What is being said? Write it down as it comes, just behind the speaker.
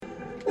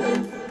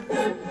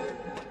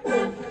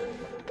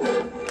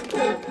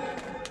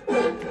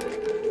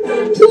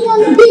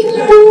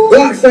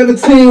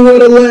17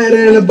 with a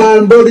ladder in the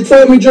bottom. Brody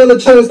told me drill a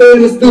chest, stay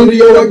in the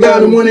studio. I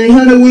got him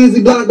 1-800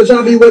 Weezy Block, bitch.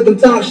 I be with them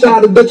top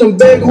shotters. Bitch, I'm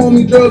big,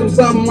 homie, drill him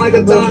something like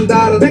a Don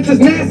Dada. Bitch is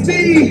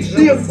nasty,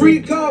 she a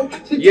freak hoe.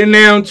 You're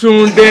now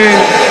tuned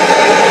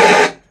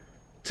in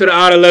to the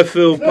Out of Left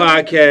Field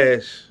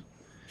podcast.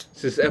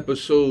 This is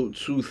episode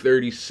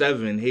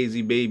 237.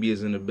 Hazy Baby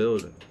is in the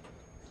building.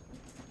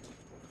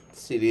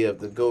 City of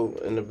the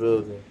GOAT in the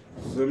building.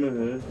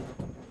 Zimmerman.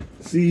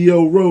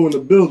 CEO Rowe in the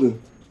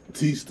building.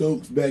 T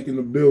Stokes back in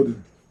the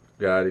building.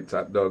 Gotti,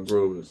 Top Dog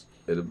Grovers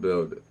in the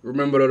building.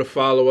 Remember to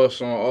follow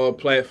us on all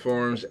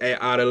platforms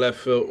at Out of Left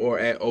Field or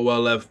at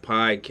OLF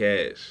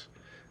Podcast.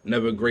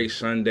 Another great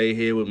Sunday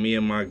here with me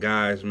and my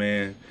guys,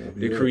 man.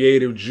 The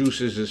creative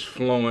juices is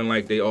flowing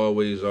like they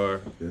always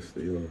are. Yes,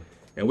 they are.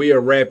 And we are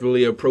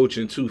rapidly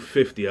approaching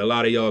 250. A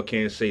lot of y'all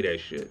can't say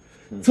that shit.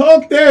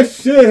 Talk that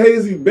shit,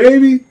 Hazy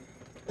Baby.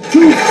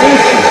 250.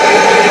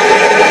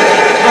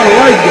 I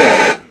like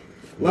that.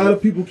 A lot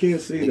of people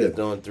can't say Niggas that.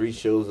 doing 3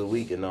 shows a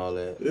week and all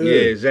that. Yeah,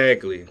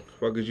 exactly.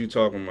 What is you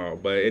talking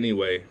about? But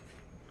anyway,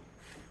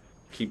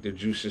 keep the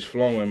juices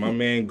flowing. My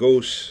man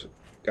Ghost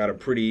had a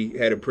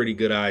pretty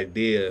good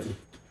idea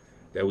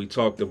that we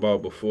talked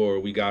about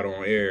before we got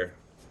on air.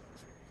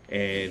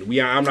 And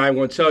I'm not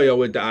going to tell y'all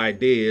what the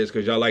idea is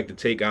because y'all like to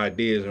take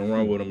ideas and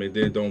run with them and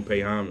then don't pay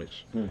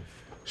homage.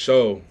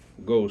 So,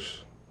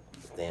 Ghost,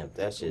 Damn,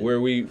 that shit. where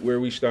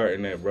we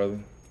starting at, brother?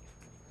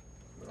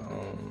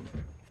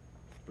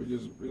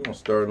 We're gonna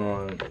start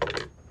on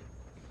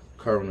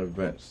current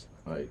events,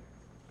 like,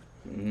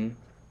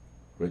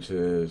 which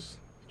is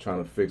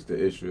trying to fix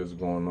the issues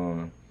going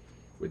on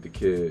with the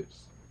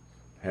kids.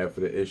 Half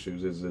of the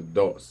issues is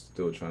adults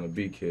still trying to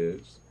be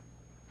kids,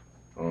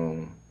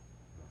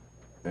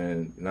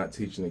 and not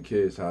teaching the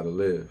kids how to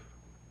live.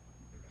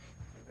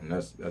 And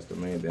that's the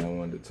main thing I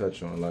wanted to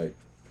touch on. Like,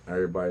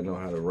 everybody know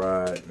how to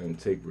ride and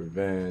take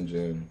revenge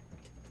and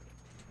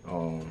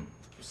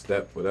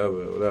step,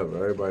 whatever.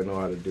 Everybody know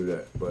how to do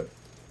that, but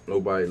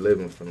nobody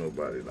living for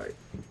nobody. Like,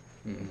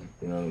 you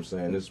know what I'm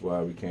saying? This is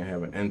why we can't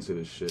have an end to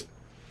this shit,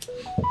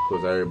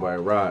 because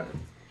everybody riding.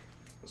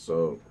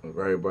 So if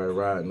everybody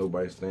riding,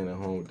 nobody staying at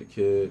home with the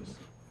kids,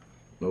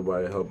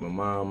 nobody helping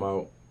mom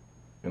out,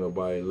 and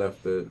nobody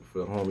left it for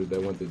the homies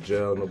that went to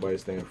jail, nobody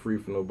staying free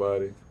for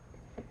nobody.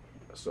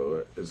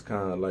 So it's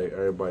kind of like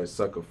everybody's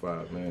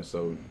suckified, man.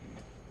 So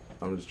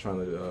I'm just trying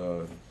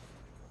to,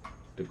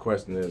 the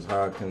question is,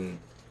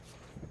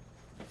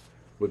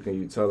 what can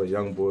you tell the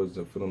young boys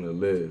for them to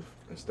live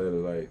instead of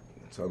like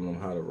telling them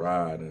how to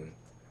ride and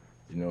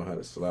how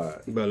to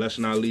slide? But let's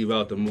not leave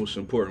out the most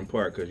important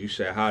part, because you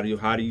said how do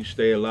you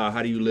stay alive?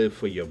 How do you live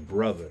for your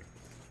brother?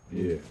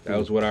 Yeah, that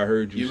was what I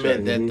heard you say.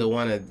 You meant that the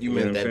one that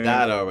meant that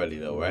died already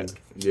though, right?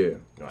 Yeah,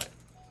 right.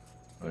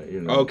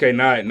 Okay,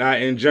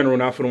 not in general,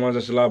 not for the ones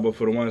that's alive, but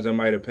for the ones that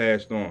might have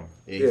passed on.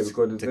 Yeah,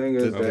 because the thing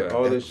is that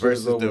all this shit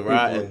is over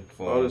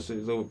people. All this shit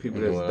is over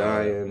people that's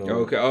dying. Or,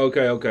 Okay.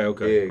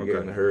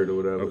 getting hurt or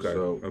whatever. Okay.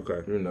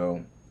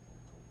 So,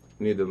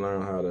 you need to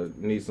learn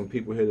you need some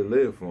people here to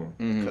live for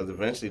them. Because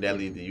eventually that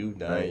leads to you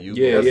dying.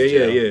 Yeah.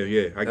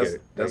 I get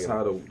it. That's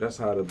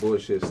how the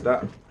bullshit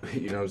stop.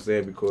 You know what I'm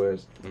saying?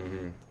 Because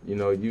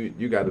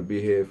you got to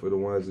be here for the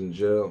ones in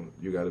jail.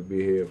 You got to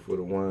be here for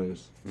the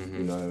ones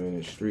in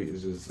the street.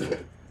 It's just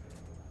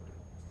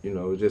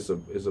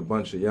it's a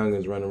bunch of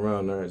youngins running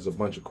around there. It's a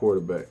bunch of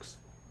quarterbacks.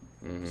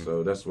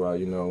 So that's why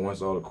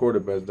once all the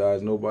quarterbacks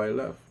dies, nobody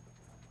left.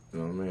 You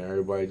know what I mean?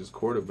 Everybody just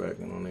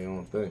quarterbacking on their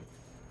own thing.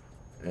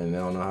 And they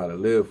don't know how to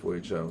live for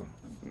each other.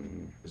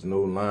 There's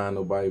no line,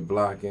 nobody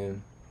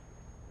blocking.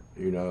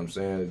 You know what I'm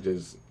saying?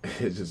 It's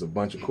just a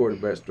bunch of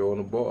quarterbacks throwing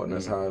the ball, and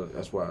that's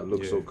why it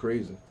looks so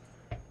crazy.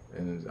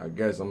 And I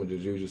guess I'm gonna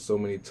just use just so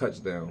many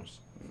touchdowns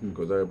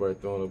because everybody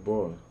throwing the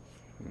ball.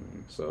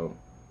 So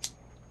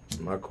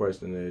my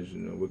question is,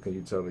 what can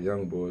you tell the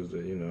young boys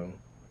that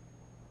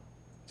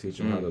teach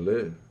them how to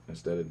live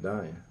instead of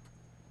dying?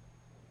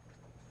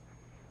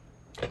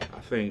 I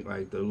think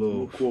like the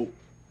little quote.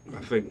 I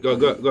think go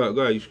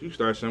ahead. You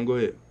start, Sam. Go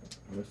ahead.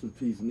 Rest in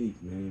peace,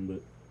 Neek, man.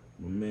 But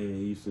my man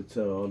he used to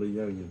tell all the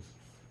youngins,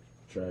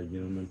 try to get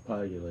them in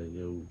pocket, like,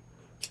 yo,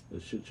 the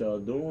shit y'all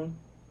doing,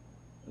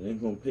 it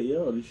ain't gonna pay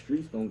y'all. These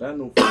streets don't got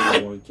no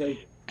 401k.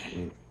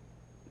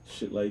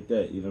 Shit like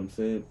that, you know what I'm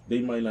saying? They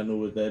might not know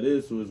what that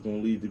is, so it's gonna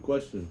lead to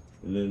question,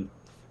 and then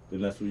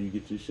that's where you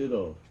get your shit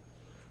off.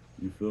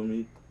 You feel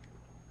me?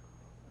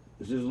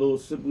 It's just little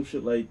simple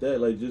shit like that,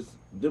 like just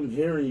them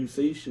hearing you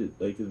say shit,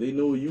 like, 'cause they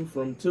know where you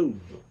from too.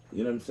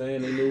 You know what I'm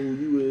saying? They know who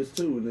you is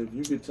too, and if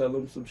you could tell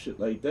them some shit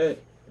like that,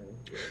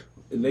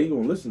 and they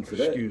gonna listen to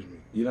that. Excuse me.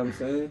 You know what I'm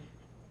saying?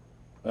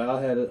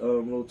 I had a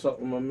little talk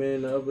with my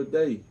man the other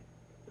day.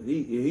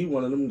 He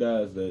one of them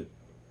guys that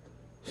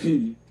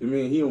he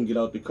don't get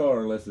out the car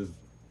unless it's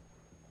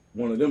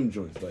one of them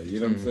joints, like, you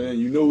know what I'm saying?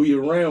 You know he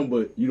around,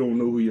 but you don't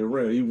know who he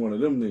around. He one of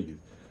them niggas.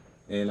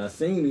 And I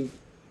seen him.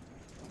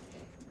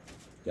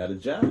 Got a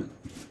job.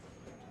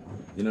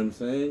 You know what I'm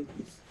saying?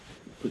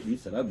 he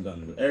said, I'm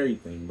done with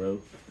everything, bro.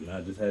 And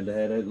I just had to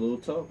have that little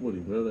talk with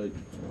him, bro. Like,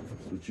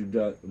 that's what you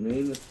got. I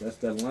mean, that's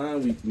that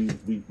line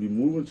we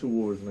moving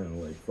towards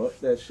now. Like, fuck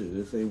that shit.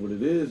 This ain't what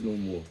it is no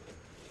more.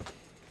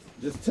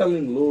 Just tell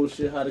him little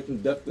shit, how to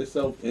conduct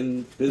yourself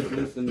in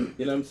business, and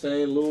you know what I'm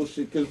saying, little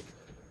shit, cause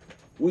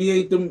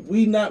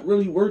we not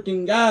really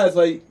working guys.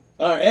 Like,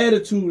 our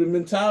attitude and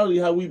mentality,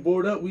 how we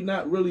board up, we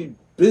not really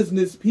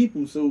business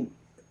people. So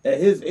at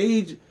his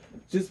age,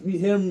 just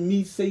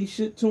me say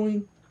shit to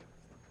him,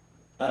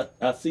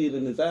 I see it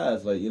in his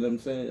eyes, like, you know what I'm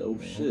saying? Oh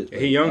shit.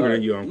 He younger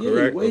than you, I'm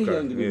correct? Way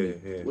younger than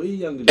me. Way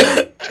younger than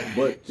me.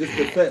 But just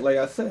the fact, like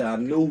I said, I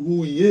know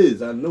who he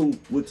is. I know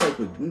what type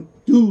of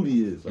dude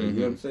he is. Like, you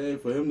know what I'm saying?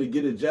 For him to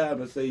get a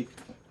job and say,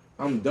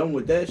 I'm done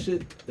with that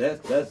shit,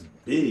 that's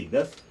big.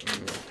 That's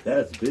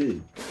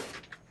big.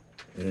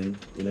 And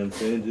you know what I'm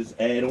saying? Just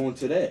add on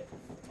to that.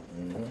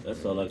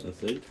 That's all I can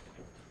say.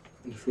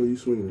 I feel you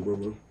swinging,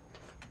 bro.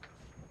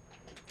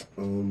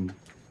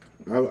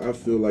 I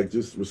feel like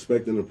just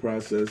respecting the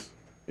process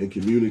and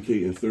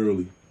communicating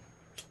thoroughly.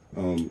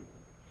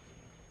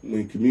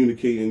 When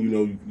communicating, you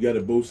know, you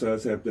gotta, both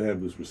sides have to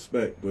have this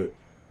respect, but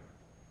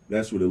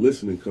that's where the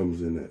listening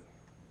comes in at.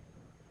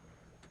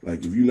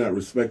 Like, if you're not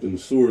respecting the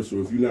source,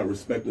 or if you're not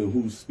respecting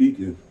who's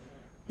speaking,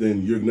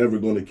 then you're never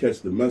gonna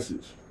catch the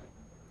message.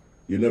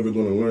 You're never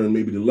gonna learn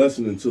maybe the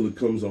lesson until it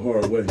comes a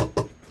hard way. You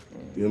know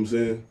what I'm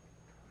saying?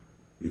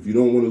 If you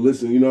don't want to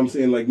listen, you know what I'm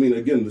saying? Like, I mean,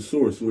 again, the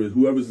source, where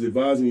whoever's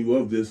advising you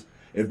of this,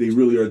 if they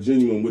really are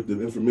genuine with the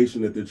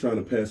information that they're trying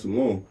to pass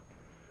along,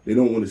 they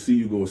don't want to see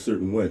you go a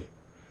certain way.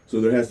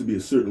 So there has to be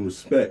a certain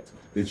respect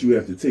that you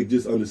have to take,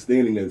 just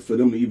understanding that for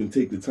them to even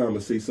take the time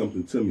to say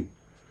something to me,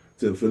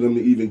 for them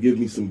to even give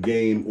me some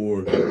game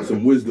or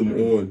some wisdom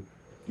on,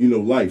 you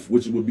know, life,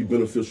 which would be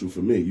beneficial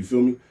for me. You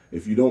feel me?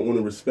 If you don't want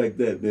to respect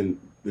that, then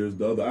there's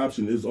the other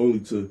option is only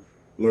to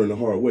learn the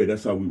hard way.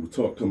 That's how we were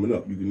taught coming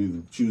up. You can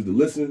either choose to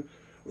listen,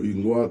 or you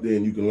can go out there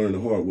and you can learn the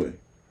hard way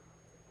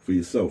for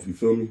yourself. You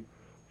feel me?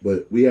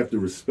 But we have to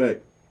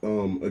respect,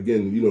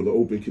 again, you know, the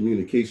open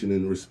communication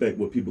and respect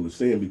what people are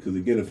saying. Because,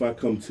 again, if I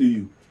come to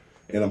you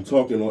and I'm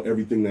talking on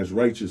everything that's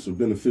righteous or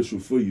beneficial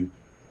for you,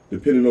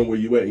 depending on where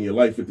you at in your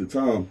life at the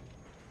time,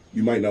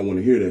 you might not want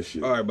to hear that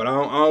shit. All right, but I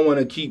don't want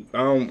to keep. I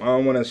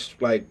don't want to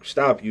like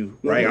stop you,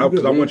 right? No,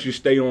 Because I want you to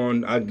stay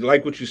on. I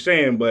like what you're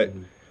saying, but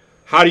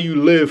how do you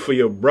live for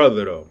your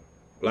brother though?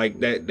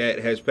 Like that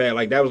has passed.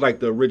 Like that was like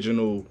the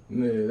original.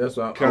 Yeah, that's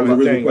what kind of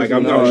thing. Like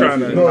I'm trying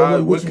to.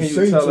 No, what can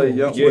you tell a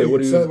young? Yeah,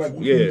 what do you? What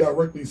can you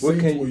directly say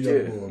to a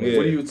young boy?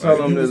 What do you tell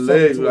them to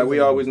live? Like we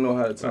always know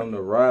how to tell them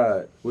to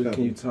ride. What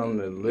can you tell them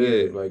to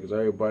live? Like, cause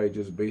everybody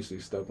just basically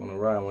stuck on the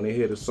ride. When they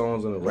hear the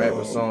songs and the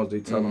rapper songs, they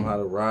tell them how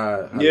to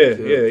ride. How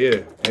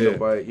to kill.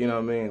 Nobody, you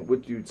know what I mean?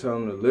 What do you tell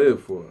them to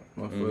live for?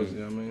 My first, you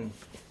know what I mean?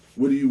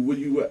 What do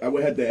you? I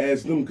would have to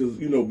ask them, because,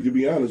 you know, to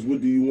be honest, what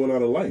do you want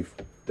out of life?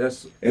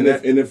 And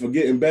if for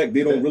getting back,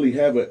 they don't really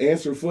have an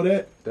answer for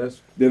that,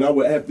 then I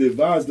would have to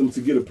advise them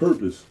to get a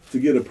purpose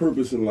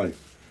in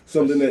life.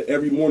 Something that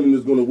every morning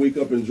is going to wake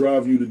up and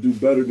drive you to do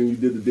better than you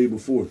did the day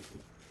before.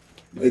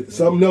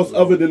 Something else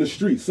other than the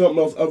streets, something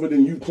else other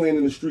than you playing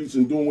in the streets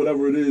and doing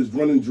whatever it is,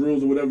 running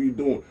drills or whatever you're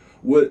doing.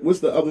 What's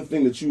the other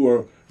thing that you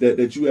are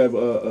that you have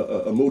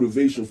a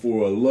motivation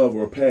for, a love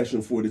or a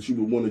passion for, that you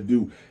would want to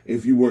do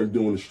if you weren't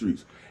doing the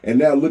streets? And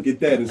now look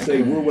at that and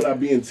say, where would I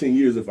be in 10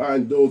 years if I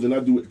indulge and I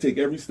take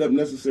every step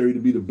necessary to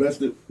be the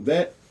best at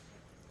that,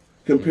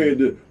 compared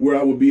to where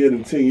I would be at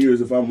in 10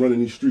 years if I'm running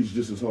these streets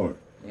just as hard?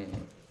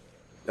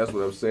 That's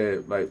what I'm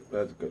saying. Like,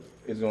 that's good.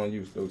 It's on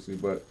you, Stokesy,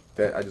 but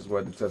that I just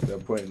wanted to touch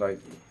that point. Like,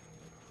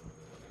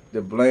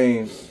 the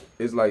blame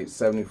is like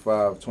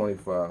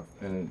 75-25,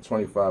 and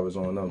 25 is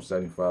on them,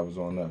 75 is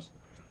on us.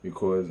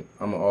 Because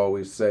I'm going to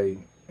always say,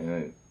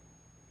 and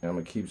I'm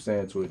going to keep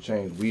saying to a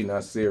change, we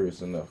not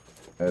serious enough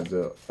as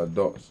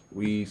adults.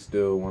 We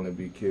still want to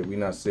be kids. We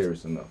not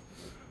serious enough.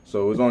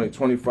 So it's only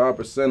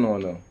 25%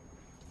 on them. You know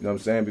what I'm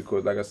saying?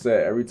 Because, like I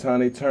said, every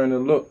time they turn to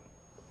look,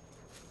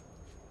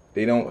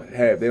 they don't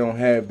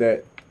have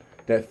that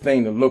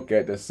thing to look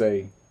at that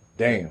say,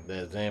 damn.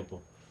 The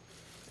example.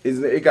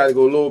 It got to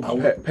go a little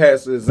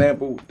past the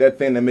example, that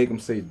thing that make them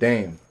say,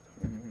 damn.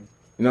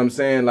 You know what I'm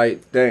saying?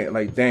 Like,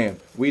 damn.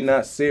 We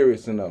not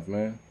serious enough,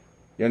 man.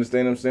 You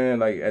understand what I'm saying?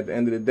 Like, at the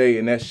end of the day,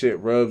 and that shit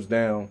rubs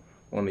down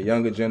on the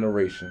younger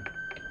generation.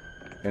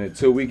 And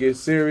until we get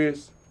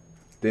serious,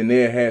 then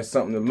they'll have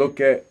something to look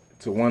at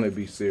to want to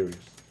be serious.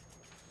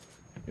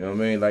 You know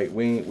what I mean? Like,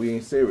 we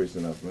ain't serious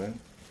enough, man.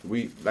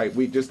 We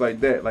just like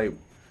that, like,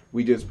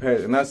 we just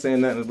passed. I'm not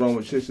saying nothing is wrong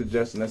with your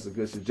suggestion, that's a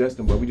good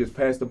suggestion, but we just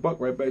passed the buck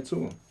right back to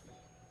him.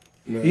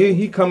 Man.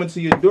 He coming to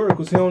your door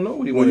because he don't know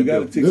what he want to do. You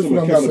got to take some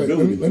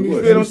accountability. Let me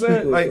you know what I'm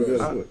saying? Like,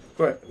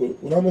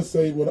 what I'm gonna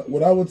say,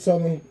 what I would tell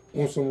him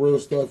on some real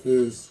stuff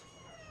is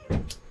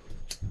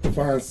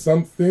find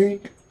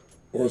something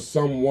or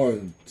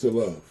someone to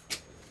love.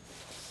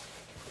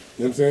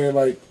 You know what I'm saying?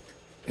 Like,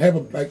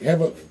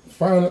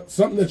 find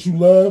something that you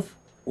love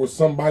or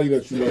somebody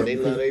that you love. They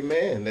love their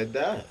man that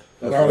died.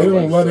 No, they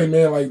don't love their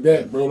man like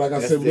that, bro. Like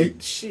I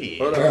said, shit.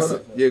 Hold Like I on.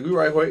 said- Yeah, you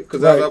right, wait.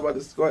 Because Right. I was about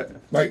to squat.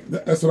 like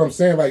that's what I'm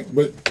saying. Like,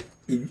 but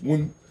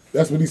when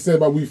that's what he said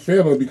about we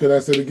failing, because I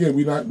said again,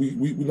 we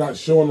not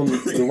showing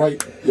them the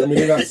right. I mean,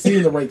 they're not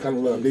seeing the right kind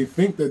of love. They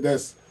think that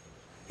that's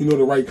the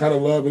right kind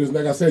of love. And it's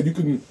like I said, you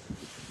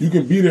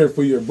can be there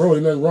for your bro.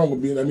 There's nothing wrong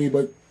with being. I mean,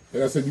 but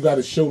like I said, you got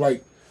to show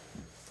like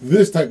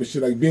this type of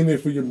shit, like being there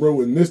for your bro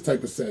in this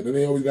type of set. And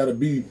they always got to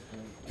be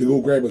to go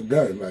grab a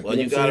gun. Like, Well,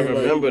 know you what I'm gotta saying?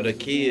 Like, remember the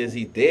kid is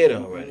he dead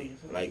already.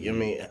 Like, you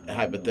mean,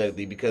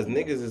 hypothetically, because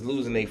niggas is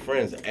losing their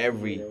friends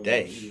every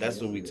day.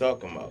 That's what we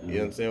talking about.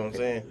 You understand what I'm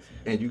saying?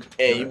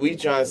 And we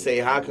trying to say,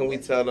 how can we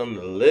tell them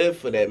to live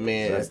for that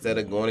man instead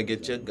of going to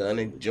get your gun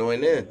and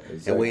join in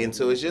and wait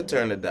until it's your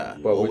turn to die,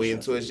 or wait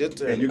until it's your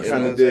turn. And you know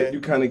kind what of I'm saying?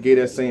 you kind of gave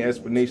that same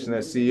explanation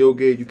that CEO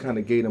gave. You kind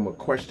of gave them a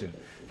question.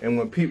 And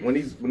when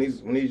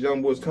these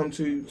young boys come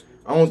to you,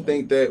 I don't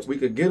think that we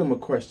could get them a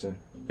question.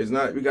 It's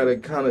not. We gotta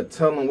kind of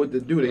tell them what to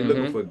do. They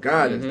looking for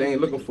guidance. They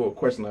ain't looking for a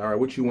question like, all right,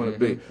 what you want to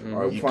be? All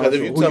right, Because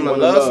if you who tell them to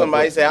wanna love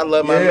somebody, say, I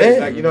love my man.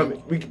 Like, you know,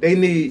 what I mean? They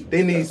need.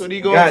 That's what he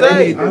gonna God,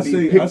 say. They need to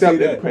be picked up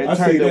and I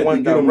say turned that in one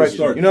to get them to direction.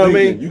 start You know what I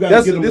thinking. mean? You got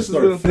to get them to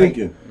start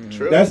thinking.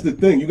 True. That's the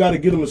thing. You got to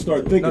get them to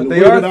start thinking. No, The they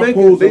way are that I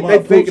thinking. pose They and my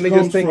thinking. They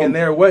approach just thinking comes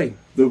their way.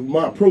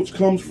 my approach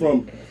comes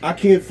from, I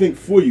can't think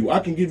for you. I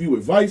can give you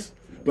advice,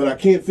 but I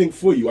can't think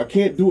for you. I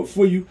can't do it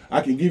for you.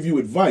 I can give you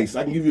advice.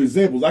 I can give you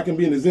examples. I can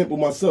be an example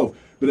myself.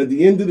 But at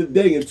the end of the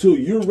day, until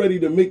you're ready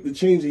to make the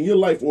change in your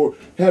life or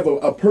have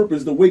a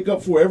purpose to wake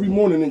up for every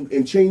morning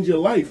and change your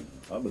life,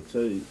 I'm gonna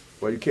tell you.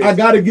 Well, you can't. I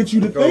got to get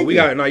you to No, think. we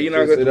got no. You're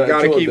not Just gonna. say that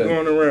Gotta until keep then.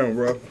 going around,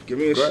 bro. Give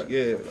me a Right.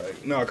 yeah.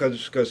 Like, no,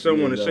 cause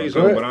someone to say Go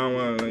something, ahead. but I don't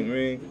want to. Like, I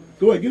mean,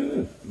 Go ahead, get it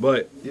in.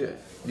 but Yeah,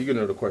 you can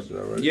know the question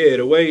already. yeah,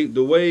 the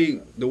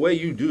way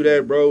you do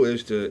that, bro,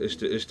 is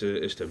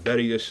to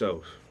better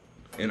yourself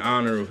in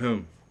honor of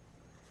him.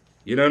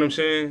 You know what I'm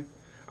saying?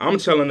 I'm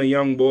telling a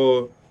young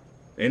boy,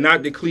 and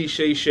not the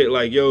cliche shit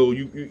like, yo,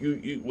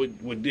 you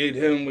what did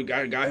him? What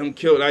got him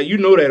killed? Like, you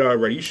know that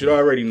already. You should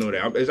already know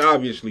that. It's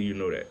obviously you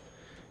know that.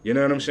 You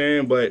know what I'm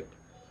saying? But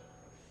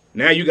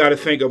now you got to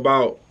think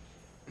about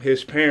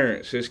his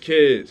parents, his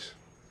kids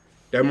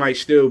that might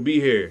still be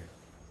here.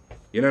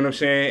 You know what I'm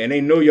saying? And they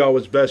know y'all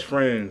was best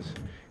friends.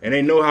 And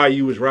they know how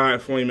you was riding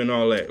for him and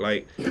all that.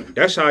 Like,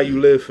 that's how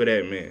you live for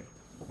that man.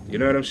 You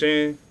know what I'm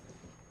saying?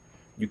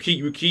 You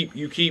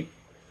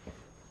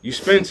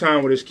spend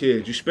time with his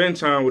kids. You spend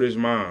time with his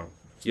mom.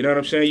 You know what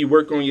I'm saying? You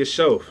work on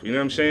yourself. You know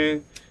what I'm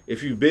saying?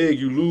 If you big,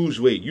 you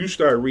lose weight. You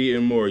start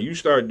reading more. You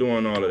start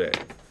doing all of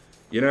that.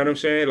 You know what I'm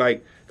saying?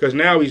 Like, because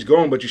now he's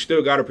gone, but you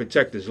still got to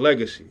protect his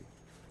legacy.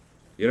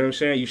 You know what I'm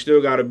saying? You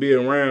still got to be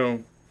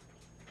around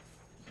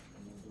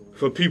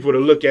for people to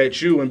look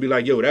at you and be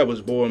like, yo, that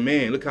was boy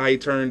man. Look how he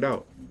turned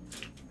out.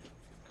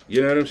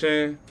 You know what I'm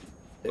saying?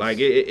 Like,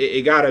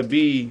 it got to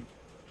be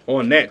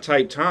on that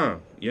type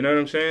time. You know what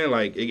I'm saying?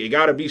 Like, it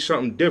got to be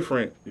something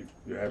different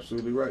You're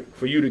absolutely right.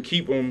 for you to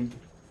keep them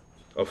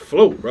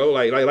afloat, bro.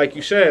 Like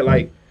you said,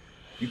 like,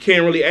 you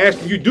can't really ask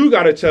them. You do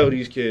got to tell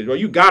these kids, bro.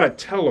 You got to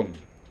tell them.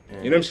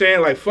 You know what I'm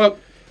saying? Like, fuck,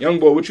 young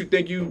boy, what you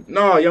think you...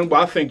 Nah, young boy,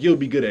 I think you'll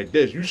be good at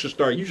this. You should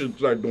start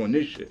doing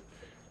this shit.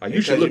 Like,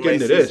 you should look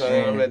into this.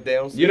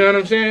 You know what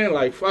I'm saying?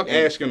 Like, fuck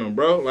asking them,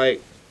 bro.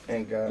 Like,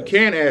 And guys, you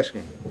can't ask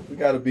them. we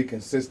gotta be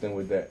consistent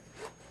with that.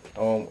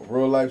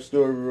 Real life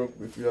story,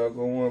 if y'all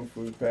go on,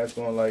 before we pass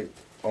on, like,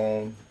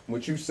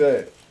 what you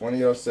said. One of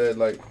y'all said,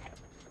 like,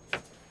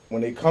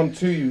 when they come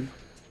to you,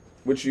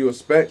 what you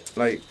expect,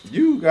 like,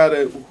 you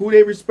gotta, who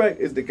they respect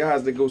is the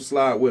guys that go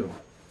slide with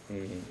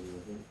them.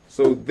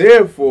 So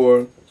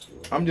therefore,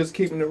 I'm just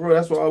keeping it real.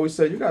 That's why I always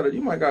say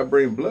you might gotta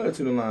bring blood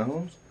to the line,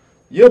 Holmes.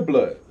 Your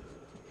blood.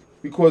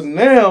 Because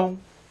now,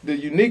 the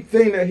unique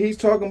thing that he's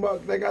talking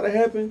about that gotta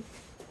happen,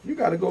 you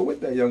gotta go with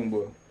that young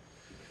boy.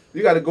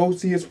 You gotta go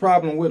see his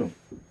problem with him.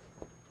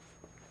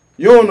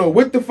 You don't know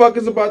what the fuck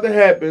is about to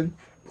happen,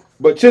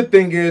 but your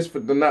thing is for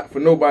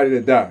nobody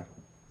to die.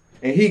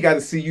 And he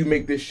gotta see you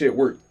make this shit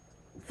work.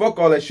 Fuck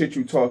all that shit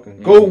you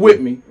talking. Go with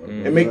me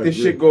and make this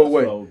shit go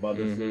away.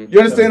 You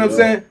understand what I'm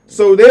saying?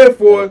 So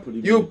therefore,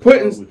 you're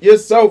putting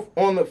yourself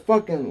on the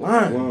fucking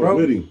line, bro.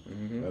 With him.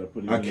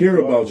 I care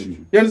about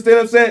you. You understand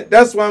what I'm saying?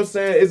 That's why I'm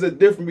saying it's a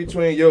difference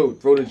between, yo,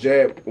 throw the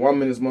jab, while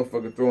I'm in this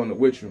motherfucker throwing the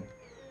with you.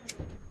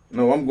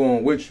 No, I'm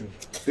going with you.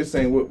 This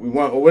ain't what we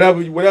want. Or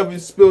whatever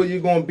spill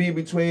you're going to be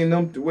between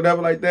them,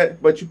 whatever like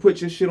that. But you put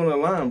your shit on the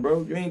line,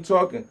 bro. You ain't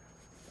talking.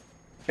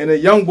 And a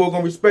young boy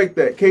going to respect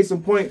that. Case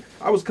in point,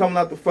 I was coming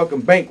out the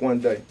fucking bank one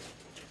day.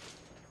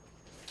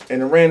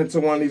 And I ran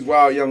into one of these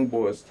wild young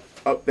boys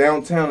up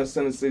downtown in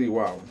Center City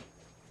wilding.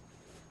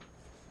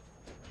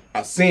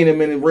 I seen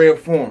him in the rare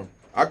form.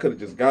 I could have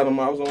just got him.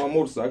 I was on my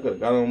motorcycle. I could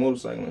have got on a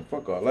motorcycle and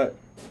fuck all that.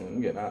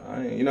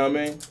 I ain't, you know what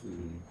I mean?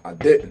 I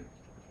didn't.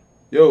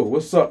 Yo,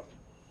 what's up?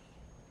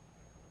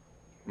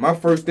 My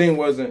first thing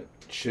wasn't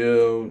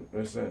chill.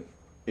 Listen.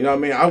 You know what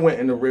I mean? I went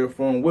in the real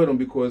form with him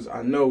because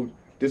I know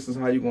this is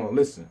how you gonna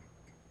listen.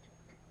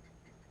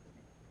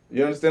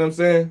 You understand what I'm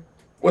saying?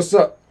 What's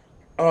up?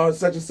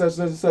 Such and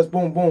such,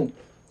 boom, boom.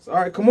 So,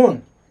 all right, come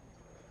on.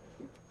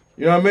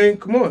 You know what I mean?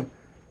 Come on.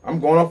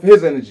 I'm going off of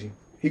his energy.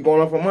 He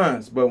going off of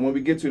mine. But when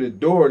we get to the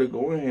door to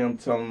go in here, I'm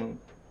telling him,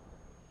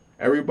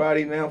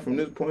 everybody now from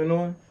this point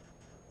on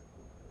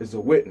is a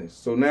witness.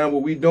 So now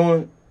what we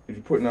doing is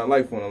you putting our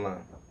life on the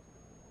line.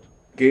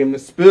 Gave him the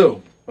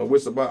spill of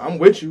what's about. I'm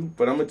with you,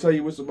 but I'm going to tell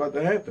you what's about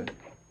to happen.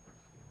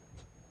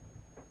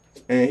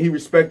 And he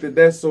respected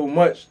that so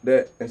much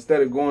that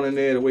instead of going in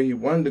there the way he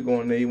wanted to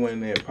go in there, he went in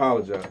there and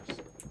apologized.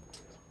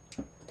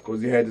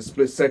 Because he had the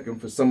split second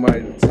for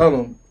somebody to tell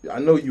him, I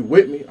know you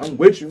with me, I'm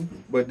with you,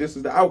 but this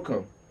is the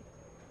outcome.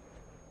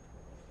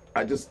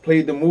 I just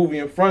played the movie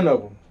in front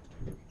of him.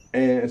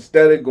 And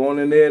instead of going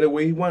in there the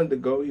way he wanted to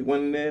go, he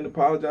went in there and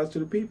apologized to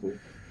the people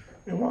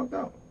and walked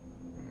out.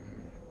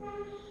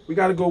 We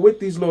got to go with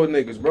these little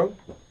niggas, bro.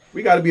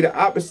 We got to be the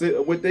opposite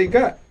of what they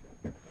got.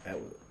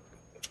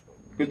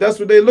 Because that's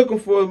what they looking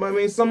for. I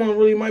mean, someone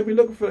really might be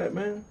looking for that,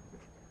 man.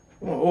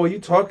 Oh, you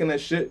talking that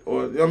shit,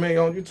 or I mean,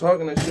 you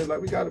talking that shit.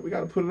 Like we got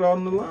to put it all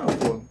on the line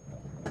for them.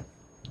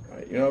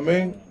 Right, you know what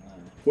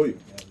I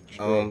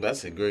mean?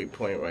 That's a great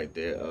point right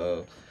there.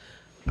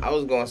 I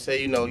was gonna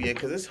say,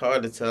 because it's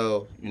hard to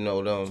tell,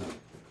 them,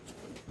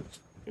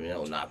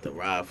 not to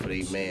ride for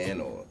their man,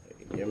 or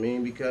you know what I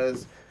mean,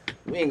 because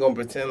we ain't gonna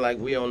pretend like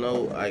we don't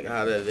know like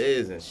how that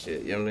is and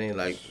shit. You know what I mean?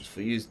 Like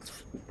for you,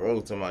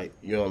 bro, to like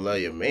you don't love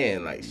your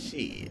man, like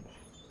shit.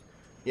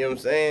 You know what I'm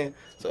saying?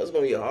 So it's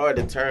gonna be hard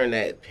to turn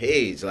that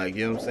page, like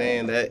you know what I'm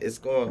saying. That it's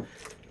going.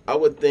 I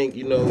would think,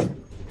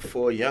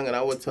 for a youngin',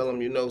 I would tell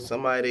them,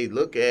 somebody they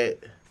look at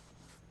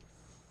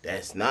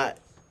that's not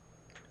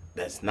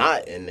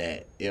in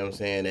that. You know what I'm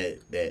saying?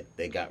 That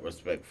they got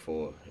respect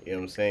for. You know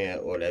what I'm saying?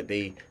 Or that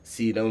they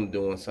see them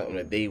doing something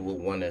that they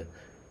would want to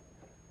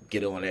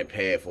get on that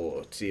path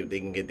or see if they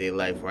can get their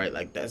life right.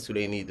 Like, that's who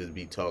they need to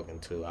be talking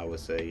to, I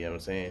would say. You know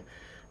what I'm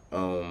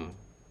saying?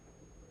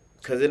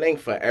 Because it ain't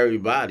for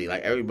everybody.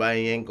 Like,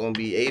 everybody ain't going to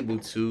be able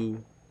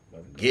to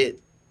get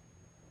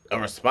a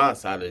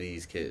response out of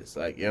these kids.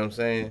 Like, you know what I'm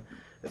saying?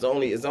 It's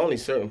only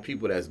certain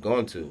people that's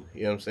going to.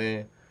 You know what I'm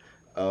saying?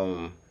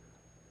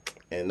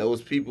 And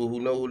those people who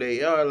know who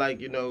they are, like,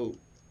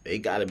 they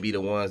got to be the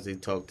ones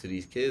that talk to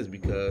these kids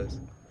because,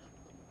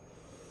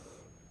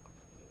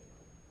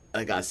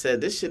 like I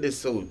said, this shit is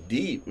so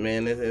deep,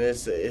 man, and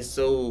it's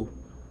so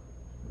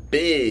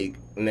big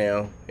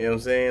now. You know what I'm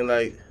saying?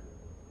 Like,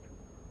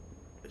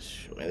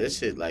 man, this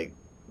shit like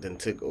done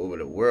took over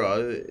the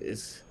world.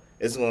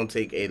 It's gonna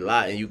take a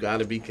lot, and you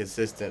gotta be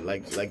consistent.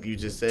 Like you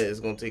just said, it's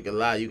gonna take a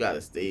lot. You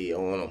gotta stay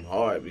on them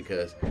hard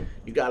because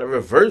you gotta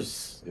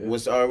reverse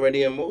what's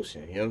already in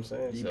motion. You know what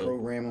I'm saying?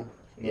 Deprogram them.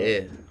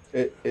 Yeah.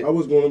 I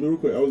was going to be real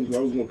quick. I was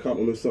going to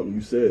compliment something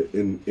you said,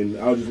 and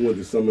I just wanted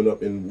to sum it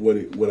up in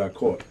what I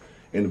caught.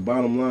 And the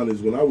bottom line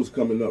is, when I was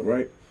coming up,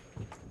 right?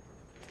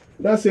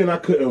 Not saying I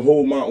couldn't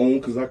hold my own,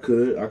 because I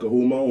could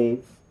hold my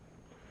own.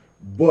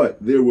 But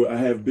I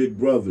have big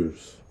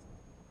brothers.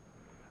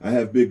 I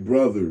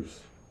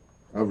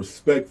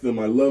respect them.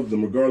 I love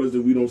them, regardless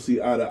if we don't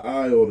see eye to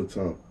eye all the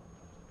time.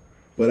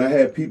 But I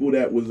had people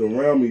that was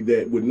around me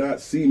that would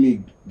not see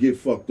me get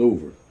fucked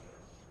over.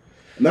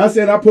 Not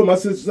saying I put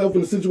myself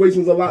in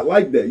situations a lot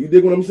like that. You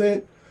dig what I'm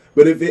saying?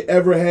 But if it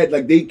ever had,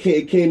 like,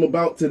 it came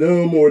about to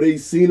them or they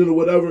seen it or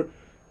whatever,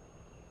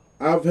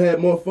 I've had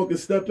motherfuckers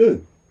step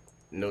in.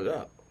 No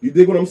doubt. You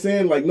dig what I'm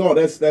saying? Like, no,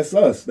 that's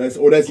us.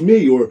 That's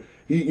me. Or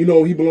he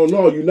belong.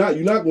 No, you're not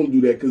gonna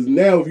do that. Because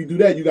now if you do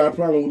that, you got a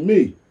problem with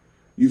me.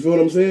 You feel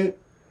what I'm saying?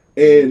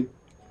 And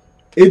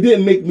it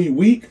didn't make me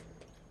weak.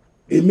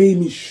 It made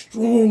me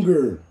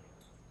stronger.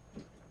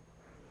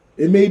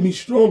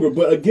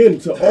 But again,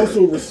 to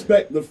also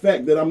respect the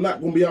fact that I'm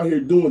not gonna be out here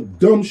doing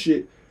dumb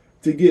shit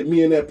to get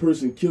me and that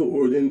person killed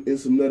or in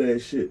some nut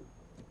ass shit.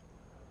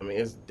 I mean,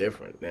 it's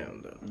different now,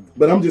 though.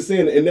 But I'm just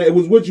saying, and that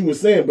was what you were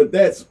saying. But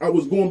I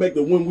was going back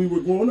to when we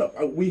were growing up.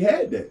 We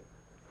had that.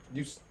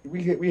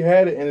 We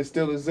had it, and it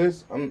still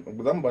exists. I'm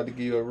about to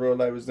give you a real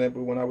life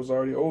example. When I was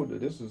already older,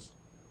 this is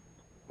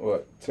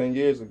 10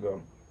 years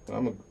ago.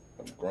 I'm a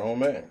grown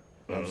man.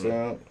 You know what I'm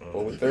saying?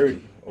 Over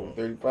 30, over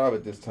 35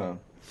 at this time.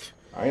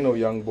 I ain't no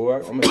young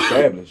boy. I'm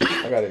established.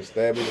 I got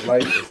established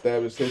life,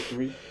 established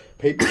history.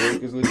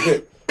 Paperwork is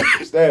legit.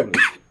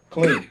 Established.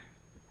 Clean.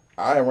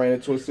 I ran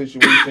into a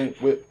situation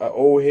with an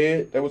old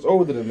head that was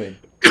older than me.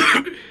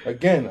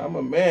 Again, I'm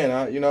a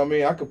man. You know what I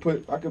mean? I could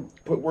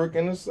put work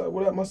in this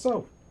without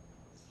myself.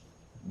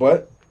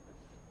 But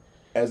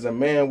as a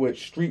man with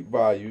street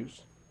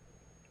values,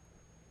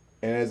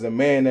 and as a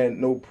man that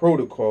know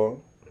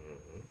protocol,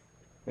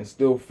 and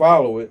still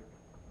follow it,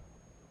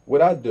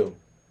 what I do?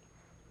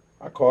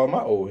 I call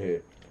my old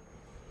head.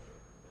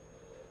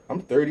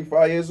 I'm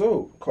 35 years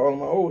old, calling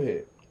my old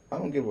head. I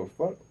don't give a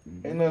fuck.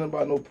 Ain't nothing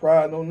about no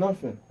pride, no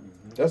nothing.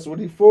 That's what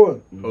he for.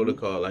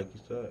 Protocol, like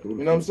you said. You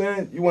know what I'm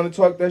saying? You want to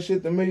talk that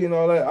shit to me and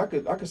all that? I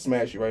could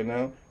smash you right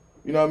now.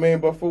 You know what I mean?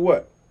 But for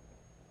what?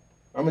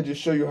 I'm gonna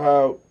just show you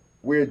how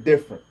we're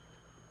different.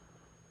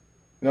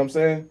 You know what I'm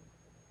saying?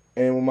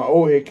 And when my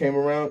old head came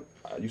around,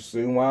 you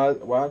see why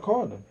I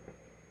called him.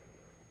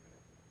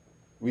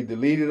 We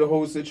deleted the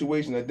whole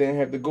situation. I didn't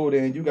have to go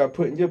there, and you got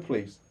put in your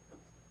place.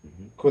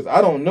 Because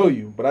I don't know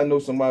you, but I know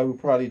somebody who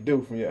probably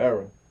do from your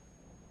era.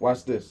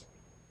 Watch this.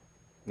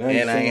 Now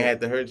And I ain't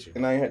had to hurt you.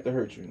 And I ain't had to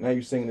hurt you. Now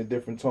you singing a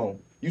different tone.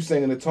 You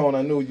singing the tone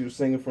I knew you were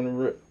singing from the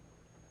rip.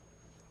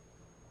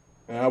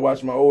 And I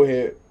watched my old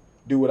head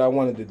do what I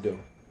wanted to do.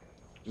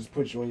 Just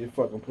put you in your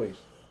fucking place.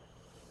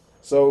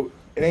 So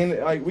it ain't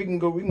like we can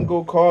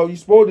go call. You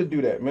supposed to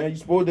do that, man. You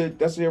supposed to.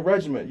 That's your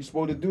regiment. You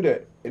supposed to do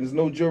that. And there's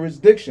no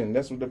jurisdiction.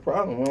 That's what the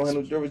problem. We don't have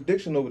no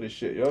jurisdiction over this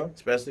shit, y'all.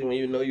 Especially when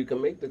you know you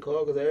can make the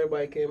call, because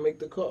everybody can't make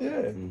the call.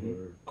 Yeah.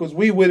 Cause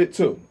we with it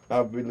too.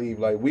 I believe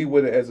like we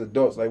with it as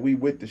adults. Like we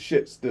with the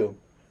shit still.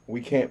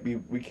 We can't be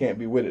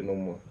with it no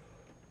more.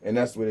 And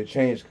that's where the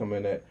change come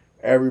in at.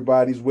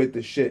 Everybody's with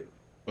the shit.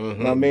 You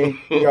know what I mean?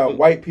 You got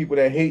white people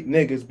that hate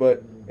niggas,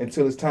 but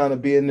until it's time to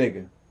be a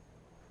nigga,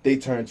 they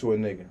turn to a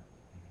nigga.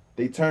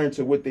 They turn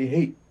to what they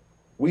hate.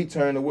 We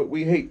turn to what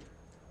we hate.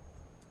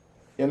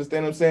 You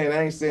understand what I'm saying?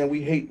 I ain't saying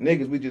we hate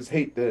niggas. We just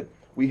hate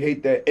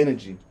that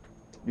energy,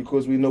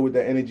 because we know what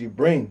that energy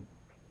bring.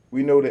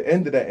 We know the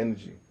end of that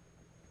energy.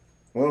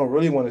 We don't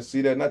really want to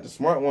see that. Not the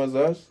smart ones,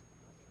 us.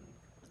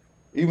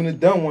 Even the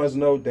dumb ones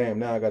know. Damn,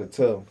 now I gotta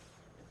tell.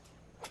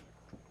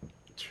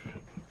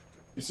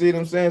 You see what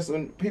I'm saying?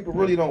 So people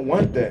really don't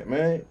want that,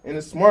 man. And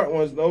the smart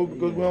ones know,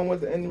 because we don't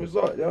want the end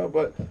result, y'all.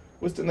 But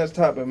what's the next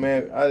topic,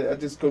 man? I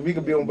just, cause we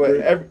could be on, but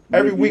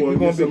every week we're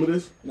gonna be. Some of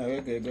this? No,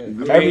 okay,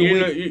 good. I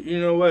mean,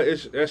 you know what?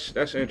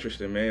 That's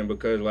interesting, man,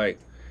 because like,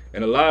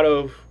 and a lot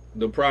of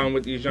the problem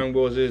with these young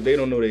boys is they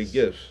don't know their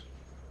gifts.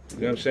 You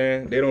know what I'm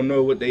saying? They don't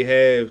know what they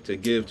have to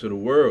give to the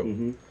world.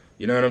 Mm-hmm.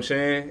 You know what I'm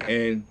saying?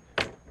 And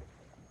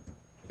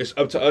it's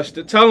up to us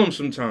to tell them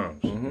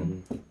sometimes.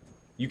 Mm-hmm.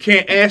 You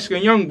can't ask a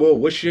young boy,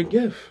 what's your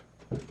gift?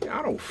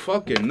 I don't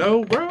fucking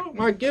know, bro.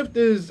 My gift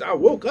is I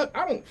woke up.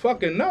 I don't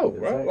fucking know,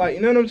 bro. Exactly. Like,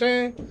 you know what I'm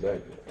saying?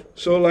 Exactly.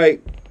 So,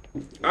 like,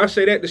 I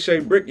say that to say,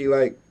 Bricky,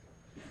 like,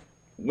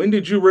 when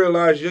did you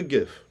realize your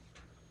gift?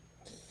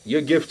 Your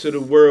gift to the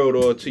world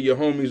or to your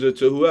homies or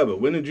to whoever.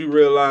 When did you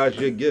realize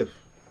your gift?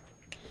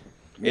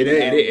 It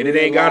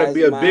ain't got to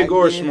be a big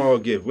or a small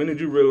gift. When did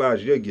you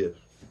realize your gift?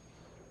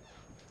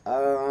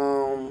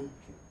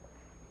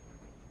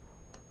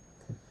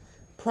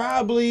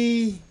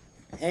 Probably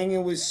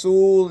hanging with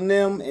Sewell and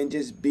them and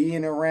just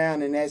being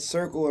around in that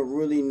circle and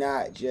really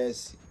not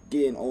just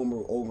getting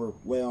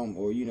overwhelmed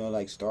or, you know,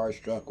 like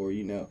starstruck or,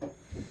 you know,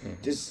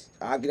 just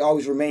I could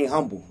always remain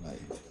humble. Like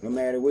no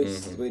matter what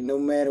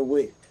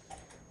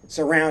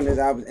surroundings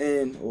I was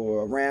in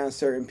or around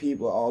certain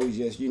people, I always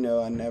just, you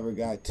know, I never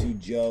got too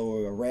Joe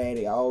or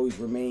erratic. I always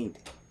remained,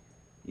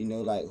 you know,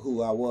 like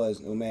who I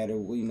was, no matter,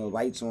 you know,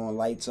 lights on,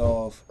 lights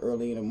off,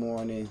 early in the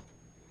morning,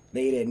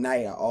 late at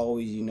night. I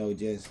always, you know,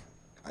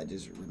 I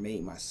just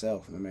remained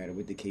myself no matter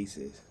what the case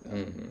is.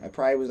 I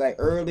probably was like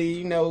early,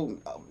 you know,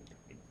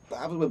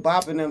 I was with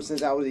Bop and them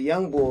since I was a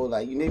young boy.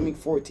 Like, you name me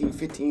 14,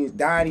 15,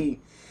 Donnie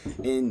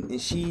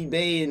and She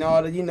Bay and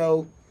all the, you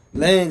know,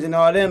 Lens and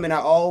all them. And I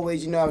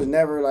always, you know, I was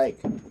never like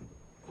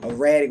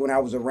erratic when I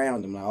was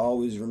around them. I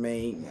always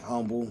remained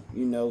humble,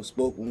 you know,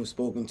 spoke when was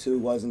spoken to,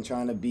 wasn't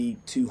trying to be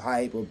too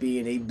hype or be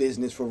in a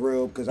business for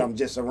real because I'm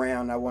just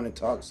around, I want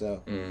to talk.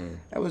 So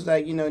I was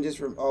like, you know,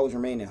 just always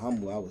remaining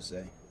humble, I would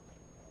say.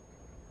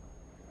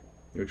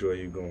 Which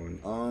way you going?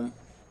 Go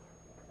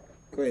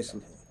ahead,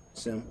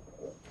 Sim.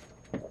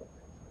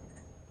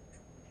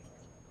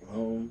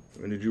 When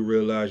did you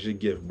realize your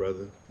gift,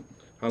 brother?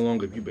 How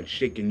long have you been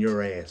shaking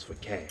your ass for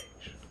cash?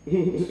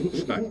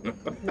 It's like,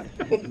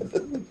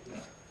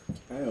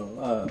 I ain't gonna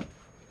lie.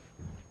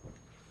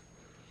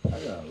 I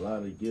got a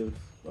lot of gifts,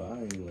 but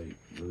I ain't like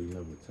really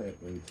never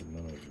tapped into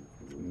none of them.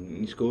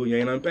 it's cool. You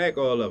ain't unpack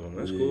all of them.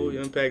 That's cool.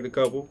 You unpacked a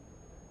couple.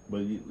 But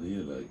you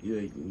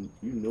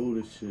know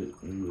this shit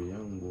when you a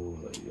young boy.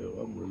 Like, yo,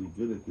 I'm really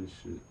good at this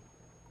shit.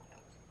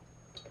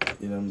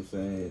 You know what I'm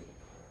saying?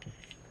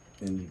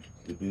 And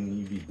then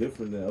you be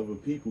different than other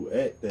people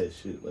at that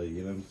shit. Like,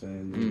 you know what I'm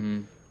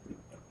saying?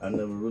 I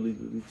never really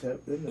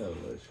tapped into all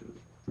that shit.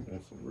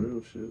 On some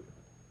real shit.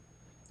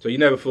 So you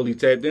never fully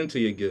tapped into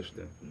your gifts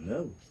then?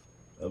 No.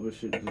 Other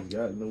shit just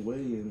got in the way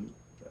and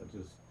I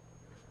just...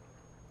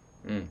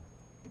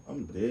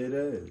 I'm dead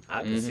ass.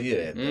 I can see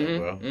that, though,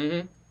 bro.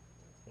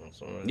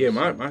 Yeah,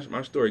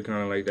 my story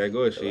kind of like that.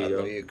 Go ahead, see,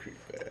 yo.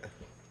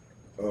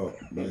 Oh,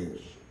 man.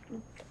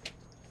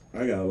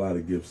 I got a lot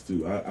of gifts,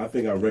 too. I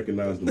think I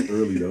recognized them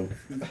early, though.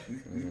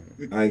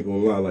 I ain't gonna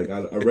lie. Like,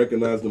 I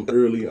recognized them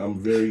early. I'm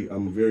very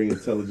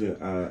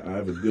intelligent. I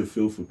have a good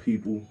feel for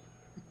people.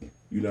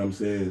 You know what I'm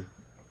saying?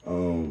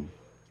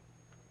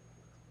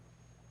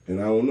 And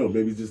I don't know.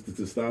 Maybe just the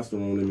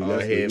testosterone in me.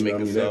 That's the, you know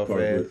what I mean, that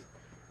part.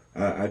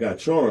 But I got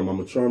charm. I'm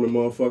a charming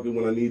motherfucker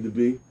when I need to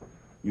be.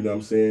 You know what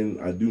I'm saying?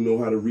 I do know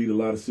how to read a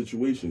lot of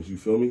situations. You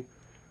feel me?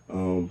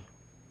 And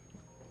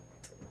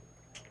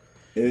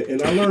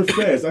I learn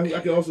fast. I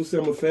can also say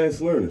I'm a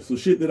fast learner. So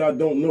shit that I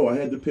don't know, I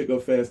had to pick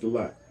up fast a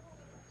lot.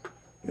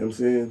 You know what I'm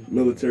saying?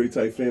 Military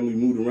type family,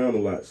 moved around a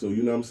lot. So,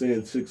 you know what I'm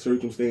saying?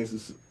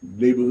 Circumstances,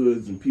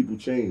 neighborhoods, and people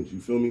change. You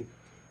feel me?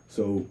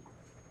 So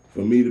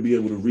for me to be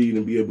able to read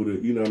and be able to,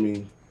 you know what I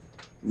mean,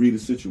 read a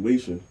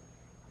situation,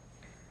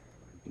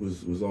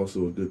 was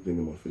also a good thing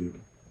in my favor.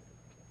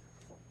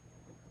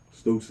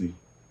 Stokesy.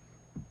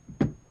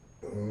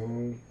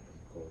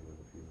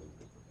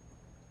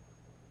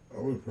 I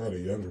was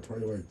probably younger,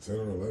 probably like 10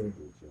 or 11.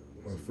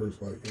 My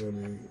first, like, you know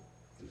what I mean,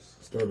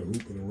 started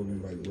hooping and really,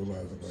 like,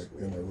 realizing, like,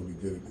 damn, I really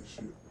good at this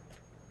shit.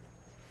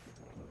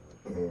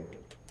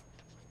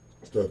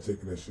 Started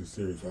taking that shit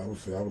serious. I would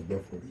say I was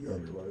definitely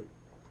younger, like,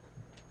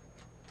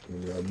 I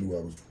mean, I knew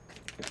I was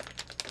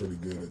pretty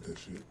good at that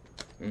shit.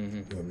 Mm-hmm.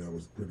 You know what I mean? I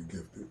was pretty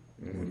gifted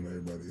more than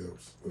everybody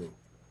else. So.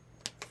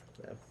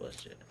 That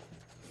bullshit.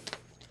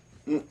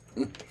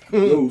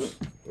 Ghost.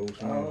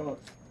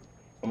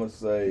 I'm gonna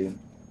say,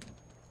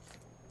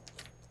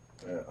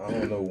 I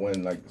don't know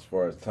when, like as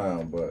far as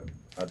time, but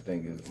I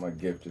think my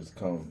gift just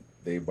come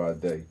day by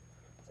day,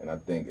 and I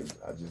think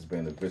I just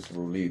been a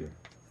visceral leader.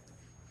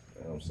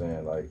 You know what I'm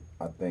saying? Like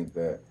I think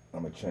that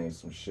I'm gonna change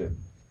some shit.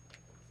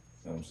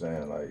 You know what I'm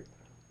saying? Like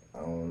I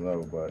don't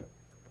know, but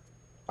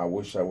I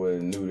wish I would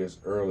have knew this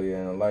earlier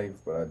in life,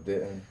 but I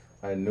didn't.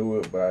 I knew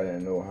it, but I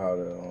didn't know how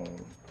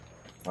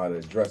to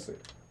address it.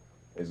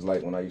 It's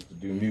like when I used to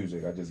do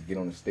music, I just get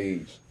on the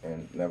stage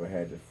and never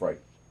had to fright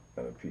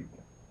other people.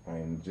 I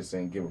ain't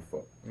give a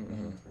fuck.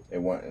 Mm-hmm.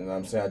 And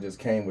I'm saying I just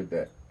came with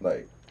that.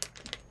 Like,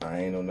 I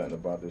ain't know nothing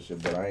about this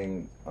shit, but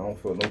I don't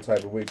feel no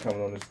type of way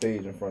coming on the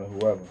stage in front of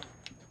whoever.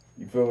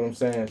 You feel what I'm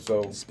saying?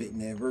 So Spitting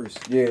that verse.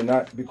 yeah,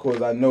 not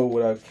because I know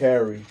what I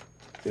carry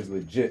is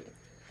legit.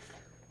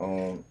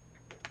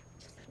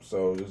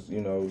 So just,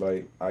 you know,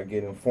 like I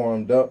get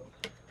informed up,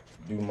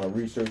 do my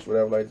research,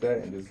 whatever like that,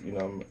 and just, you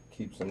know,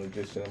 keep some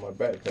legit shit in my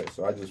backpack.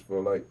 So I just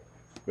feel like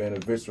being a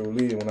visceral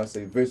leader. When I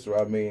say visceral,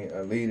 I mean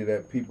a leader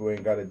that people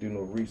ain't got to do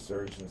no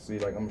research and see.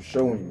 Like, I'm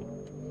showing you.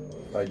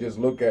 Like, just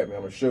look at me.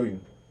 I'm going to show you. You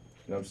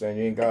know what I'm saying?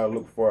 You ain't got to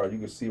look far. You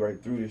can see right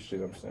through this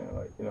shit, I'm saying.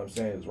 Like, you know what I'm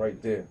saying? It's right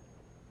there.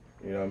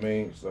 You know what I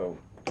mean? So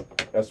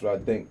that's what I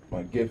think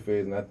my gift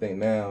is. And I think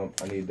now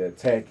I need to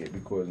attack it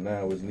because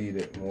now it's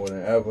needed more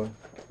than ever.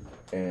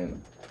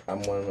 And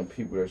I'm one of them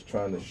people that's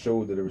trying to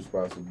shoulder the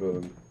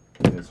responsibility.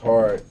 And it's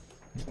hard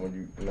when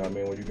you know what I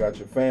mean, when you got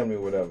your family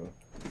or whatever.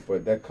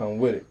 But that come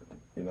with it.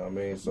 You know what I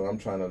mean? So I'm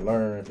trying to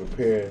learn and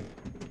prepare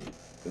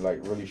to like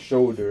really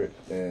shoulder it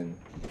and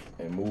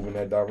move in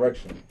that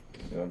direction.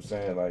 You know what I'm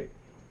saying? Like,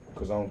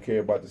 because I don't care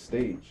about the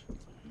stage.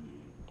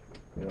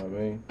 You know what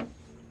I mean?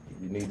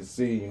 You need to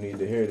see, you need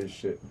to hear this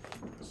shit.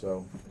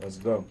 So let's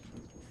go.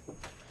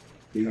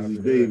 Easy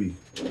baby.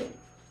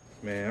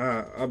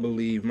 Man, I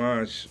believe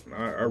mine's,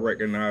 I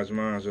recognize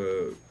mine's,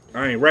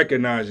 I ain't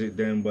recognize it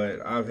then,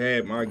 but I've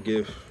had my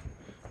gift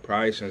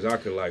probably since I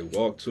could like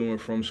walk to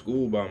and from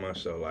school by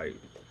myself, like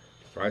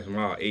probably from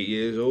about 8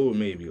 years old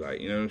maybe,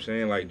 like, you know what I'm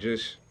saying? Like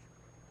just,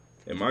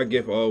 and my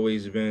gift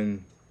always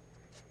been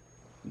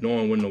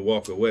knowing when to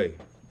walk away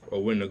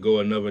or when to go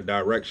another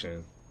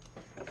direction.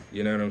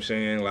 You know what I'm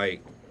saying?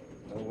 Like,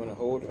 Know when to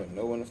hold and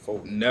know when to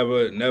fold.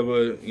 never, you know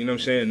what I'm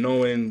saying?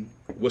 Knowing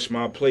what's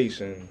my place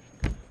and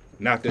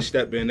not to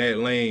step in that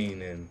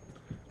lane and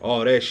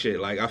all that shit.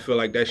 Like, I feel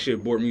like that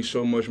shit brought me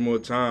so much more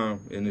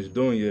time in this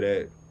dunya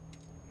that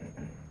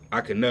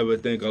I could never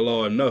thank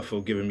Allah enough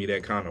for giving me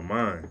that kind of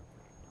mind.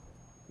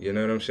 You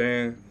know what I'm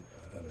saying?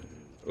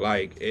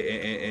 Like,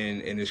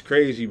 and it's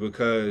crazy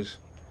because,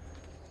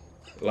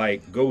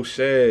 like Ghost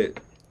said,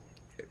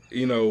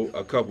 you know,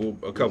 a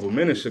couple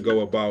minutes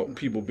ago about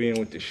people being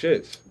with the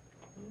shits.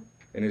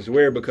 And it's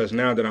weird because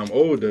now that I'm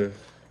older,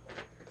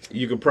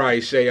 you could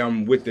probably say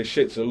I'm with the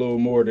shits a little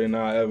more than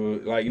I ever,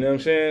 like, you know what I'm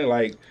saying?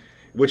 Like,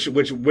 which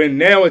when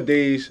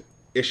nowadays,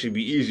 it should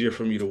be easier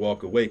for me to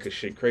walk away because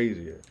shit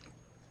crazier.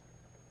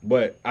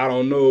 But I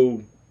don't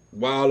know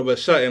why all of a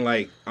sudden,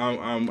 like,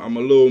 I'm a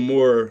little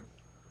more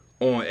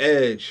on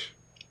edge,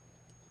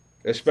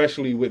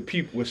 especially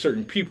with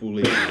certain people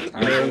lately. You know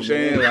what I'm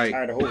saying? Like,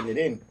 Tired of holding it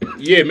in.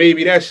 yeah,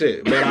 maybe that's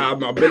it. But I've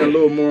been a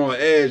little more on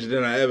edge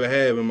than I ever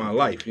have in my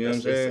life. You know what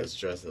I'm saying? That's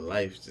stress of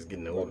life, just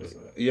getting older.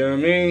 You know what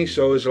I mean?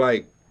 So it's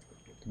like,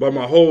 but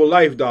my whole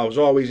life, though, I was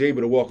always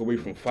able to walk away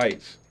from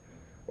fights.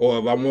 Or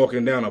if I'm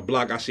walking down a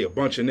block, I see a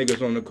bunch of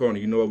niggas on the corner.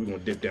 You know what? We're going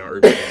to dip down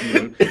Herb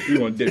Street. We're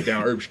going to dip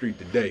down Herb Street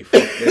today.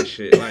 Fuck that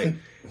shit. Like,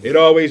 it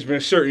always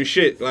been certain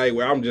shit, like,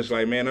 where I'm just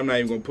like, man, I'm not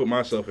even going to put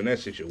myself in that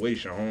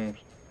situation, Holmes.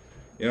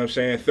 You know what I'm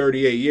saying?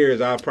 38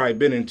 years, I've probably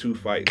been in 2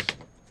 fights.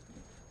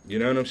 You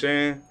know what I'm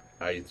saying?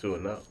 Are you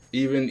 2-0?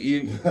 Even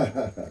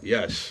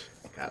yes.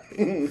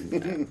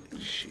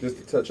 Just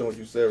to touch on what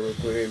you said real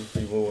quick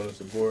before you move on to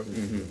support.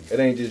 It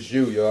ain't just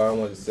you, y'all. I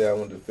wanted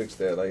to fix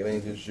that. Like, it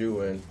ain't just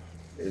you and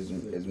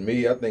it's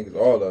me. I think it's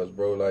all of us,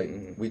 bro. Like,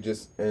 we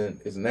just, and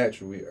it's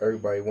natural.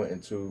 Everybody went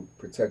into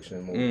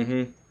protection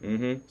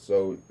mode.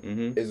 So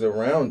it's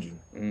around you.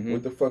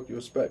 What the fuck you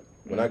expect?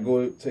 When I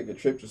go take a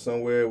trip to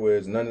somewhere where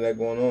there's none of that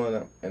going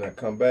on, and I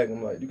come back,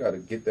 I'm like, you got to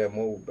get that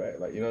mode back.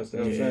 Like, you know what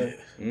I'm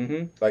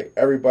saying? Like,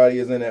 everybody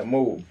is in that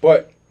mode,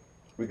 but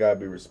we got to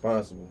be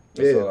responsible.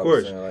 That's all of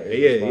course. Like,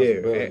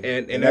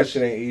 And that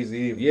shit ain't easy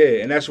either.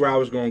 Yeah, and that's where I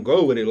was going to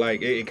go with it.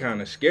 Like, it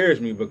kind of scares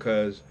me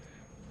because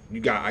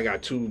I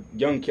got 2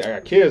 young kids, I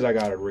got kids I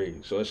got to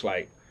raise. So it's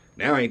like,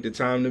 now ain't the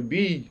time to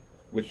be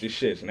with this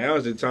shit. So now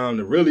is the time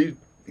to really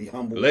Be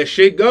humble. let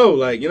shit go.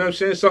 Like, you know what I'm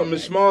saying? Something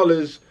as small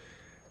as,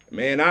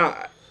 man,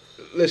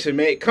 listen,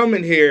 man,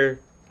 coming here,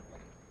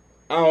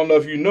 I don't know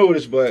if you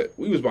noticed, but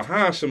we was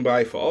behind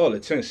somebody for all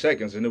of 10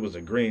 seconds and it was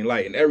a green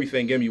light and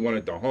everything in me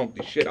wanted to honk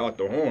the shit out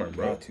the horn,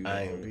 bro.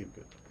 I ain't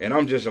people. And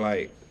I'm just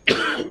like,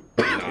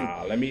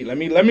 nah, let me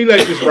let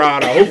this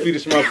ride out. Hopefully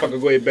this motherfucker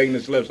go ahead bang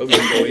his lips so we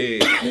can go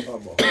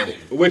ahead.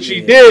 Which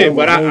he did,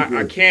 but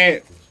I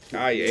can't.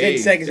 10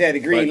 seconds had a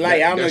green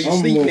light. I don't know you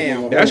sleep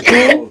now. That's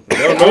cool.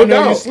 No You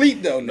doubt.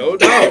 sleep though. No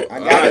doubt.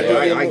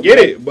 I I get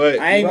it, but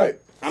I ain't. Right.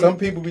 Some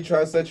people be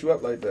trying to set you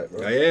up like that,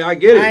 bro. yeah, I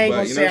get it. I ain't but,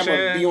 gonna you say know I'm what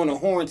gonna be on the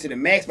horn to the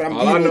max, but I'm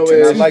All I gonna know turn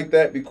is- And I like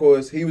that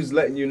because he was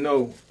letting you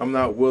know I'm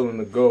not willing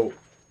to go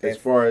as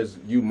far as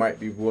you might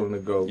be willing to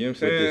go You know what I'm with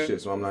saying? this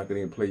shit, so I'm not going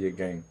to even play your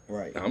game.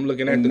 right. I'm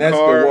looking at And the that's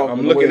the car. walking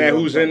I'm looking away at that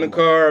who's I'm in the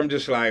talking car. I'm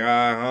just like,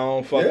 I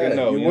don't fucking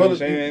know. You know what I'm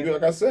saying?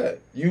 Like I said,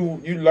 you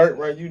learned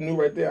right. You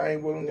knew right there. I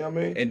ain't willing. You know what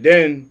I mean? And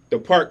then the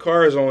parked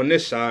car is on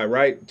this side,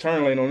 right?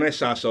 Turn lane on that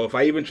side. So if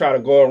I even try to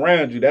go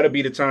around you, that'll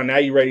be the time. Now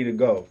you ready to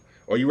go,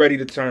 or you ready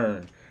to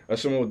turn, or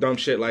some old dumb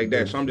shit like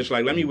that. So I'm just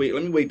like, let me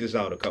wait this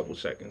out a couple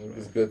seconds,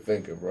 It's man. good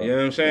thinking, bro. You know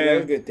what I'm That saying?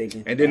 was good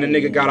thinking. And then the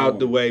nigga got out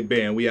the way,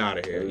 bam, we out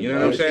of here. You know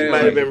what I'm He saying? might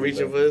have Like, been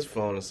reaching for his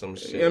phone or some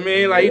shit. you know what I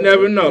mean? Like, you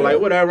never know. Like,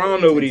 whatever. I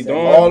don't know what he doing.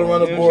 All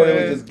around the You know board, what I'm it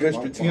saying? was just good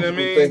strategical You know what I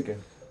mean?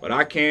 thinking. But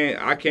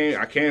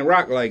I can't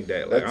rock like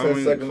that. Like, That I 10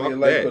 don't seconds of fuck your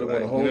life that. could have Like,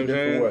 went a you whole know what I'm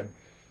different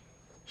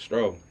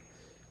saying? way.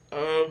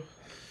 Stro.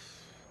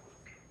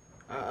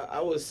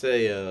 I would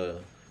say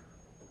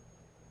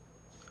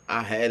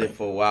I had it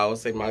for a while.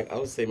 I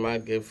would say my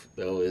gift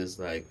though is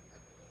like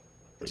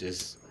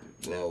just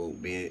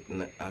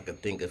I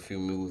could think a few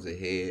moves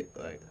ahead.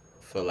 Like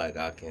feel like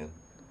I can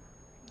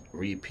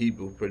read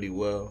people pretty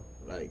well.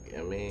 Like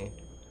I mean,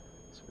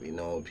 so we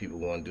know what people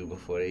want to do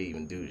before they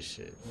even do the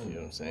shit. You know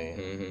what I'm saying?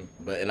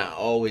 Mm-hmm. And I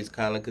always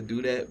kind of could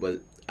do that, but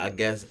I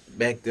guess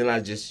back then I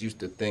just used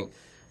to think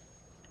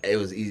it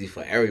was easy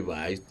for everybody.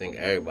 I used to think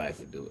everybody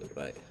could do it.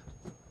 Like,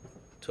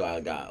 till I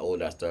got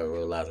older, I started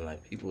realizing,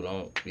 like, people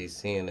don't be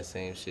seeing the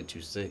same shit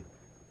you see.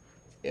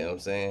 You know what I'm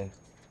saying?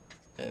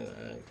 And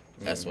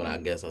that's when I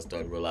guess I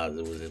started realizing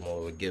it was more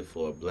of a gift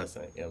or a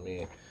blessing. You know what I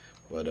mean?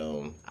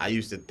 But I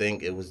used to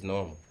think it was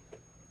normal.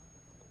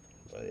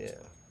 But, yeah.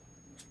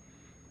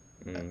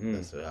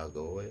 That's what I'll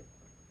go with.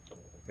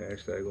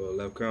 Hashtag go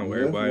left comment where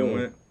everybody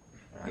went.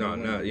 No,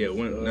 not yeah.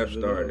 Went left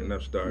started.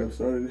 Left started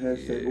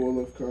hashtag all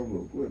left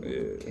combo.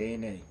 Yeah.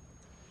 K&A.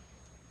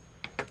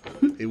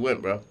 He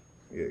went, bro.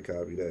 Yeah,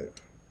 copy that.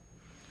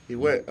 He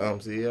went,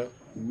 CEO.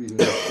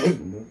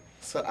 Man.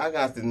 So I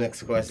got the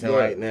next question Go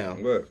ahead. right now.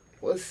 What?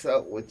 What's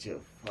up with your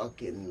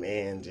fucking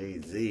man,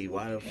 Jay-Z?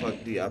 Why the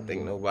fuck do y'all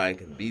think nobody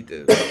can beat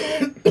this?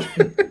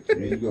 There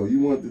you go. You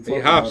want to talk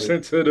He about hops it.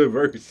 into the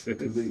verses.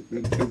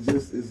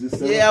 It's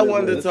just Yeah, I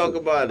wanted to talk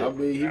about I it.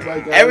 mean, he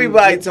might got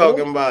Everybody a legit talking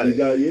point. about You it.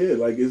 got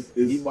like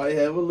He might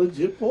have a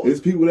legit point. it's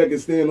people that can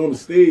stand on the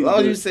stage. As long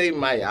as but you say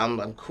Mike,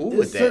 I'm cool It's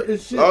with that. certain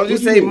As shit. long as you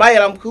What you say mean? Mike,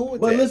 I'm cool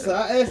with But that. listen,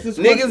 I asked this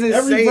Niggas question. is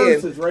Every saying-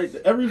 verses, right?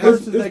 Every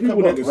verses there's that people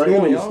come that up, can right?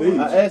 stand on the stage.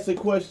 I asked a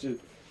question,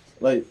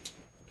 like,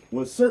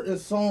 when certain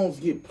songs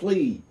get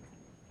played,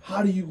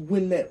 how do you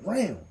win that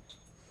round?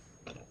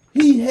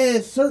 He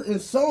has certain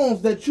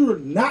songs that you're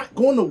not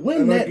going to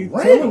win And I that keep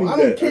telling round. you I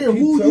don't that. I care keep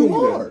who telling you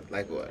you that. are.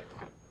 Like what?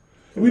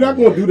 We're not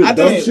gonna do the I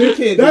dumb just- shit.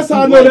 you can't That's just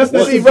how I do know like that's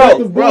that See,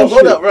 subjective bro, bullshit.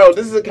 hold up, bro.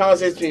 This is a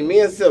conversation between me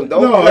and Sim.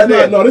 Don't No, cut it's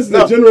not. in. No, this is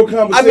a general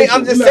conversation. I mean,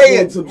 I'm just We're not saying,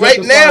 going to right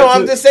justify now, to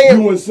I'm just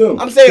saying, you and Sim.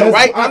 I'm saying, That's-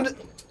 right, I-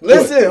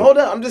 listen, hold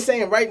up, I'm just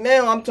saying, right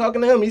now, I'm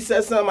talking to him, he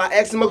said something, I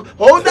asked him,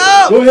 hold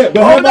up! Go ahead,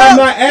 but hold have I up,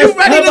 not asked? you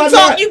ready have to I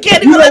talk, not- you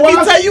can't even know let me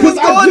why? tell you what's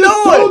 'Cause going I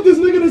just on. told this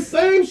nigga the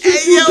same shit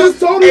Hey, you yo, just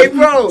told hey, him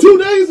bro. 2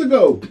 days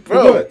ago.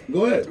 Bro. Go ahead.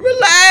 Go ahead.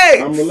 Relax!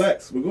 I'm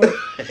relaxed, but go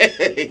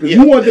ahead. Because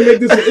Yeah. you wanted to make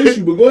this an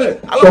issue, but go ahead.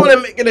 I don't want to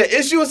make it an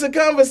issue, it's a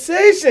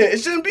conversation. It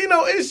shouldn't be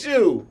no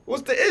issue.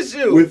 What's the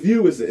issue? With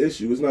you, it's an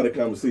issue. It's not a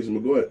conversation,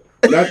 but go ahead.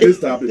 Not this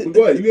topic, but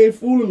go ahead. You ain't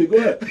fooling me. Go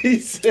ahead. He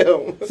said,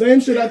 Same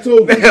shit I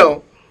told you.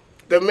 now,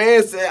 the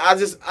man said, I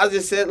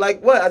just said,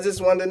 like, what? I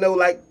just wanted to know,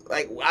 like,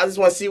 I just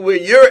want to see where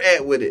you're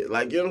at with it.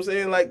 Like, you know what I'm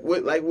saying? Like,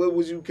 what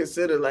would you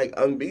consider, like,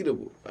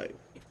 unbeatable? Like,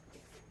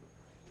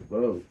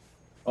 Bro.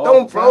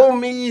 don't pro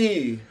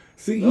me.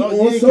 See, he Oh, on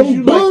yeah, 'cause some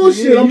you like to-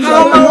 bullshit. yeah, I'm you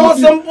How trying am I to on help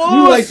you. some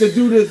You like bullshit? to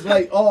do this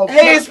like all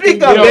Hey,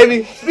 speak up, Yo.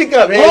 baby. Speak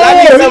up, hey. Oh, I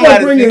need he somebody gonna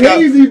to bring speak a up.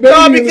 hazy baby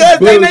No, in because this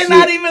they bullshit.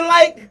 not even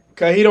like.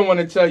 Cause he don't want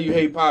to tell you,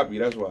 hey Poppy,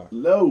 that's why.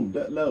 No,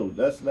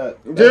 that's not.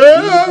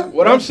 Yeah.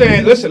 What I'm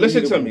saying, listen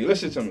to me.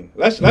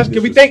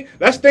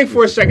 Let's think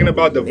for a second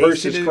about the H to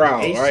versus the-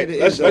 crowd, H to right? the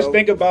Let's Izzo.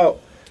 think about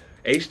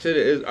H to the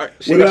is. Right,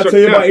 What did I tell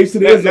you about H to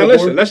the Izzo, Now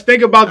listen, boy? let's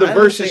think about the I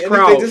didn't versus say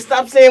crowd. anything. Just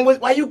stop saying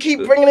why you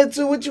keep bringing it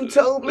to what you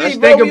told me. Let's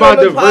bro. think We about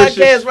on the the podcast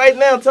versus- right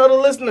now. Tell the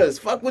listeners.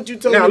 Fuck what you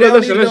told Now me. They don't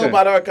listen, need to know listen.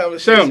 about our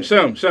conversation.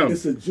 Some.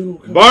 It's a general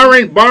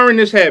conversation. Barring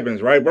this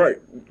happens, right?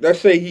 Let's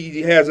say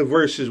he has a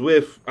versus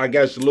with, I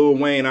guess, Lil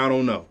Wayne. I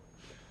don't know.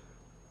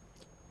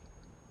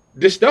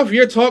 The stuff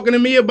you're talking to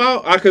me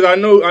about, because I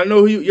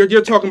know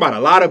you're talking about a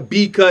lot of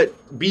B-cut,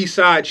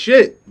 B-side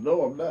shit.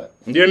 No, I'm not.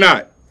 You're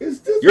not.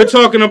 You're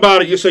talking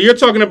about it. So you're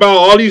talking about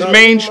all these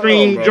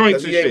mainstream bro,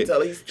 joints and he ain't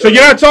shit. So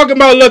you're not talking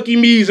about Lucky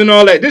Me's and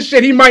all that. This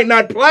shit he might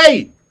not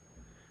play.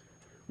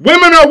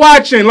 Women are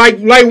watching, like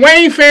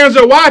Wayne fans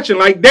are watching.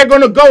 Like they're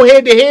gonna go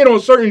head to head on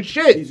certain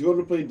shit. He's going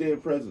to play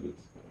Dead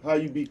Presidents. How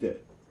you beat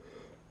that?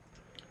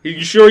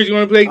 You sure he's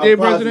gonna play Dead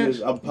Presidents?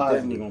 I'm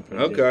positive.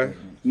 Okay.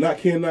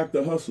 Can't knock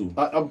the hustle.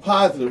 I'm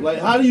positive. Like,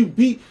 how do you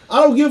beat?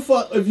 I don't give a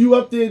fuck if you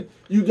up there,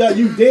 you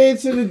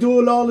dancing and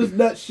doing all this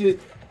nut shit.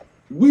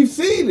 We've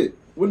seen it.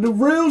 When the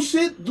real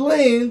shit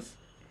lands,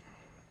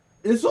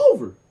 it's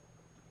over.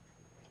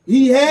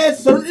 He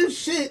has certain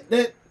shit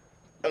that.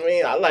 I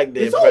mean, I like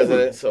Dead It's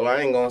President, over. so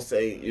I ain't gonna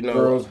say, you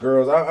know.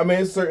 Girls. I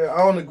mean, it's certain. I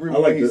don't agree with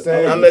I like what he's the-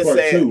 saying. I I'm like just the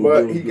part saying, two.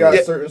 But he got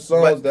Yeah, certain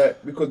songs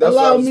that because that's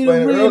Allow what I was me to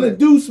explaining earlier.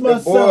 reintroduce The boy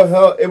myself.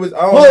 held it was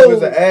I don't know if it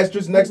was an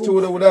asterisk next to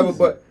it or whatever,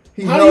 but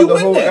he How do held you the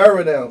win whole that?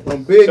 era down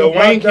from Big. So and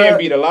Wayne Pop can't died.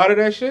 beat a lot of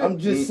that shit. I'm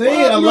just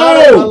saying, Fuck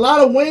a no. lot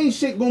of Wayne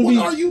shit gonna be.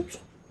 What are you?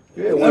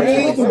 Yeah, I Wayne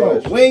mean, talking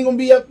about. Wayne gonna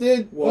be up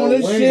there on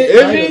this Wayne shit.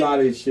 Is write he? a lot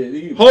of this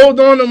shit. Hold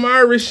on to my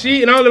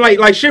receipt and all that,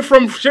 like shit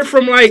from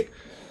like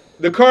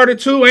the Carter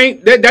 2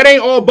 ain't that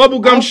ain't all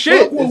bubblegum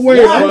shit. Fuck with It's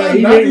Wayne. not. I'm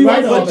He not ain't even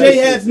right fuck on But that Jay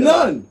shit. has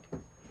none.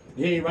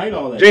 He ain't right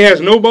all that. Jay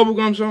has no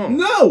bubblegum song.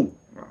 No.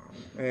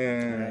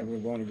 Man. We're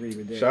going to agree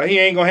with that. So he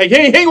ain't gonna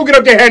get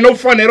up there and have no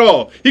fun at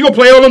all. He gonna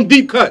play all them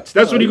deep cuts.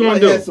 That's what he gonna might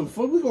do. have some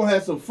fun. We're gonna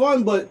have some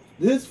fun, but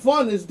his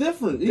fun is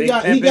different. He Big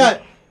got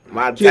Pimpin'.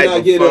 My Can I type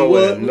of get a fun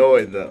would what?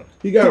 annoy them.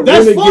 He got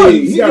That's Renegade. fun.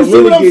 He got You see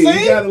what I'm Renegade. He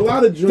saying? got a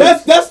lot of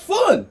drinks. that's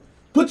fun.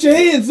 Put your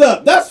hands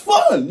up. That's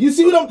fun. You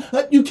see what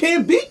I'm? You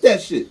can't beat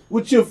that shit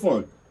with your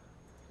fun.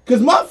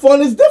 Cause my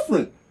fun is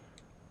different.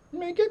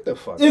 Man, get the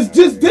fuck. It's out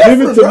just of here. different,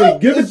 Give it to bro. me.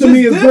 Give it It's to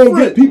me. just It's gonna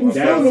different. get people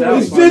Down feeling south it.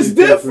 It's just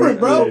different,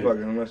 bro.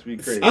 Fucking must be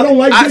crazy. I don't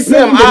like I- Big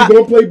Sam, Pimpin', but I- he's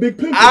gonna play Big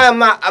Pimpin'.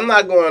 I'm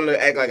not going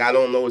to act like I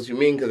don't know what you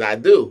mean, because I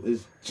do.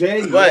 It's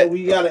Jay. But-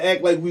 We gotta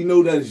act like we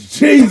know that it's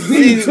Jay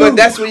See, Z. but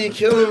that's where you're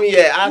killing me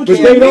at. I But But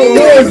can't they don't be-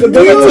 know it. Music.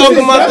 They don't talking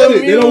wanna about the accept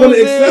it. They don't want to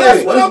music. accept That's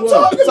it. what I'm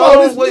talking So,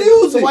 about. It's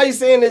so music. why you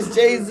saying it's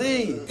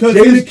Jay-Z? Cause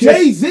Jada it's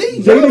Jay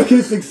Z.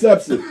 Jadakiss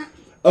accepts it.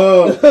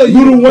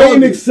 Lil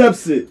Wayne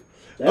accepts it.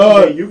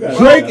 You got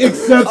Drake it.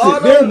 accepts Oh,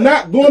 it. They're no.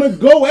 not going to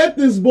go at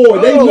this boy.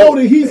 They Oh, know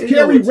that he's they know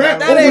carried what rap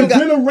time over it is.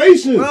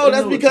 generations. Bro,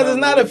 that's because it's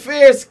not a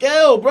fair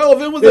scale, bro.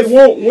 If it was They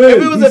won't win. if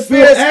it was He's a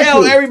fair still scale,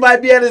 active.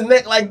 everybody be at his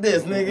neck like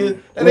this, nigga.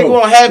 And they Bro,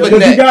 gonna have a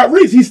because he neck. got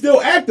reach. He's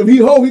still active. He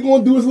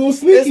gonna do his little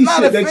sneaky It's not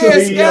shit. a that fair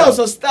you'll- scale,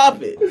 so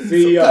stop it.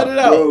 See So cut it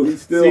out. Bro,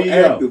 he's still CEO.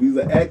 active. He's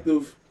an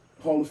active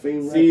Hall of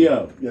Fame rapper.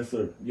 CEO. Yes,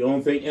 sir. You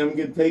don't think M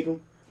can take him?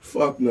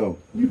 Fuck no.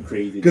 You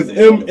crazy. Because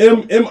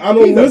nigga. I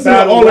don't He's a listen to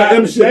battle all that M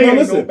rapper. shit. Jay No, ain't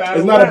listen. no battle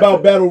It's not rapper.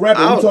 about battle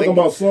rapping. I We're don't talking think-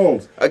 about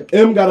songs. I-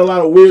 M got a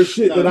lot of weird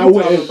shit No, that you I talking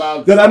wouldn't,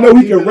 about that I know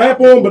he can songs rap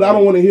he got on, but I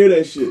don't want to hear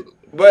that shit.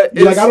 But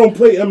Like, I don't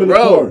play M in the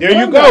Bro, car. There you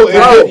I'm go. not It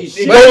crazy goes-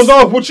 shit. it goes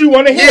off what you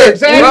want to hear. Yeah,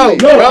 Exactly.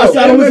 bro. No, I said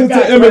I don't listen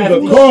to M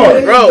in the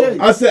car. Bro,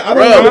 I said I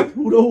Bro. don't.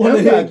 Who don't want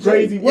to Them hear got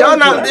crazy y'all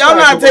not words.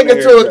 taking wanna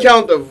into hear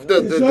account the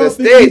Y'all think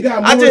he stage.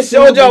 got I more just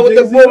showed y'all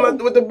songs than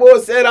what the boy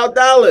said out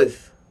Dallas.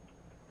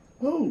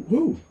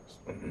 Who?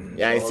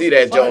 Yeah, I ain't see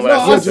that, No, Joe. When I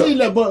I said seen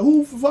that, but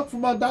who fuck for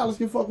my dollars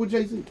can fuck with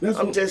Jay Z? That's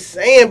I'm what, just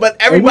saying, but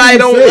what everybody did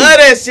don't you say? love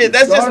that shit.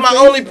 That's just my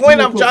Scarface? only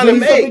point I'm trying to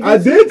make. I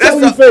did tell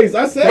you That's face.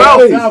 I said Bro,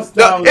 face.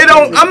 it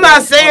don't. I'm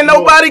not saying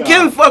nobody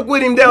can fuck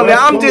with him down there.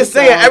 I'm just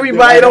saying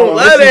everybody don't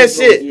love that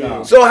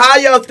shit. So how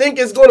y'all think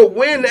it's gonna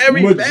win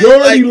every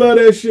Majority like, love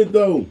that shit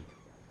though.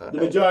 The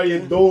majority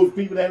of those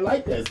people that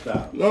like that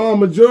style. No,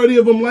 majority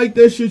of them like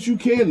that shit. You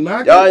can't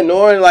knock y'all it.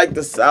 ignoring like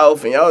the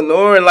South and y'all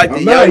ignoring like the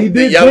I'm not. He young, the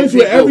did young joints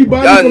with people.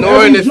 everybody Y'all from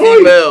ignoring the every joint.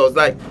 females.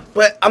 Like,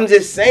 but I'm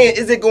just saying,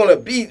 is it gonna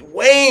beat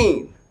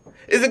Wayne?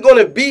 Is it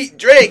gonna beat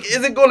Drake?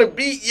 Is it gonna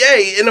beat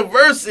Ye in the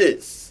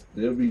verses?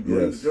 They'll be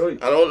great. Yes.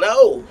 I don't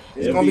know.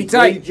 It's gonna be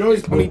tight.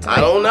 It's gonna be tight.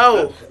 I don't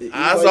know. That's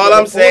might all get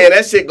I'm a saying. point.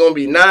 That shit gonna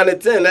be 9 to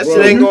 10. That Bro,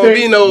 shit ain't you gonna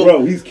think- be no.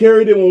 Bro, he's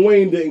carried it when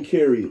Wayne didn't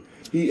carry it.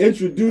 He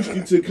introduced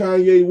you to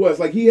Kanye West.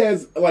 Like, he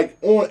has, like,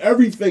 on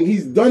everything.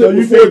 He's done So it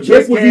you before think Drake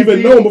Kiss was can't even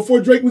beat known. him?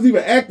 Before Drake was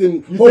even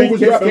acting, You Hov think was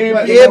Kiss dropping can't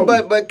platinum Yeah,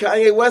 albums. but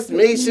Kanye West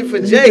made shit for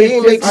You Jay. think He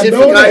ain't make I shit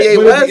know for that, Kanye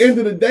but at West. the end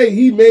of the day,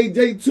 he made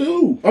Jay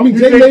too. I mean, You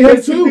Jay think made him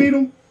Kiss can beat too.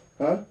 him?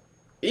 Huh?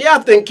 Yeah, I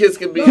think Kiss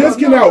could be. Kiss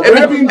can out If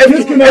rap he- him. if-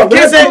 Kiss can if out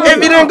Kiss rap ain't- him.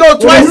 if he didn't go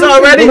twice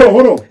already-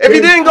 Hold on. If he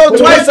didn't go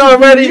twice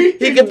already,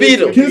 he could beat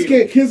him.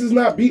 Kiss is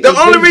not beating.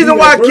 The only reason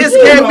why Kiss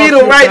can't beat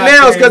him right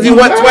now is because he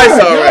went twice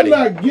already. Y'all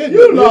not getting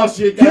You it. lost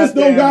your Kiss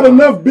don't goddamn got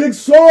mind. enough big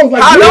songs.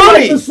 Like, How you don't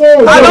like he? the songs.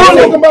 How I'm don't he?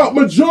 talking about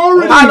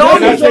majority. How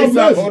don't That's he? what I'm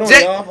saying. Hold on,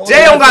 Jay, y'all.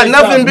 Jay don't got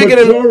nothing bigger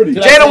than Majority.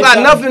 Jay don't got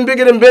nothing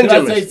bigger than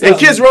Benjamin. And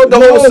Kiss wrote the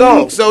whole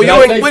song. So you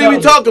ain't, what are we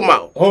talking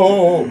about?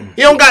 Oh.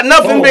 He don't got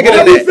nothing bigger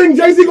than that. Everything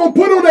Jay-Z gonna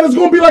put on that is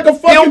gonna be like a He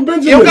fucking don't,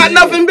 Benjamin. he don't got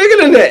nothing bigger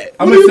than that.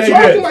 I'm What are you gonna say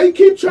talking this. about? He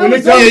keep trying When to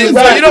it comes say to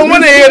this. So you don't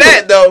want to hear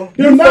that though.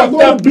 You're not fucked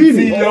gonna up, beat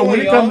CEO. it. When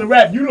it comes to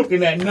rap, you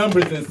looking at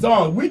numbers and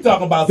songs. We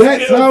talking about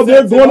That's skill how they're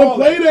sets and gonna all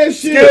play that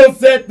shit. Skill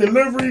set,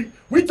 delivery,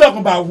 We talking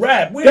about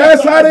rap.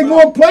 That's how they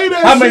gonna play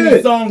that how shit.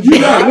 many songs You're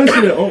you not got?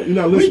 listening. Oh, you're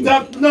not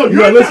listening. No,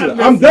 you're not listening.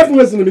 I'm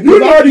definitely listening because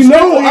You're I already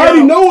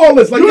looking know all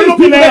this. Like, You're there's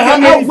looking people at that how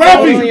can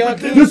many out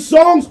songs rapping. The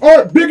songs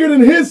aren't bigger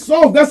than his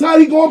songs. That's how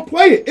he gonna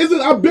play it.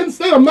 Isn't I've been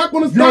saying I'm not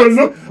gonna stop.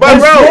 But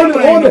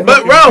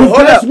bro,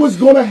 hold that's up. what's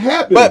gonna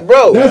happen. But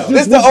bro, that's this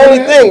just the what's gonna only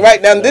happen. thing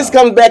right now. This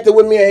comes back to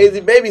what me and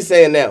Hazy Baby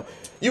saying now.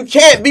 You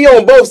can't be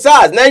on both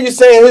sides. Now you're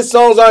saying his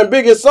songs aren't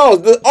bigger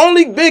songs. The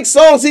only big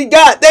songs he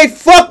got, they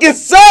fucking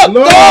suck.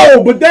 No,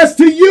 dog. but that's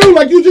to you.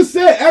 Like you just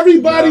said,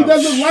 everybody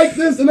doesn't like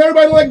this and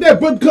everybody like that.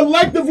 But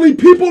collectively,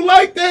 people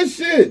like that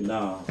shit.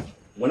 Nah.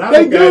 When I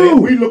They look at do.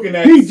 it, we looking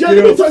at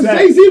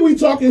Jay-Z, we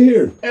talking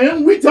here.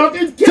 And we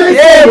talking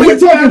Yeah, we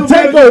talking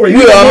Takeover.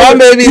 We are my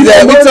babies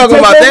that we talking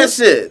about that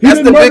shit.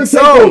 That's the big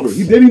songs.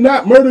 Did he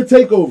not murder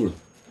Takeover?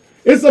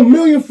 It's a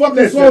million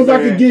fucking songs I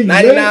could give you.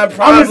 99 Problems.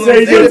 Problems. I'm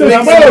gonna say this.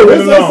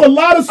 It's a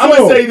lot of songs. I'm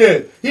gonna say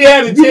this. He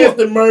had a chance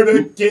to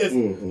murder Kiss,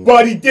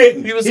 but he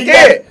didn't. He was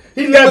scared.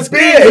 He was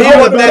scared. He didn't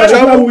want that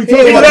trouble. We're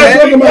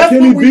talking about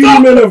can he beat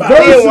him in the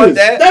verses?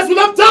 That's what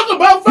I'm talking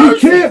about. He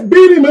can't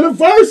beat him in the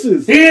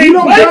verses. He ain't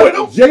play with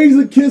him. Jay's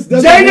a Kiss.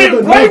 Jay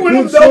didn't play with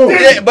him though.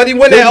 Yeah, but he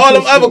went at all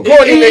them other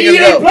corny niggas He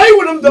though. didn't play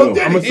with him though.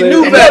 Did He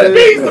knew better.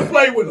 He needs to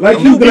play with him. Like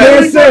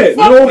you said,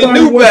 nobody He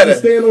knew wants better. to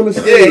stand on the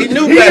stage. Yeah, he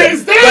knew He better. didn't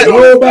stand But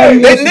on Nobody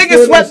they wants to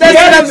niggas stand swept on the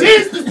that stage.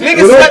 shit under.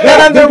 Niggas swept that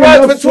under the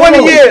rug for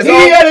 20 years.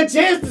 He had a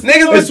chance to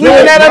Niggas been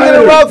sweeping that under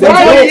the rug for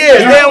 20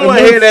 years. They don't want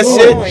to hear that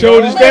shit.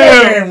 Shoulders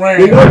down.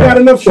 They don't got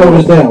enough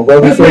Shoulders down,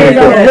 bro. This man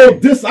got a down. whole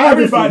discography.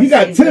 Everybody He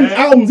got seen 10 that.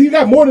 albums. He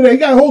got more than that. He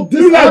got a whole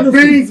You got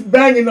discography. beats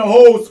banging the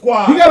whole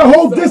squad. He got a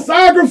whole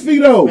discography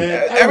though.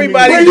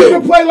 Everybody Where you do.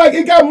 can play like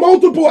it got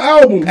multiple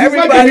albums. It's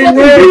like Everybody the fucking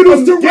ran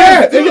Beatles from to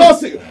rap. Kiss, And y'all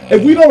see,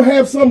 if we don't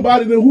have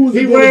somebody, then who's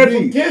He it gonna ran be?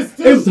 from Kiss,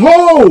 too. It's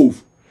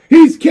Hove.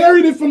 He's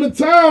carried it from the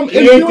time. He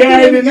ain't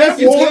carried it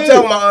You keep talking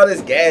about all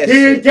this gas He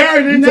shit. ain't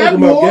carried in You that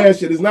talking about war. gas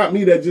shit? It's not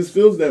me that just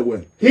feels that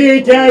way. He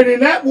ain't carried in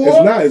that war.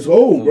 It's not. It's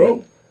Hove,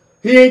 bro.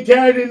 He ain't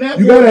carried in that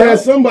You war. gotta though. have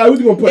somebody. What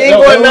you gonna put?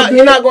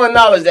 You're not going to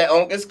acknowledge that,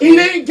 Unc. It's cool. He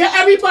didn't get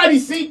everybody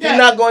see that. You're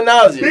not going to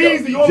acknowledge it,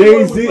 He's though. the only one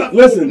who was Jay-Z, left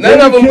listen. over. None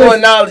of them Kiss- go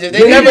acknowledge it. They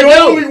Jay- never He the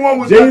only do. one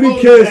was Jay-Z left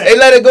over Kiss- that. They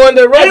let it go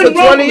under the rug Ain't for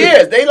wrong 20 with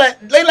years. They let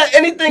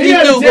anything He he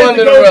had a do chance go to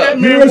under go the with that rug.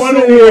 man. You're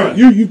sitting here.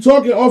 101. You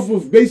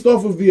talking based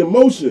off of the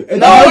emotion.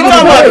 And No, I'm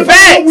talking about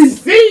facts. We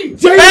see.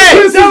 Jada Facts.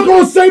 Kiss is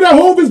gonna say that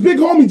Hove is big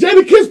homie.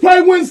 Jada Kiss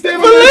probably wouldn't stand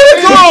on that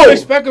stage. Political.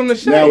 Expect him to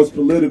say. Now it's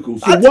political.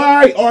 So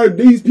why are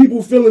these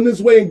people feeling this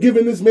way and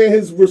giving this man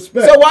his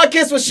respect? So why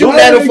Kiss was shooting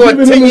Why at are him they for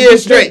giving 10 him years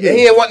his straight respect? and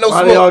he didn't want no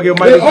Why they all smoke?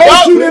 get They Michael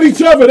all shoot at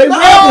each other. They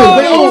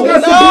rappers. They all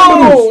got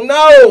subliminals.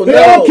 No. They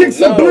all kick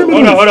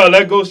subliminals. Hold on.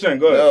 Let go sing.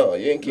 Go ahead. No,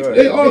 you ain't keeping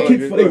They that. all Big.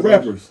 kick for their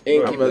rappers. You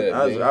ain't keeping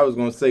that. Big. I was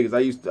gonna say because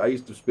I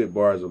used to spit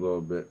bars a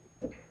little bit,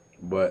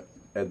 but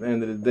at the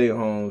end of the day,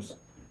 Holmes,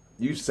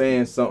 you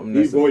saying something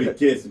He's that's going to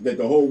Kiss that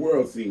the whole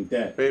world seen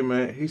that. hey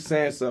man, he's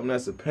saying something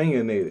that's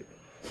opinionated.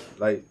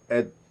 Like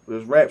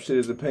this rap shit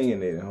is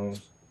opinionated,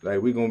 Holmes.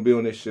 Like we gonna be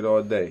on this shit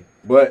all day,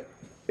 but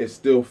it's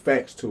still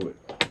facts to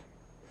it.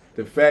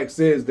 The facts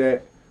is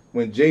that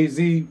when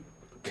Jay-Z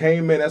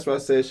came in, that's why I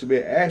said it should be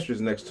an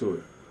asterisk next to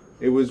it.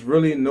 It was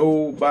really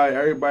nobody.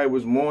 Everybody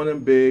was mourning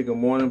Big and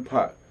mourning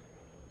Pac.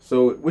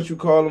 So what you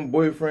call them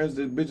boyfriends?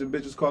 The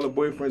bitches call them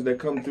boyfriends that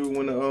come through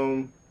when the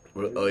Oh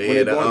when yeah,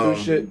 they going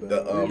through shit.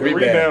 the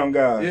Rebound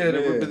guy. Yeah,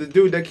 the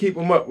dude that keep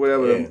him up,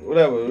 whatever. The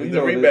You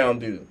know, rebound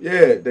dude.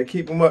 Yeah, they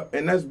keep him up,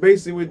 and that's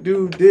basically what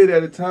dude did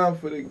at the time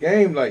for the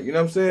game. Like, you know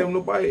what I'm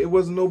saying? It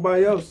wasn't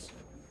nobody else.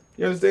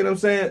 You understand what I'm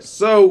saying?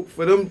 So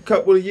for them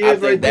couple of years I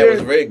think right that there,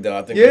 was rigged though.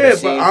 I think yeah,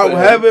 the but machine I put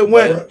have it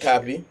went.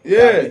 Copy.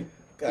 Yeah,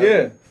 Copy.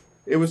 yeah.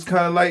 It was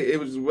kind of like it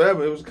was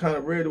whatever. It was kind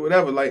of weird or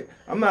whatever. Like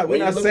we're When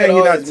not you look saying at he's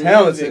all not his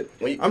talented. music,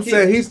 when you- I'm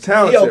saying he's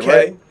talented, He okay.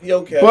 right? He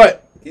okay.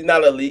 But he's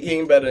not elite. He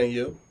ain't better than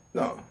you.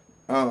 no,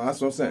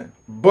 that's what I'm saying.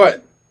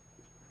 But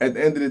at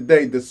the end of the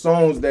day, the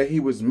songs that he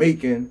was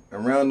making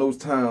around those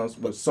times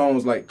were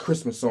songs like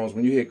Christmas songs.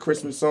 When you hear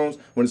Christmas songs,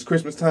 when it's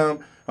Christmas time,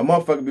 a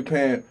motherfucker be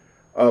playing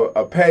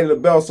a Patti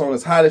LaBelle song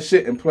that's hot as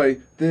shit and play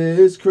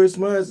This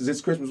Christmas. Is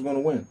this Christmas gonna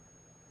win?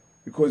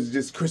 Because it's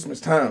just Christmas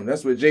time.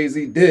 That's what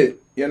Jay-Z did.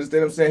 You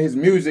understand what I'm saying? His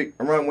music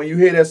around when you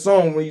hear that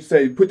song, when you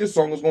say put this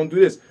song, it's gonna do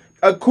this.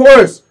 Of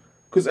course,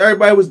 because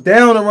everybody was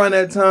down around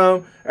that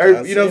time.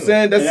 You know what I'm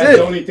saying? That's And it.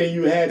 the only thing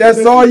you had.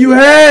 That's all you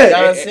had.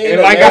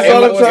 And like I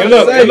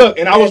said,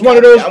 and I was one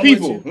of those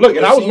people. Look,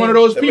 and I was one of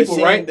those people,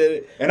 right?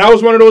 And I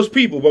was one of those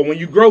people. But when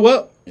you grow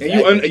up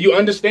and you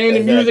understand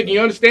the music and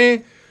you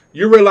understand,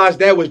 you realize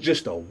that was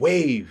just a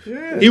wave.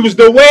 Yeah. He was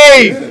the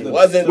wave. He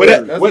wasn't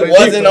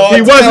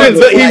He was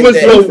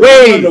the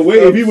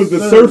wave. He was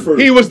the surfer.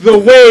 He was the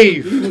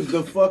wave. He was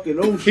the fucking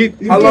ocean.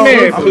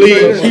 Man,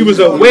 please. He was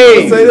a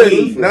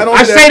wave. Not only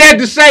I say that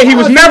to say he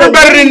was never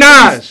better than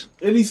Nas.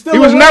 And he's still He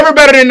was never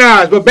better than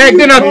Nas, but back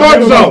then I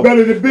thought so.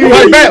 Better than Big.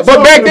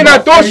 But back then I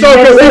thought so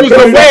because he was the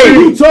What are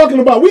you wave. talking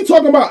about? We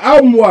talking about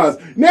album wise.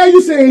 Now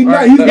you saying he's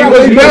not. He's He was never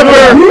better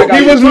than Nas.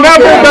 He was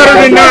never better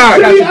than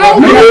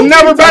him. He was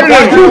never better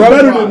than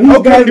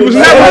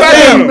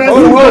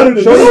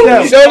him.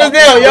 Shoulders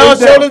down, y'all.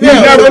 Shoulders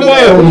down. Never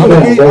was.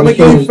 I'm gonna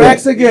give you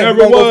facts again. Never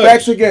We're gonna go was.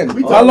 facts again.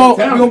 We How long?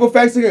 talking We gonna go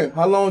facts again.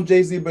 How long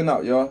Jay-Z been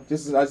out, y'all? I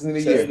just need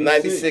a year.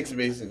 96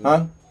 basically.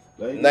 Huh?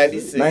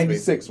 96.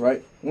 96,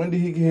 right? When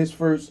did he get his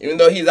first? Even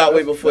though he's out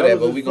way before that, was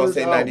but his we gonna first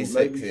say album,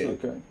 96. Yeah.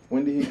 Okay.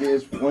 When did he get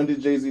his? When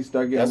did Jay-Z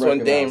start getting That's when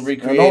recognized? Dame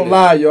recreated And don't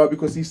lie, y'all,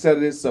 because he said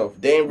it himself.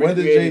 Dame When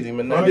did recreated Jay- him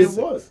in when Volume did-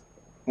 96. was.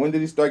 When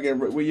did he start getting?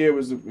 What year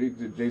was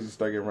did Jay-Z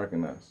start getting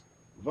recognized?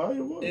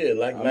 Volume was. Yeah,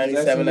 like I'm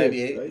 97, asking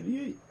 98.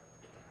 88.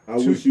 I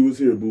wish you was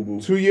here, boo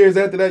boo. 2 years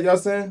after that, y'all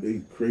saying?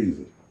 They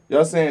crazy.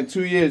 Y'all saying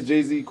 2 years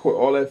Jay-Z caught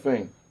all that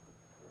fame.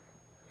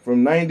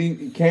 From 90,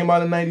 he came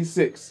out in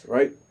 96,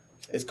 right?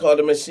 It's called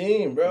The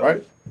Machine, bro.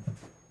 Right?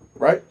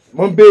 Right?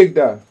 When Big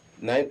died.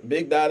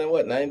 Big died in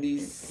what?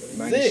 96?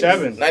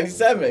 97.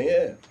 97,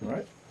 yeah.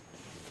 Right?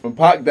 When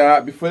Pac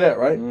died before that,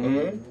 right?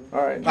 Mm-hmm.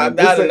 All right. Pop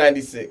This died in ain't-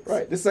 96.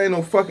 Right. This ain't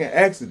no fucking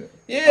accident.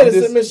 Yeah, it's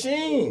just- a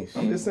machine.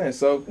 I'm just saying.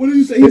 So What did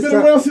you say? He's It's been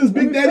not- around since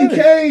Big Daddy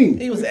Kane.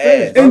 He was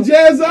ass. And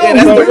Jazz Yeah, out.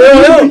 that's the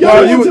real him.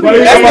 Y'all you- into the but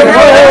game.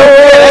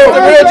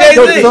 That's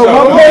the real Jay-Z. So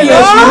my point is,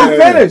 let me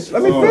finish.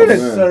 Let me Oh, finish.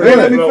 man.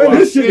 Let me finish.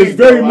 This shit is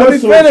very Let me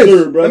much so finish.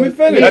 absurd, bro. Let me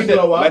finish. Let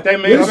that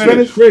man This shit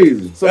finish. is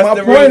crazy. So That's my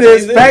the real point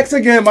is, Jay-Z. facts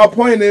again. My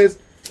point is,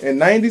 in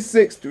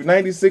 96 through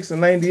 96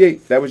 and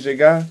 98, that was your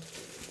guy.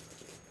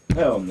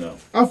 Hell no.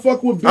 I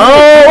fuck with Big.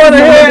 I don't want to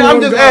Big was hear. my I'm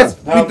number just one guy.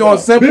 asking. We doing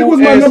simple Big was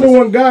my answers. number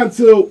one guy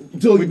until We he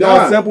doing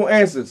died. simple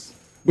answers.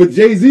 But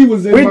Jay-Z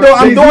was in.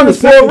 I'm doing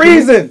this for a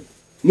reason.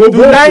 No Through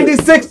bullshit.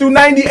 96 through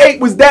 98,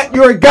 was that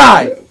your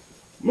guy?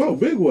 No,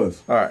 Big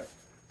was. All right.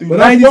 Through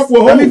But I fuck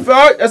with let me. Hov.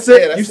 All right, that's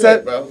it. Yeah, that's You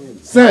said, bro.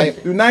 Sam.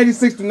 Through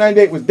 96 through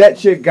 98, was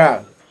that your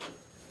guy?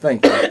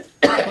 Thank you.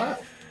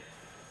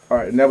 All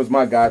right, and that was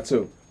my guy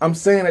too. I'm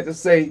saying that to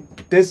say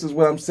this is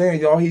what I'm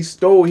saying, y'all. He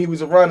stole. He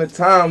was around the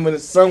time when the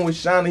sun was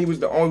shining. He was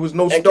the only. Was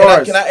no And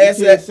stars. can I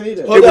answer that? say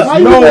that. Hold It up.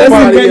 was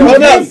nobody.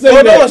 Hold up. say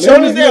Hold that. on.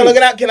 Shoulders down. Look at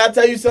that. Can I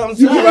tell you something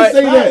You too, can't right?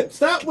 say that.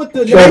 Stop with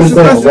the Shoulders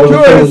down. Security.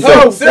 Oh,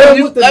 Stop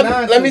Sim, with the let me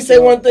nonsense, say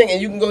bro. one thing, and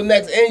you can go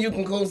next, and you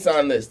can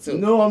co-sign this too.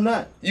 No, I'm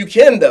not. You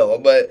can though,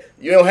 but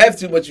you don't have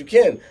to, but you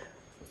can.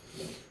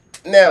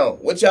 Now,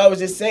 what y'all was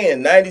just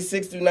saying,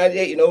 96 through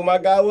 98, you know who my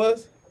guy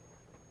was?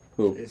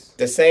 Who?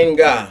 The same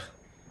guy.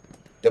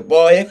 The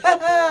boy,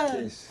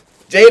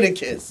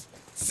 Jadakiss.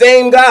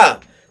 Same guy.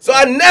 So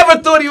I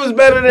never thought he was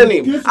better than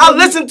him. I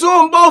listened to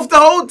him both the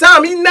whole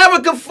time. He never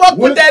could fuck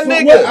with that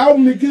What nigga.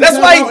 album did Kiss That's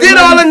have why he out did in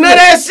all the 96? nut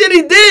ass shit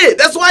he did.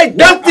 That's why he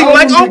dumped him, album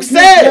like did Oak Kiss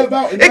said. have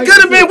out in It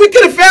could have been, 96? we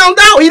could have found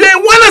out. He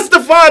didn't want us to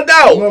find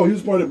out. No, he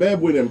was part of Bad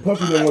Boy and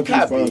Puffy didn't want you to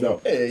Copy. find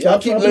out. Yeah, y'all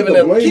Stop keep trying to living put the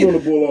in blame on the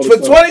bull all the For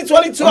time.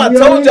 2022, I You know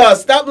what I told mean? y'all,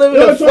 stop living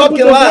Y'all a trying to put fucking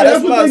the lie. blame- That's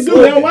That's what my they do. They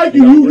don't slogan. like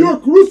you. You're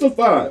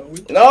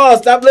crucified. No,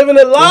 stop living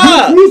a You're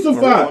lie.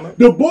 crucified.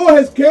 The boy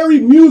has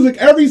carried music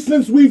ever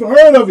since we've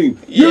heard of him.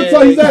 You're Yeah,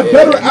 telling he's had yeah.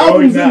 better No,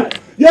 albums he's than. not.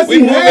 Yes, We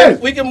he move has.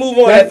 it. We can move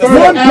on That at the first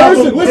One album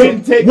person, didn't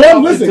listen. take One,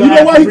 off listen. until You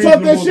know why he after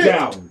talked that Reasonable shit?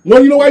 Doubt.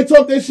 Well, you know why he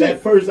talked that shit?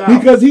 That first album.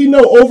 Because he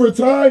know over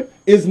time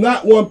it's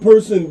not one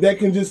person that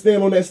can just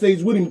stand on that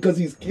stage with him because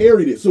he's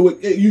carried it. So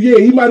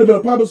he might have been a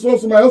popular song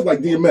somebody else like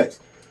DMX.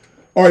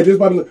 All right, this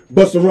popular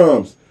Busta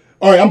Rhymes.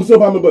 All right, I'm still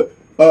popular,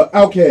 but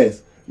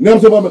Outkast. Now I'm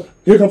still popular.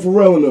 Here come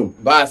Pharrell and them.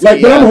 Bossy,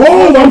 Like, but I'm yeah.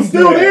 home. I'm do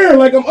still that. there.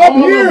 Like I'm up All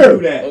of them here.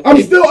 do that.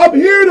 I'm still up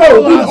here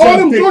though. All With of all them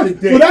them dick joints. to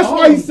dick. So that's All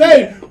why of he them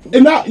said.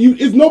 And not you,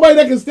 it's nobody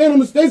that can stand on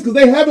the stage because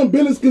they haven't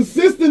been as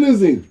consistent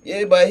as him.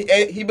 Yeah, but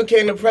he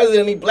became the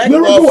president. He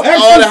blackballed Lyrical all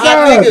the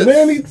hot exercise,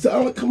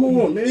 niggas. man. Come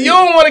on, man. You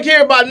don't want to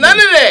care about none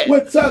of that.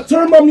 What?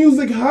 Turn my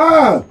music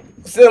high.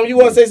 Sim, you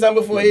want to say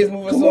something before he's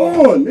moving Come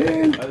on? on,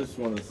 man. I just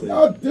want to say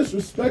Y'all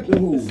disrespecting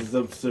who? this is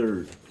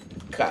absurd.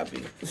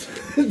 Copy.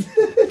 I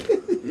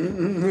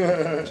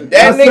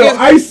That sell nigga's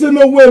ice in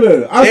the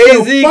winter. I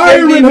sell Jay-Z fire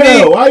can be in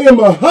hell. beat. I am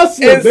a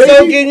hustler, and baby.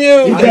 soaking He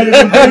you. better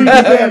than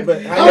Beans, but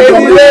I'm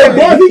coming in,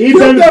 boy. He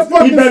killed that he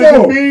fucking better than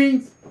song.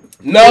 Beans.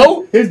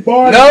 No. His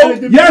bars No.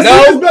 better than Yes, No.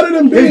 he is better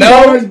than His Beans. No.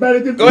 bars better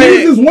than Go Beans.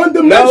 ahead. Beans is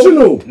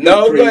one-dimensional.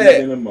 No, go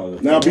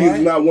ahead. Now Beans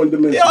is not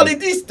one-dimensional. Yo,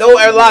 he stole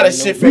a lot of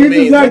shit from Beans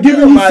Beans. is not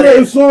giving you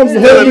certain songs.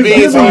 Dylan He's Beans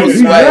giving you. on He's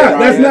swag, not.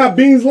 That's right? not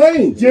Beans'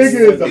 lane.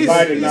 Jigga is a He's-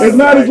 biter. It's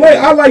not his lane.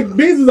 I like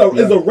Beans is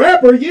a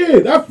rapper.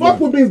 Yeah, I fuck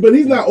with Beans, but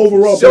he's not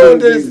overall better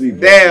than Shoulders Jay-Z.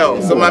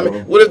 down. So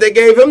what if they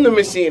gave him the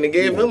machine and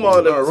gave him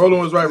all the?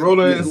 Roland was right.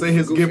 Roland didn't say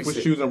his gift was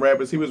choosing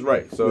rappers. He was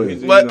right. So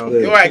he's, But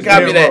you know, all right, he's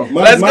copy dead that. wrong.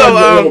 Let's My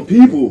go.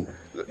 people.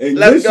 And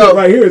Let's this go. shit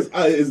right here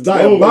is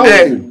diabolical.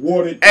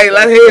 Hey,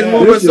 let Hayes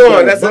move us This on.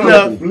 shit That's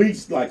diabolical. enough.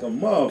 Bleached like a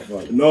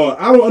motherfucker. No,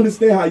 I don't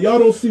understand how y'all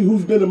don't see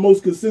who's been the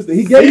most consistent.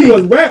 He gave you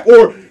a rap,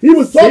 or he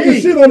was talking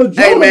shit on the joint.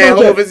 Hey, man,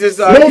 about Hov that. is just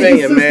our Most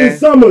opinion, man. consistent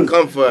Summers.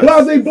 Come for us.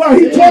 Blase blah.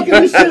 He talking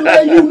this shit,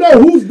 letting you know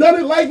who's done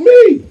it like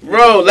me.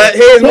 Bro, let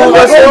Hayes Don't move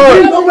let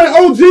us on. Don't let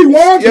OG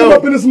Juan come Yo.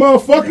 up in this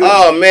motherfucker.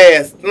 Oh,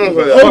 man.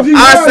 OG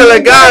Hasta Juan,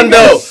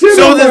 Legando. shit on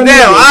Shoulders my down.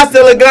 nigga. Hasta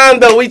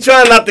Legando. We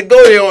trying not to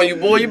go there on you,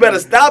 boy. You better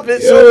stop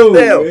it.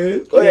 Shoulders down.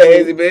 Man. Go ahead,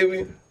 Hazy,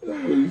 baby.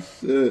 Oh,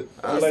 shit.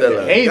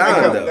 Hasta Haven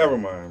come. Legando. Never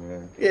mind,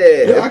 man.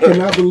 Yeah. I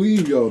cannot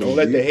believe y'all. Don't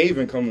let the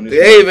Haven come in this.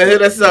 The Haven,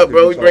 hit us up,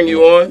 bro. We bring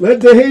you on. Let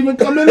the Haven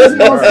come in this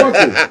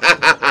motherfucker.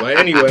 But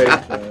anyway,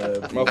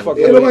 motherfucker.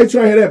 Ain't nobody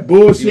trying to hear that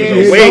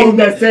bullshit. Wait.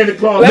 That Santa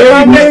Claus.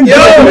 Let my man, yo,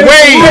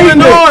 Wade.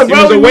 moving on, He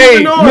bro. was We a Wade.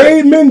 moving on.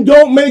 Made men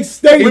don't make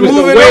statements. We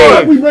moving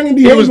on. We bringing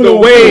the He was Haven the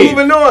on. Wade.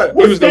 Moving on.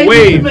 He was the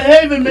Wade.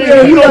 Behaving, man.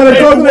 Yeah, you gotta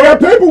talk to that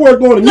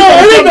paperwork on it. No,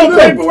 it ain't no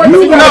paperwork.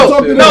 You gotta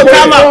talk to No, them.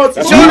 time out.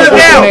 Shoulders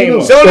down.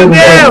 Shoulders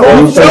down.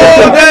 Shoulders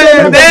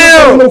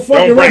down. No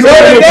fucking bring record.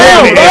 Shoulders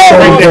down, Bring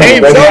the bro.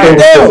 Haven. Shoulders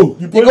down. You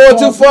You going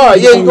too far.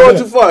 Yeah, you going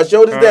too far.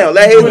 Shoulders down.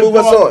 Let him move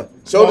us on.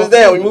 Shoulders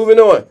down. We moving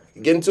on.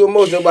 Getting too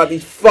emotional about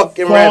these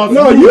fucking rappers.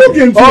 No, you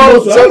getting too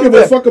emotional. I don't give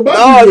a fuck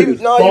about you.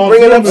 No, you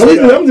bringing up shit.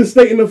 I'm just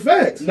stating the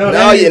facts.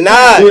 No, you're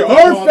not. There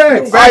are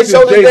facts. All right,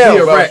 shoulders down,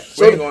 bro.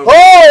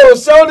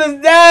 Shoulders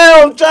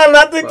down. Trying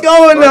not to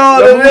go into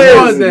all of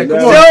this.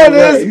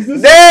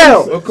 Shoulders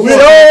down. Shoulders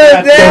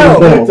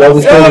down.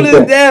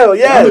 Shoulders down. I'm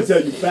Yes. gonna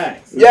tell you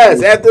facts.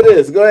 Yes, after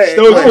this. Go ahead.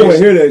 I don't want to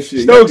hear that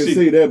shit. Y'all can Stokesy.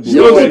 say that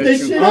You don't bullshit. get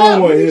this shit I don't up.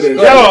 want to hear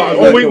that.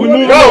 Yo, we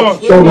moving Go. on.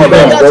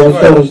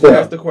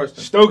 That's the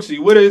question. Stokesy,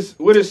 what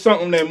is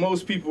something that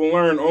most people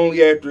learn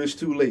only after it's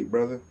too late,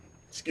 brother?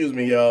 Excuse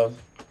me, y'all.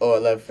 Oh, I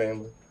love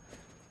family.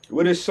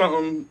 What is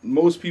something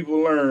most people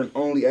learn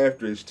only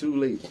after it's too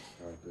late?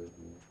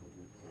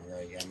 I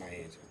already got my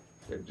answer.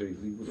 That Jay-Z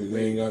was a They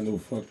Wade. ain't got no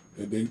fuck.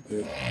 That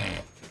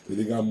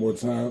they got more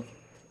time.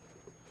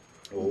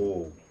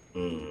 Oh.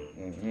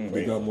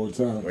 They got more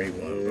time. Great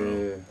one,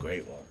 bro.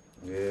 Great one.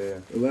 Yeah.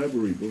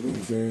 Elaborate, bro. You know what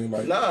I'm saying?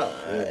 Like, Nah.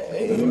 I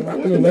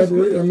can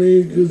elaborate. I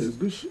mean, It's because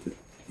good shit.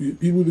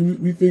 people,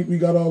 we think we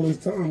got all this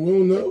time. We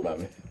don't know.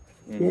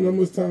 We don't know how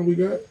much time we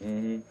got.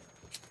 Mm-hmm.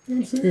 You know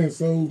what I'm saying?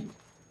 So,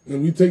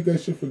 and we take that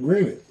shit for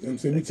granted. You know what I'm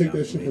saying? We take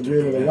that shit for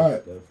granted a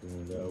lot.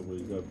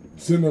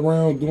 Sitting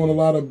around doing a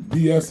lot of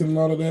BS and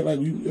all of that. Like,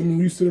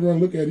 we sit around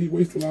and look at it, you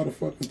waste a lot of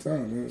fucking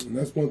time, man. And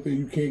that's one thing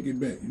you can't get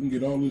back. You can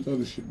get all this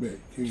other shit back. You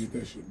can't get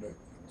that shit back.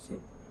 So,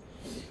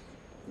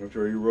 I'm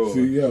sure you roll.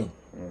 see, yo.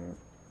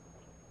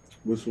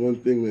 What's one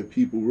thing that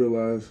people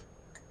realize?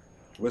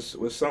 What's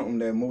something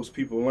that most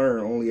people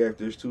learn only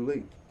after it's too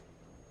late?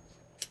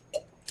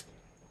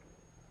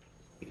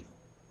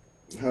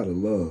 How to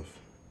love.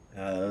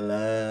 How to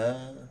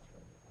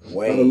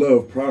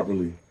love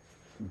properly.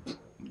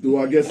 Do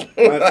I guess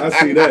I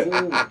see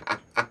that?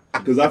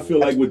 Because I feel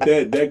like with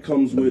that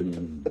comes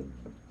with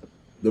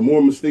the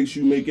more mistakes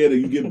you make at it,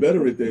 you get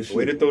better at that shit.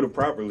 Way to throw the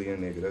properly in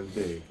there, 'cause that's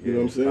big. You know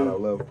what I'm saying? How to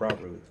love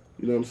properly.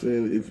 You know what I'm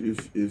saying?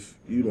 If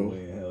you know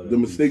the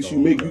mistakes you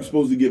make, you're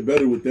supposed to get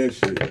better with that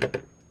shit. You know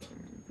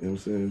what I'm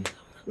saying?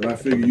 But I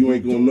figure you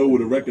ain't gonna know what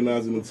to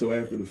recognize it until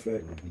after the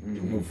fact.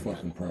 No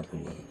fucking proper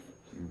love.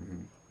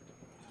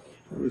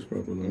 It's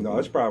proper love. No,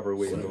 it's proper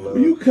way to love.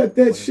 Will you cut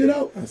that shit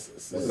out? Relax,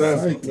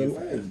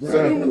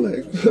 bro.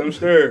 Relax. I'm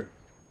sure.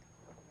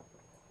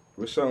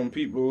 What's something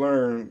people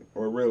learn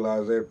or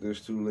realize after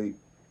it's too late?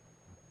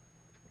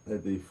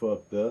 That they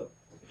fucked up.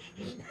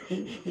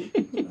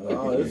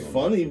 Oh, it's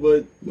funny,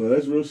 but No,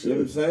 that's real you know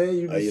what I'm shit. saying?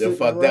 You Oh, be you done sitting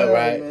fucked up, around,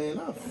 right? Man,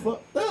 I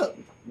fucked up.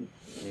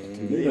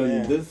 You know,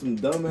 you did some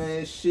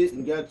dumbass shit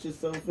and got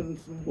yourself in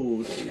some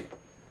bullshit.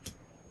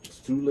 It's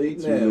too late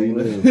Too now. late You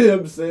now. know what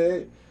I'm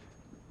saying?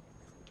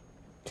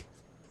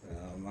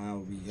 Mine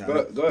would be Go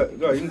ahead.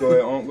 You can go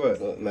ahead.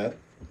 Go ahead. Nah.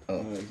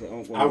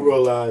 I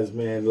realize,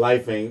 man,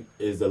 life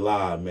is a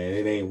lie, man.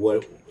 It ain't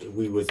what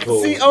we was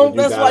told. See, when you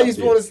that's got why out you there.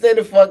 supposed to stay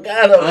the fuck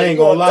out of it. I ain't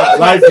gonna lie.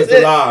 Life is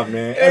a lie,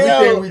 man. Hey, yo,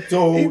 Everything we he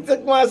told,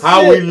 took my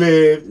how shit. we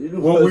live, You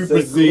what done we said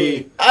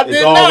perceive, I is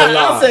did all not. a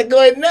lie. I said go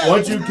ahead now.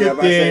 Once you get Yeah,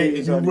 but I there, said you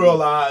it's already-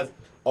 realize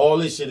all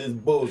this shit is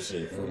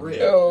bullshit, for real.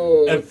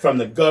 Yo. And from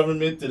the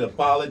government to the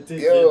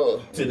politicians, Yo.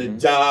 to the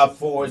job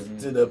force,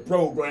 to the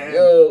program,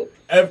 Yo.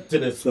 to the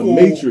The school,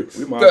 Matrix.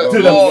 We might To as well to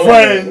move the on.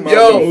 friends, We might as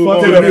well move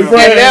on to the now. And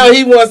friends. now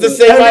he wants to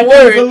say my Everything's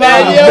word. a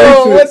lie. Like, yo,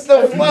 what Matrix.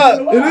 the fuck?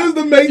 It is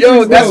the Matrix.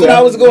 Yo, that's though. what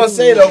I was gonna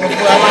say though. Before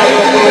I might as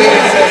well go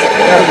ahead and say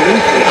something.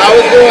 I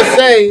was gonna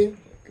say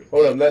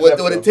Hold up, let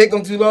what it take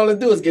them too long to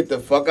do is get the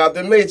fuck out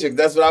the Matrix.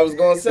 That's what I was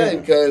gonna say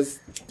because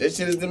this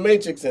shit is the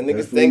Matrix and niggas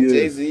That's think what it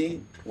Jay is.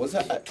 Z was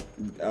hot.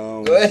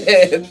 Um, Go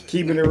ahead.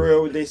 keeping it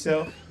real with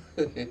themselves.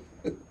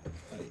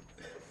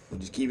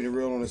 Just keeping it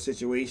real on the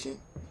situation.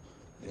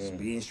 Just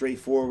being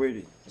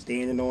straightforward,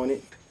 standing on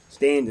it,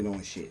 standing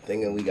on shit.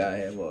 Thinking we gotta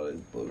have all this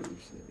bullshit.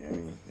 I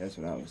mean, that's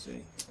what I would say.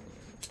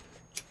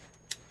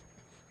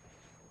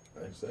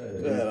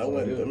 Yeah, I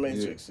went to the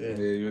Matrix. Yeah,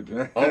 you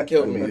don't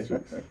kill me.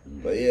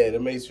 But yeah, the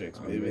Matrix,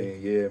 baby.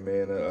 mean, yeah,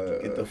 man.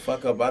 Get the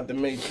fuck up out the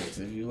Matrix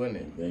if you in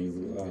it.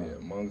 Yeah,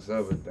 amongst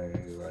other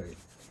things, like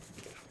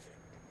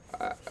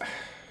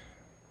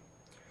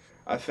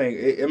I think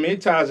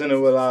it ties into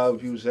what a lot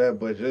of people said,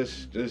 but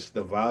just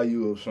the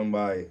value of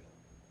somebody,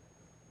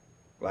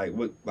 like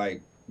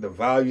the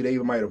value they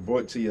might have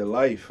brought to your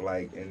life,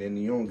 like, and then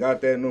you don't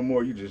got that no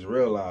more. You just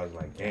realize,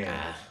 like,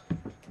 damn.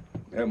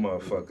 That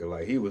motherfucker,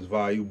 like, he was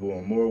valuable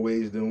in more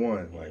ways than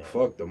one. Like,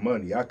 fuck the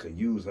money. I could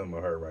use him or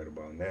her right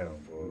about now,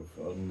 bro.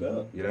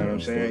 You know what I'm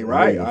saying?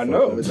 Right? I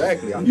know,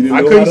 exactly. I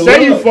couldn't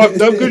say you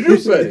fucked up because you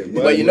said it.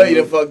 But you know you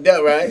done fucked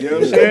up, right? You know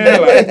what I'm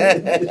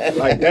saying?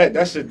 Like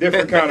that's a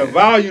different kind of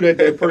value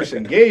that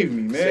person gave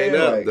me, man. Straight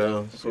up, like,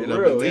 though. For Straight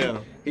real. up and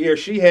down. He or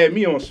she had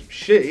me on some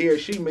shit. He or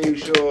she made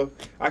sure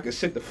I could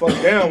sit the fuck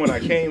down when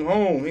I came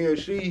home. He or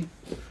she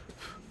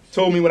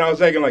told me when I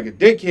was acting like a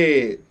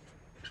dickhead.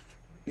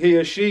 He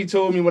or she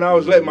told me when I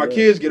was letting my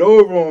kids get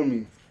over on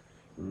me.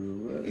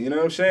 You know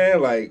what I'm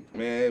saying? Like,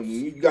 man,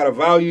 you gotta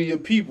value your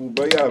people,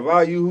 bro. You gotta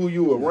value who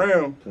you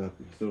around. You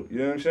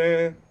know what I'm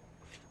saying?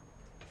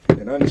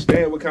 And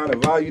understand what kind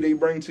of value they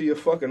bring to your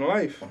fucking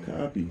life.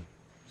 Copy.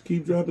 Just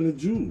keep dropping the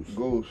jewels.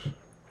 Goals.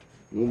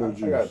 I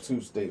got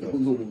two statements.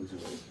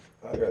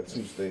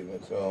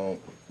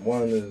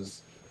 One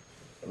is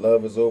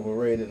love is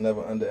overrated.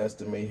 Never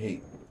underestimate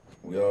hate.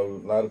 A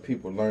lot of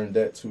people learned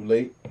that too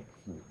late.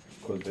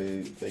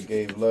 Because they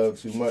gave love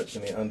too much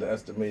and they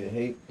underestimated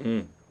hate.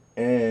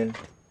 And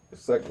the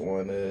second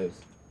one is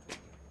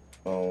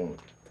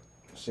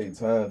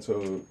Shaitan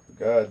told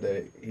God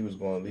that he was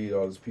going to lead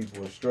all his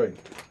people astray.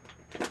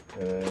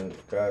 And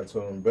God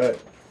told him back,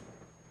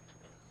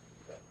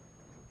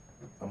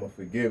 I'm going to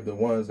forgive the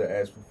ones that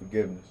ask for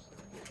forgiveness.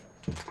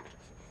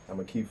 I'm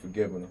going to keep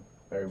forgiving them.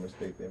 Every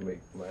mistake they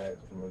make, I'm going to ask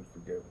them to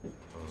forgive them.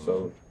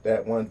 So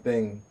that one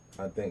thing,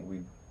 I think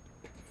we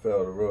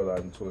fail to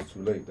realize until it's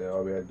too late that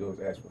all we had to do is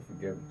ask for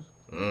forgiveness.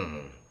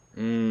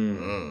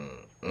 And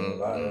a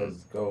lot of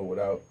us go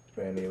without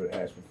being able to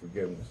ask for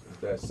forgiveness. It's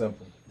that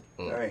simple.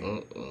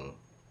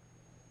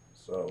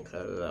 So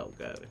cut it out,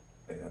 got it.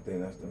 I think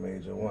that's the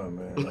major one,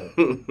 man. Like,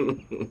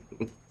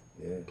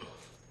 yeah,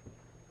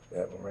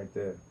 that one right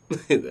there.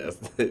 That's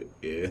the,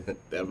 yeah,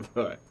 that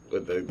part.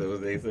 What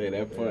they say,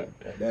 that part.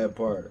 That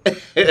part.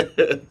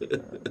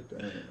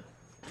 Damn.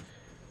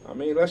 I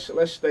mean,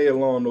 let's stay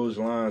along those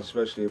lines,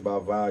 especially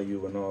about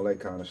value and all that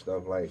kind of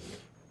stuff. Like,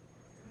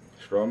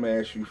 Stro, I'm gonna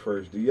ask you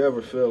first. Do you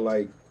ever feel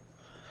like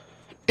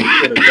you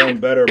could have done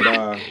better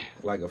by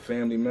like a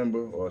family member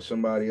or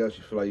somebody else?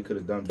 You feel like you could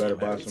have done better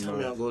by somebody? Tell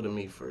me I'll go to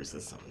me first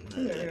or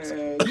something.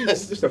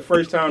 This is the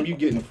first time you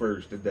getting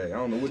first today. I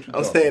don't know what you're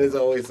I'm saying there's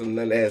always some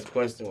nut-ass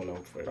question when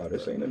I'm first. Oh,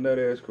 this ain't a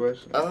nut-ass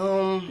question.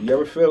 You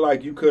ever feel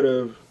like you could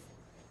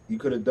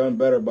have done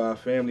better by a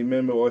family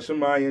member or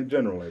somebody in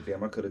general? Like,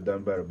 damn, I could have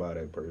done better by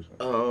that person.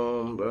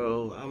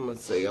 Bro, I'm gonna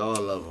say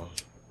all of them.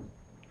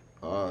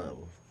 All of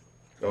them.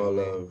 All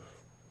of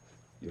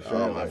your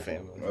family? All my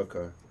family.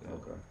 Okay.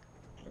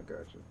 I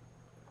got you.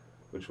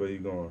 Which way you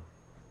going?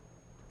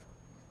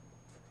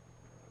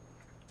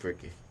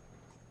 Bricky.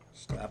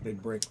 Stop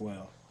it,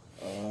 Brickwell.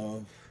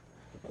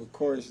 Of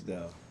course, though. You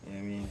know what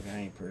I mean? I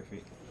ain't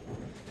perfect.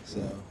 So,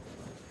 you know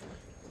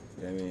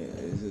what I mean?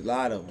 There's a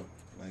lot of them.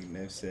 Like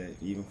Nev said,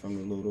 even from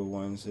the little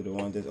ones to the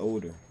ones that's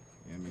older.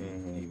 You know what I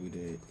mean? People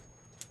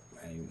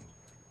that like,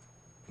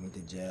 went to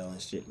jail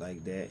and shit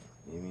like that.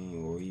 You know what I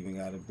mean? Or even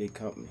got a big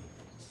company.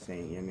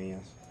 Saying, you know what I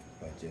mean?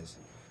 But just,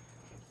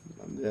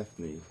 I'm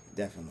definitely.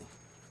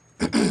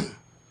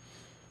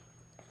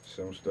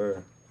 Some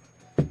stir.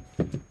 Yeah,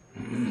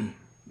 I'm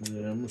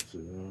gonna say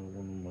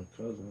one of my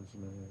cousins,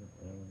 man.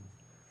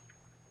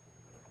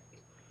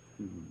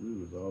 We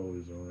was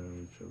always around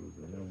each other.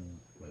 And them,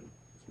 like,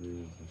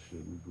 kids and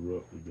shit. We grew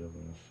up together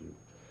and shit.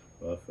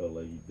 But I felt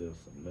like he did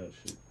some nut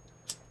shit.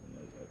 And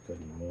like, I cut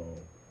him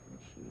off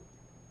and shit.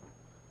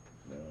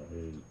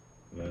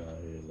 Now I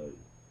hear like,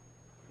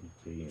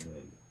 he came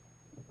like,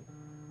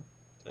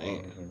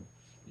 damn.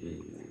 Yeah,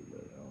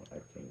 like, I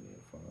can't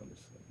even find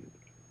this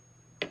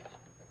nigga.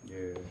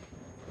 Yeah.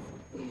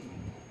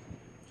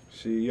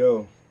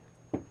 CEO.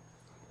 I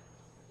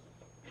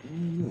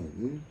don't know,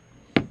 man.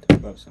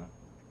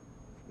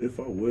 If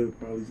I would,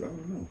 probably, I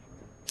don't know.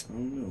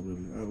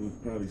 Really. I would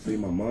probably say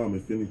my mom,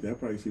 if anything. I'd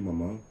probably say my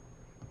mom.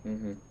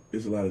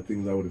 There's a lot of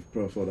things I would have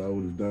probably thought I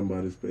would have done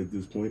at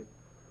this point.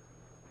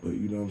 But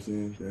you know what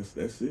I'm saying?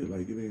 That's it.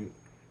 Like, it ain't.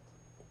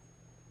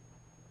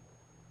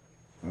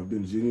 I've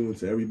been genuine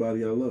to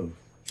everybody I love.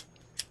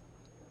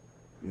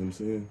 You know what I'm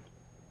saying?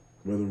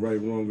 Whether right,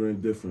 wrong, or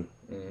indifferent.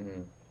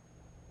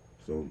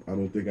 So I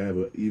don't think I have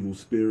an evil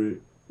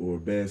spirit or a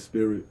bad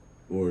spirit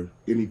or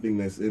anything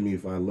that's in me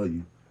if I love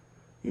you.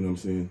 You know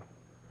what I'm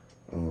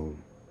saying?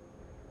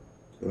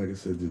 Like I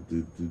said, the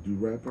do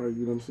rap part,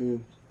 you know what I'm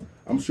saying?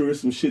 I'm sure it's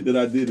some shit that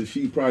I did that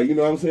she probably, you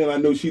know what I'm saying? I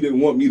know she didn't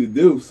want me to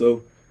do,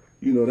 so,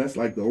 you know, that's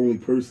like the only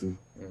person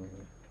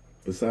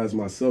besides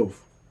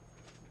myself.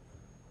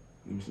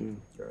 You know what I'm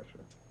saying? Gotcha.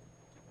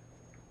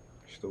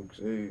 Stokes,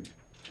 hey.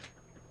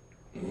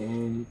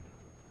 No,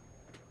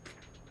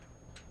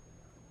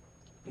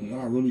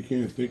 I really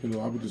can't think of it.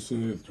 I was just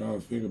sitting here trying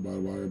to think about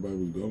why everybody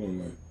was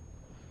going. Like,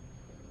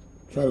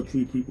 try to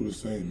treat people the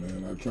same,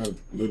 man. I try to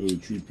literally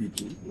treat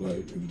people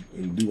like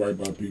and do right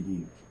by people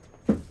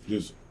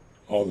just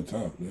all the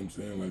time. You know what I'm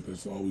saying? Like,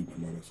 that's always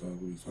been my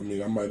mentality. I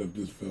mean, I might have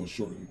just fell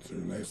short in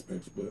certain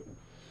aspects, but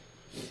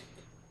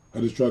I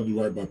just try to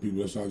do right by people.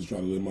 That's how I just try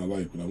to live my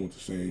life. But I want the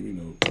same, you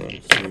know,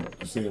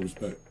 the same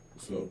respect.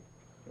 So,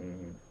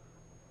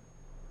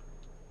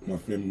 my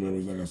family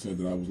members, like I said,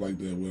 that I was like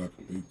that with,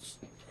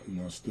 you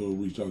know, I still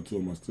reach out to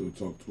them. I still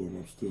talk to them.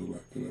 I'm still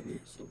like, you know what I mean?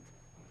 So,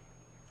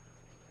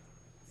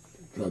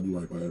 try to do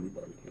right by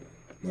everybody, man.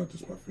 Not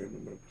just my family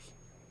members.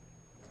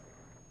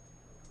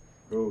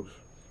 Goes.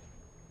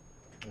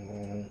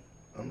 I'm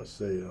gonna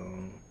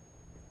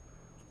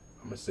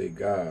say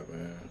God,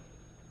 man.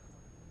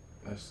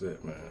 That's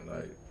it, man.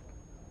 Like,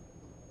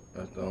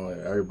 that's the only.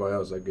 Everybody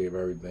else I gave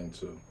everything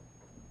to,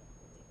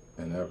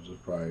 and that was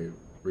probably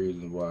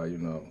reasons why, you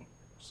know,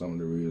 some of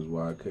the reasons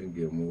why I couldn't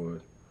get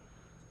more.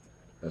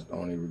 That's the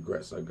only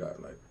regrets I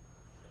got. Like,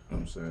 you know what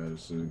I'm saying, I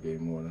should have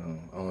gave more than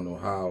him. I don't know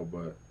how,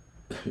 but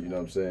you know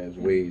what I'm saying. There's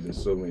ways, in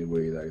so many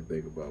ways I can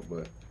think about,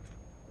 but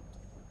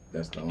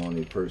that's the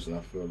only person I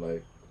feel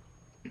like,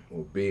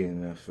 or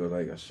being I feel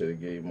like I should have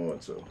gave more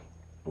to.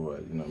 Or,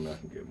 you know, I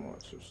can get more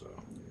to, so.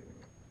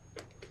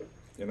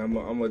 And I'm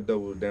gonna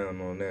double down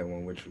on that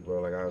one with you,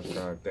 bro. Like, I was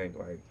trying to think,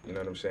 like, you know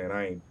what I'm saying?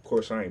 Of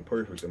course I ain't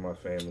perfect in my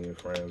family and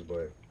friends,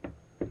 but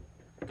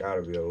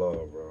gotta be a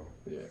law, bro.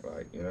 Yeah.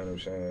 Like, you know what I'm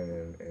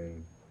saying?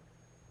 And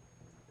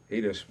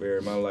he done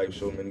spared my life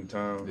so many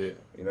times. Yeah.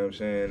 You know what I'm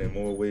saying? In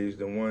more ways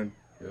than one.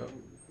 Yeah.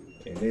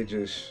 And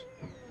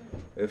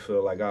it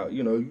feel like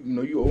you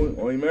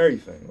owe him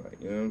everything.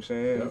 Like, you know what I'm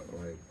saying? Yeah.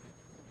 Like,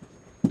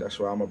 that's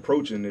why I'm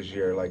approaching this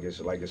year like it's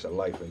a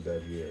life and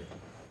death year.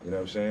 You know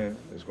what I'm saying?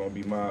 It's gonna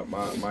be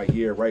my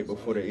year right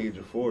before the age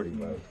of 40.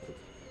 Like,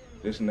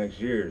 this next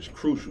year is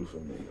crucial for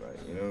me. Like,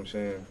 you know what I'm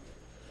saying?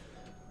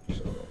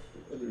 So,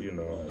 you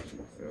know what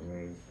I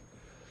mean?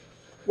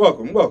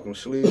 Welcome,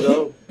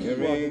 Sleezo. You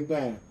know what I mean?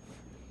 Back.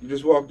 You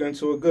just walked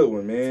into a good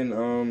one, man.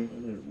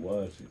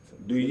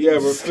 Do you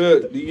ever feel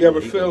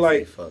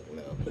like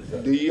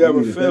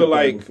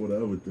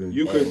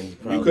you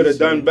could have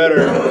done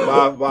better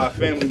by a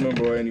family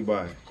member or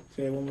anybody?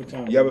 Say it one more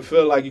time. You ever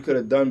feel like you could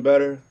have done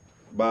better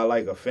by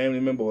like a family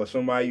member or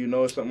somebody you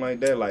know or something like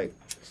that? Like,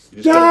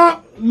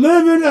 stop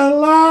living a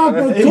lie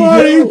for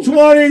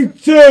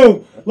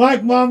 2022.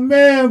 Like my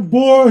man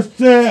Boris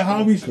said,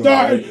 how we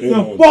started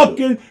the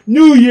fucking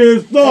New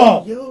Year's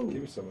off. Give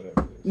me some of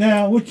that.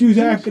 Now, what you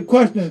asked the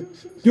question,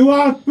 do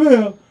I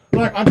feel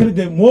like I could have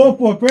did more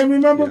for a family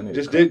member? Yeah,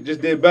 just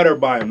did better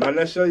by him, not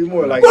necessarily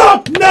more. Like,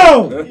 fuck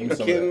no! You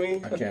kidding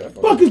me? I can't.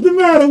 Fuck is the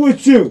matter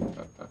with you?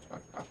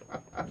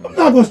 I'm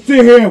not gonna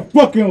sit here and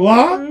fucking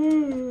lie.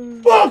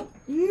 Fuck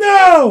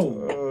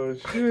no! Oh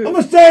shit! I'm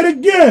gonna say it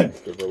again.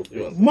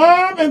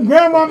 Mom and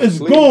grandma is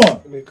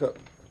gone.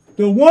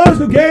 The ones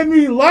who gave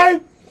me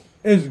life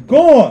is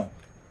gone.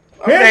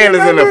 My man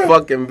is in the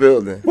fucking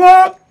building.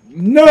 Fuck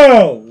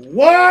no.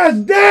 Why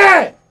is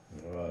that?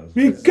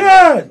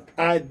 Because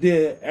I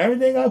did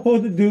everything I was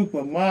supposed to do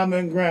for mom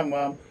and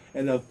grandma,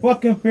 and the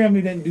fucking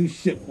family didn't do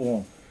shit for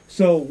them.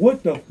 So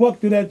what the fuck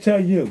did that tell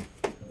you?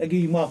 I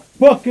give you my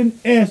fucking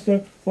answer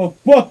for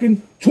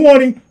fucking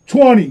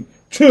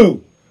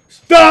 2022.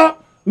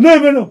 Stop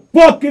living a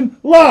fucking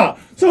lie.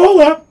 So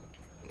hold up.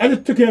 I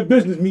just took care of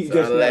business meeting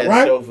just now,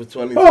 right? Show for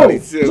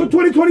 2022. So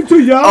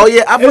 2022, y'all. Oh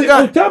yeah, I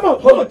forgot. Time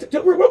out. Hold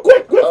on. Real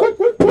quick.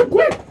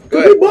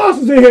 Because we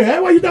bosses in here.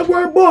 That's why you not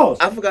wearing balls.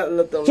 I forgot to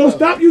let them So know.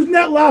 stop using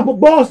that lie for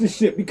boss and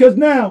shit. Because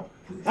now,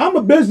 I'm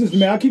a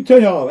businessman. I keep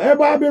telling y'all.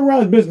 Everybody I've been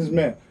around is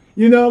businessman.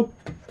 You know,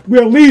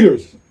 we're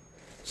leaders.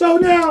 So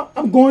now,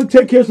 I'm going to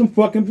take care of some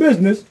fucking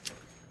business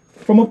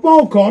from a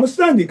phone call on a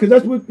Sunday. Because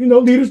that's what,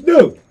 leaders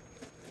do.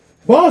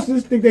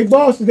 Bosses think they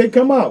bosses, they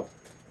come out.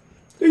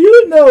 Do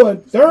you know a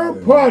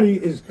third party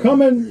is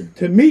coming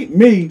to meet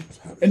me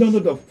and don't know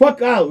what the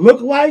fuck I look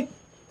like?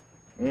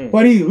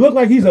 But he look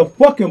like he's a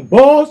fucking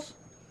boss?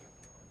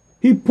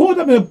 He pulled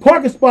up in a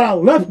parking spot I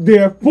left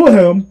there for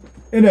him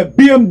in a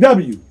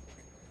BMW.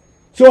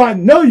 So I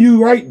know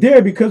you right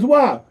there because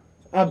why?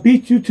 I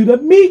beat you to the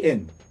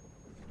meeting.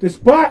 The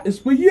spot is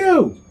for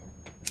you.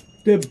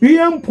 The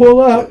BM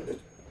pull up.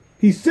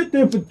 He sit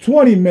there for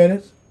 20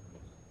 minutes.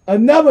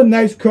 Another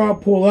nice car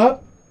pull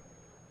up.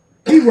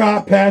 He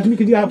ride past me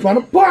because you gotta find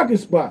a parking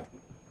spot.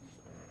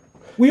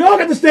 We all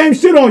got the same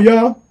shit on,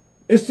 y'all.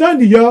 It's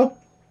Sunday, y'all.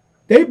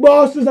 They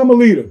bosses, I'm a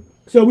leader.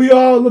 So we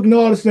all looking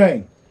all the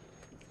same.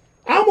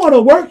 I'm on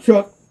a work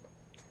truck.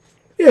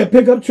 Yeah,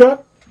 pickup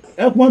truck.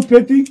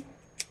 F-150.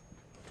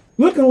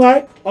 Looking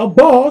like a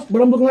boss,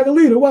 but I'm looking like a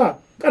leader. Why?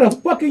 Got a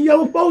fucking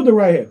yellow folder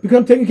right here because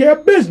I'm taking care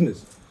of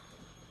business.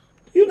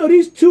 You know,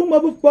 these two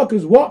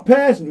motherfuckers walk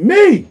past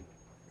me.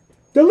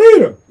 The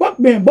leader. Fuck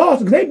being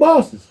bosses, because they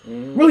bosses.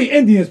 Really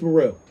Indians for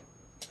real.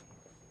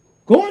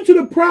 Going to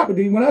the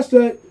property, when I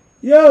said,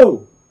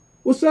 yo,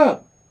 what's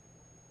up?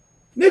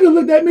 Nigga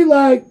looked at me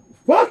like,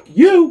 fuck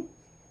you.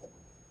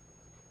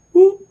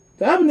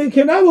 The other nigga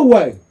came the other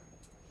way.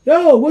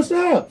 Yo, what's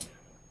up?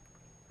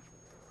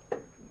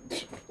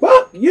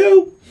 Fuck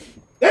you.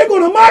 They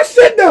going to my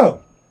shit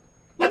though.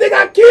 Like they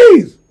got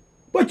keys.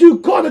 But you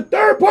called a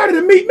third party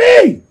to meet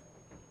me.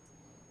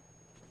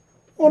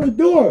 On the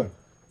door.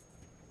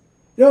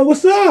 Yo,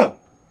 what's up?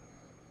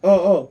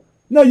 Oh.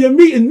 No, you're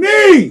meeting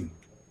me.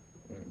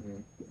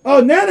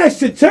 Oh, now that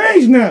shit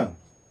changed now.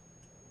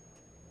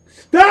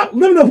 Stop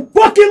living a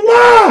fucking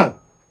lie.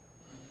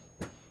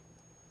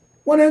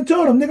 One and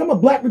told him, nigga, I'm a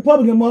black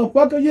Republican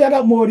motherfucker. Yeah, I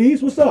got more of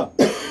these. What's up?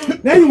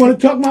 Now you want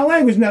to talk my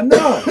language now.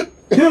 No.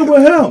 Deal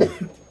with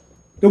him.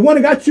 The one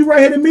that got you right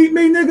here to meet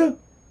me, nigga?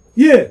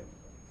 Yeah.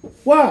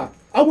 Why?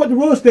 I went to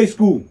real estate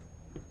school.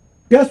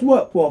 Guess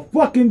what? For a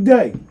fucking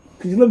day.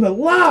 Because you living a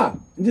lie.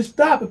 And just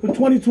stop it for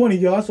 2020,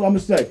 y'all. That's all I'm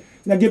going to say.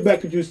 Now get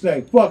back to what you're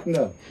saying. Fuck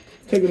no.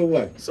 Take it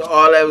away. So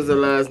all that was to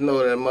let us know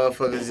that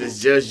motherfuckers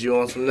just judged you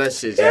on some nut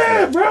shit.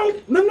 Yeah, bro.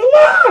 Living a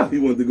lie. He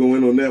wanted to go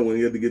in on that one.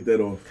 He had to get that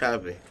off.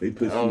 Copy. They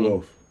pissed you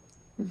off.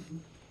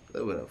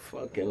 Living a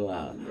fucking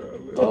lie.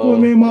 Fuck with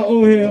me and my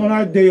old head on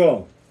our day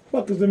off.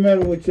 Fuck is the matter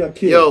with y'all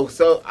kids? Yo,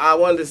 so I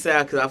wanted to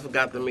say, because I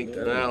forgot to make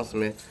the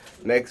announcement.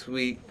 Next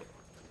week,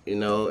 you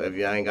know, if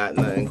y'all ain't got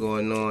nothing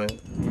going on,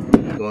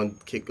 we're going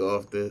to kick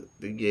off the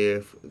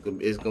year.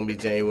 It's going to be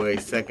January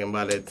 2nd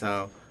by that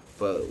time.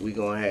 But we're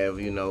going to have,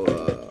 you know,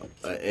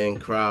 an in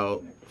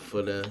crowd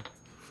for the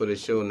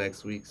show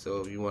next week.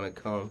 So if you want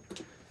to come,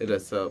 hit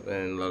us up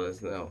and let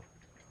us know.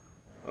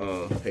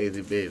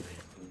 Hazy Baby.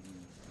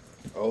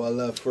 Oh, I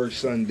love First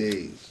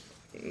Sundays.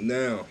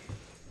 Now.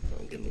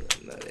 Don't give me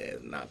another ass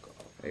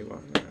knockoff. Hey, why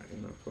not?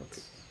 You know, fuck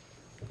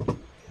it.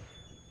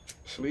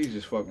 Sleeves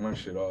just fucked my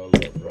shit all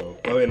up, bro.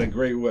 Oh, in a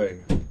great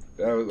way.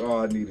 That was all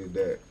I needed.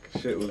 That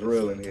shit was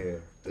real in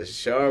here. The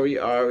Shari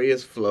Ari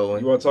is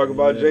flowing. You want to talk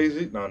about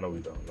Jay-Z? No, we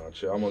don't. No,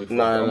 chill. I'm only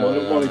fucking. I'm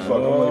only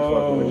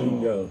fucking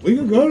with you. We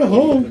can go to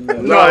home.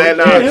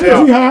 No,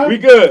 chill. We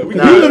good. We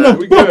good.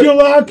 We fuck your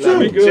life too.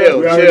 We good.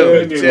 Chill.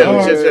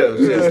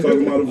 Just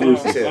talking about the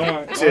verses.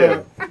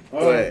 Chill.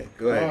 Go ahead.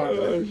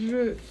 Oh,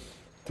 shit.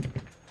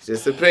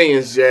 Just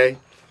opinions, Jay.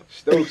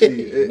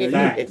 Stokesy.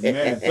 Facts,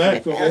 man.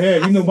 Facts over here.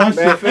 You know my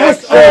shit.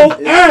 facts.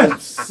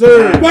 SOS.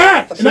 Sir.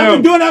 Facts. And I've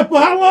been doing that for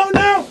how long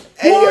now?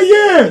 4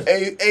 years.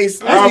 Hey,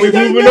 all right, we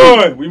moving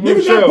on. We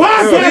moving on.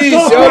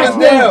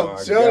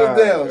 Shut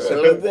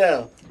us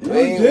down.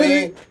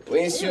 We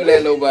ain't shooting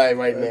at nobody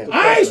right now.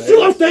 I ain't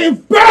shooting. I'm staying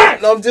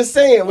back. No, I'm just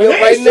saying. We If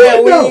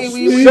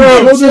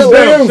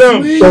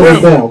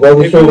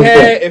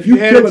you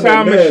had a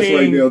time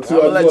machine,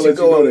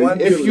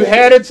 if you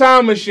had a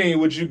time machine,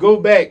 would you go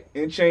back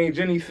and change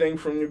anything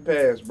from your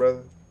past,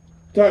 brother?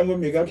 Talking with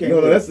me, I can't. No,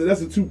 that's a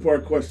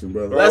 2-part question,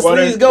 brother. Let's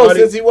Lee's go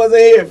since he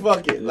wasn't here.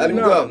 Fuck it, let him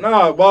go.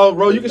 Nah, well,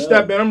 bro, you can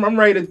step in. I'm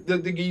ready to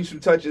give you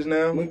some touches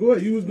now. Man, go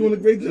ahead. You was doing a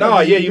great job.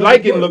 Nah, yeah, you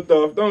like getting looked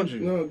off, don't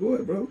you? No, go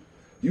ahead, bro.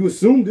 You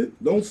assumed it.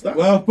 Don't stop.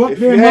 Well, fuck if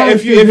you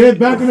head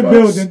back in the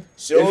building.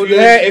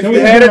 If you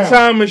had a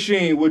time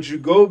machine, would you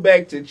go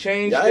back to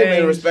change y'all things? Y'all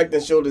ain't been respecting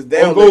shoulders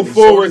down. Or go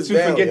forward to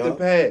forget the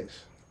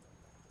past.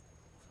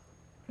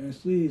 And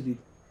Sleazy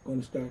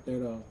gonna start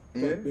that off.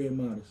 Fuck being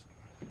modest.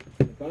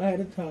 If I had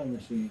a time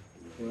machine,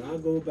 would I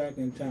go back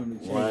in time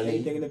to change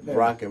anything in the past?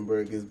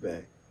 Rockenberg is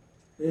back.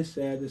 It's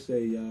sad to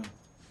say, y'all. And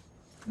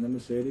I'm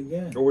gonna say it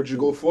again. Or would you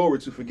go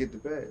forward to forget the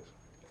past?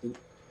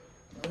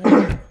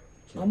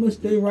 I'm gonna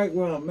stay right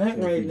where I'm at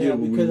right now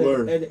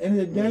because at the end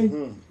of the day,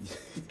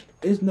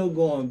 it's no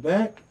going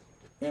back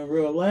in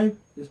real life.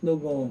 It's no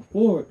going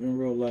forward in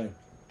real life.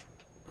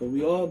 Because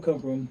we all come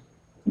from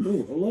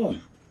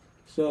Allah.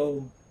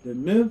 So the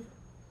myth,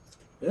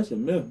 that's a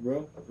myth,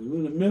 bro. If it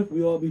was a myth,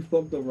 we all be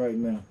fucked up right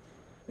now.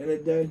 End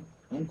of the day,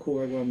 I'm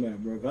cool right where I'm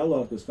at, bro. I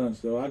lost the son,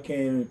 so I can't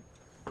even.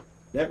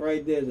 That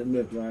right there is a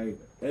myth, right?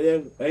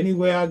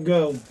 Anywhere I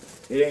go,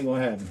 it ain't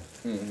gonna happen.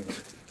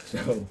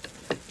 So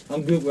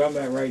I'm good where I'm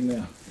at right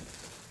now.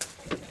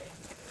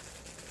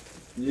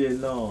 Yeah,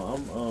 no,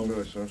 I'm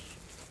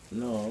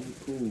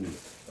cool.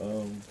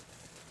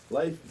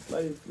 Life is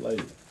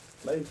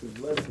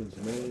lessons,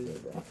 man.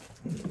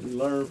 You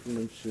learn from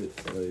them shit.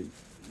 Like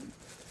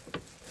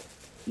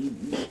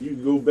you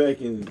go back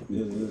and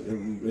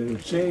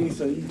change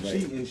some you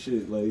cheat and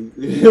shit. Like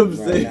you know what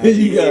I'm saying?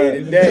 You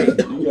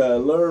gotta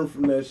learn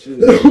from that shit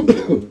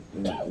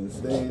and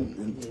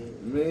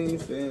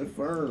stand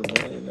firm,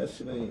 man. That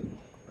shit ain't.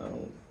 I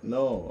don't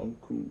know. I'm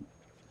cool.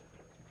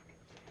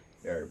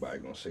 Everybody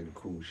gonna say the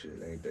cool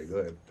shit, ain't they? Go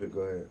ahead. They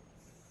call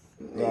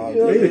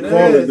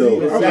it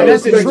though.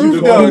 That's the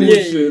truth though.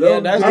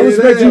 I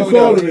respect you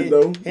calling it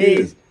though.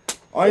 Hey,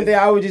 only thing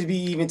I would just be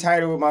even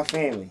tighter with my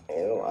family.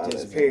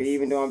 Just period.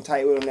 Even though I'm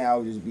tight with them now, I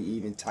would just be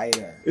even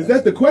tighter. Is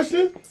that the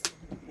question?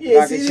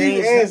 Yeah, see,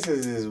 these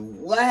answers is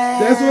what?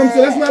 That's what I'm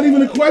saying. That's not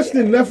even a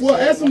question. That's what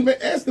ask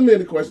the man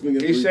the question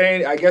again. He's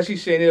saying, I guess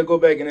he's saying he'll go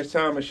back in his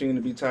time machine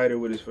to be tighter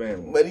with his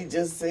family. But he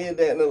just said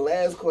that in the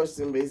last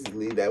question,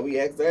 basically, that we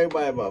asked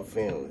everybody about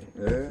family.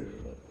 Yeah.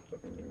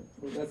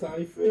 That's how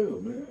he feel,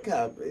 man.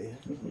 Copy.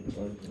 You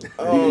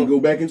can go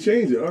back and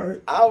change it. All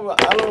right. I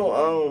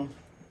don't.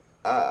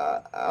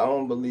 I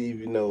don't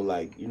believe,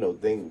 like,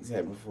 things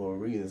happen for a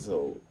reason.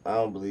 So I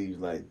don't believe,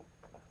 like,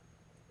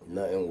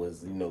 nothing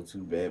was, too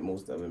bad.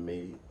 Most of it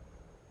made,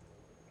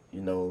 a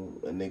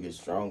nigga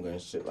stronger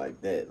and shit like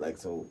that. Like,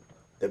 so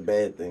the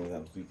bad things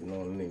I'm speaking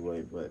on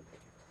anyway. But,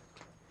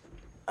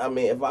 I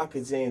mean, if I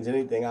could change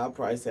anything, I'd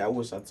probably say I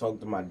wish I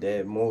talked to my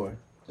dad more.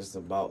 Just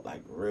about,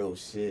 like, real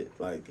shit.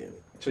 Like, and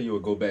So you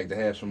would go back to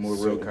have some more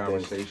real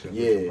conversations.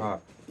 Yeah. With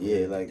Pop.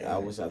 Yeah, like, I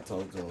wish I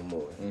talked to him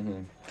more.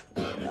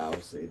 Mm-hmm. I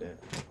would say that.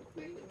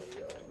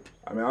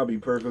 I mean, I'll be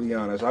perfectly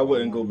honest. I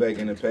wouldn't go back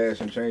in the past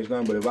and change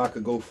nothing. But if I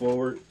could go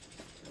forward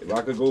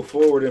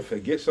and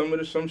forget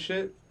some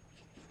shit,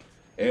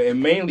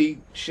 and mainly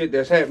shit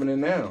that's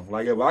happening now.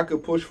 Like if I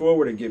could push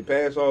forward and get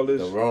past all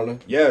this, The Rona?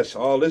 yes,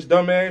 all this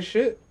dumbass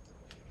shit.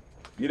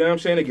 You know what I'm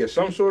saying? To get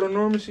some sort of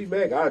normalcy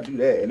back, I'd do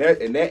that.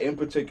 And that in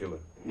particular.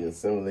 You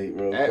assimilate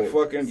real That quick.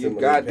 fucking, you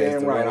Assimilate goddamn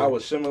past the right. Rona. I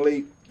would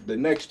assimilate the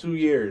next 2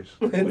 years.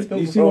 You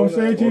see what I'm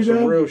saying to On you, some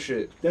though? real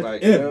shit. That's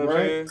Like, if, you know what I'm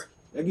right? saying?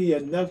 That give you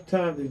enough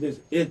time to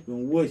just if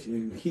and wish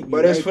and keep.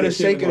 But it's for the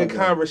sake of the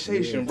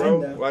conversation, bro.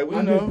 Like we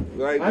know,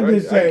 like I'm I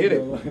just saying, get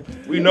though.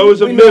 it. We know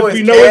it's a We know myth. it's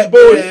We know it's cap,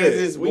 bullshit.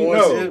 it's We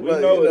bullshit, know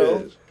but,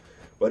 it is.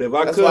 But if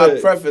I That's could, why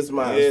I preface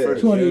mine yeah,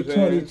 first.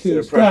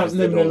 2022. Stop preface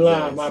living it the on lie,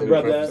 that. my Should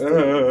brother.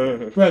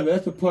 preface Brother,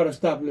 that's the part of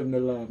stop living the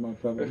lie, my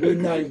brother. We're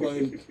not even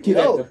going to get at the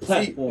No, see,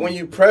 platform. when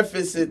you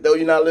preface it, though,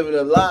 you're not living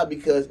a lie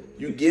because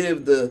you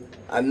give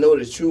I know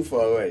the truth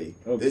already.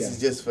 Okay. This is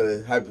just for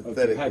the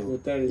hypothetical.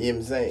 Hypothetical. You know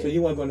what I'm saying? So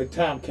you want to go in the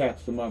time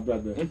capsule, my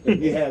brother. If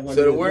you had one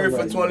So of the these word for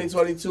right now.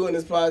 2022 in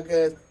this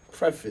podcast,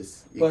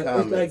 preface your But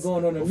comments. it's like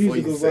going on a before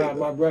you musical say ride, them.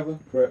 my brother.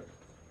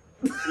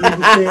 You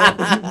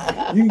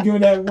understand? You can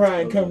give that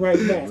ride and come right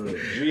back.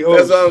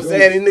 That's what I'm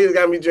saying. These niggas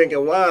got me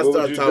drinking wine, What start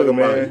would you talking do,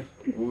 about man?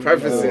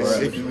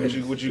 prefacing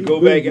shit. Would you go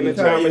back in the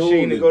time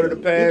machine and go to the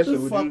past, or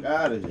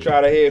would you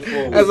try to head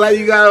forward? That's like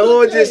you gotta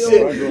hold your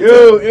shit.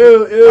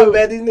 Yo. I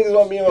bet these niggas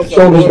want me on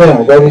Shoulders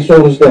down, baby,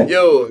 shoulders down.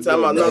 Yo,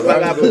 time out. No, I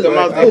gotta put them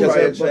out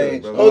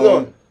there. Hold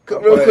on.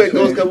 Real quick,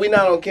 Ghost, because we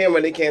not on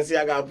camera. They can't see.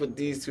 I gotta put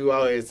these two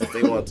out here since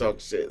they want to talk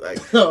shit. Like,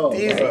 these two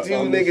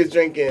niggas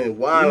drinking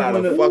wine out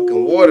of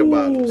fucking water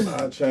bottles.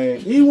 I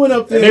changed. He went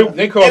up there. And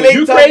they call And they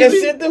you talking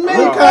crazy? shit to me.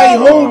 Look how he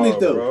holding it,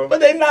 though. Bro.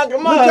 But they knock him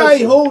Look out. how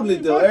he holding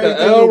it, though.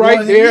 Everything L in right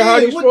one there, hand. how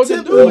you What supposed to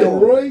tip do on it?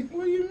 Roy?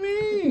 What do you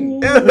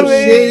mean?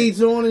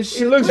 Shades on and shit.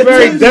 He looks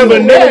very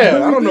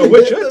debonair. I don't know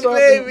what you're talking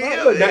Baby,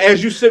 about. Now,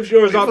 as you sip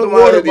yours out the Put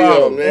water mine on,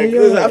 bottle. man. Hey,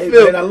 'Cause yo, I hey,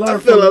 feel, man, I I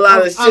learned feel from- a lot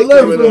of I shit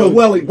learned coming from on.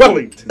 Wellington.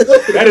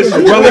 That is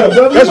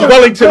That's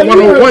Wellington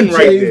 101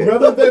 right there.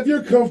 Brother, if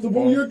you're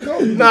comfortable, you're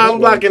comfortable. Nah, I'm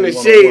blocking the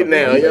shade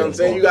now. You know what I'm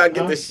saying? You gotta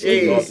get the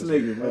shade.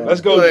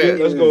 Let's go, Go ahead.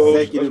 G. Let's go, host.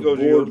 Let's Executive go,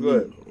 G. board Go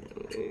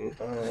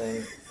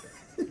ahead.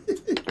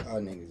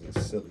 Y'all niggas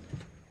is silly.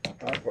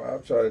 I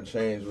try to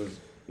change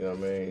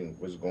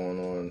what's going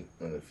on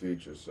in the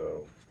future.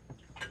 So,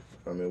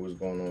 I mean, what's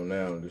going on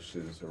now, this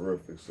shit is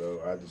horrific. So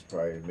I just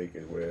probably make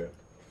it where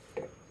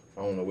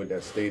I don't know what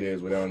that state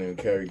is where they don't even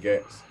carry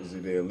gas because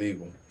they're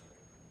illegal.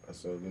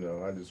 So,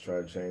 I just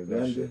try to change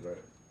that shit. Right?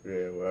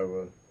 Yeah,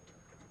 whatever.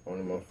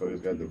 Only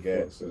motherfuckers got the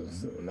gas.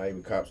 Not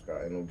even cops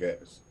got ain't no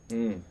gas.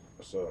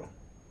 So.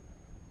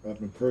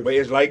 Wait,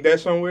 it's like that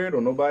somewhere?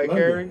 Don't nobody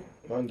carry?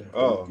 London.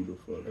 Oh.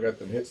 I got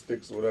them hit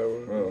sticks or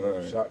whatever. Oh, all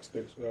right. Shock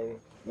sticks, whatever.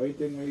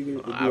 Everything when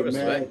you get I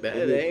respect that.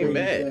 It ain't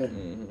bad.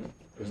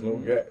 There's no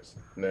gas.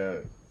 Now,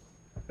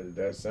 it's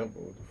that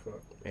simple. What the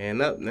fuck?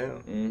 And up now.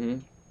 Mm-hmm.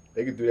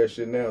 They could do that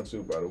shit now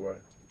too, by the way.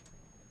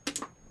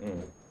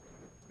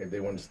 If they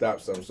want to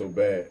stop something so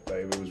bad, like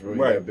if it was really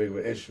Right. that big of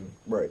an issue.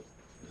 Right.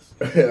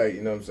 Like,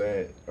 you know what I'm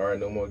saying? All right,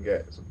 no more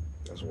gas.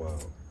 That's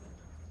wild.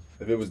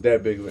 If it was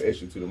that big of an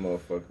issue to the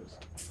motherfuckers.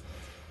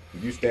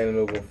 If you standing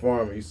over a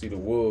farm and you see the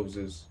wolves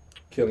is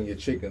killing your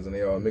chickens and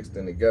they all mixed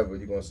in together,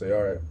 you're going to say,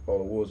 all right, all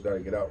the wolves got to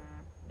get out.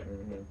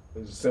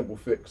 It's a simple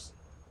fix.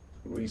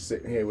 We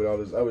sitting here with all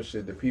this other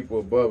shit. The people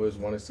above us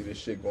want to see this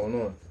shit going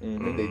on.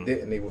 If they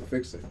didn't, they would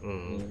fix it.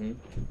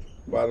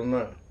 Bottom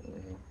line.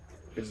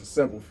 It's a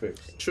simple fix.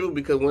 True,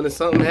 because when it's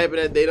something happen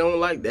that they don't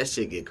like, that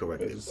shit get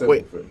corrected It's a simple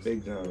quick. fix.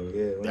 Big time,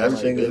 yeah. That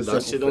Everything is a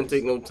shit simple don't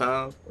fix. take no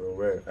time. Real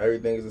rap.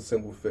 Everything is a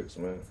simple fix,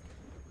 man.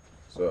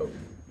 So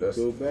that's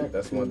Go back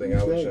that's to one what thing you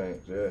I would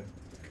said. change. Yeah.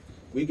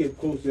 We get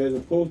posted as a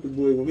poster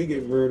boy when we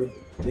get murdered.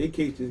 Their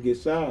cases get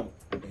solved.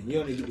 And you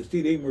only get to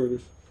see their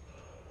murders.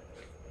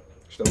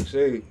 Don't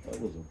say.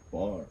 That was a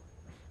bar.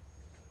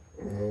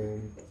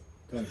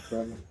 Thanks,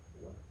 brother.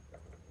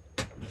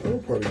 I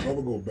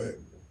would go back.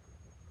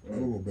 I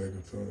would go back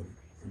in time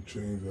and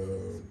change,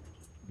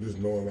 just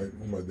knowing like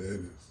who my dad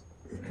is.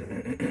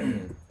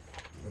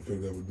 I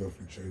think that would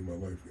definitely change my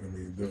life. I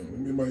mean,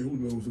 definitely. I mean, who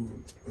knows who?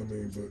 I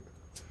mean,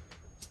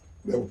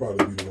 but that would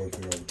probably be the one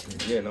thing I would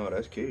change. Yeah, no,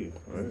 that's key.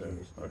 Right?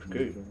 That's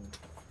key.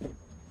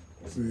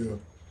 See,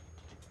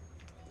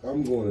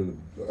 I'm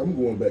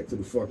going back to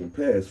the fucking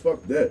past.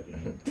 Fuck that.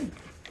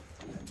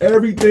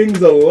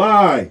 Everything's a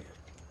lie.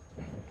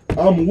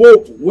 I'm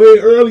woke way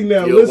early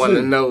now. You want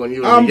to know when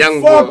you was a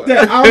young fuck boy.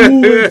 that.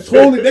 I'm moving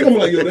totally. They gonna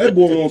be like, yo, that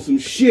boy on some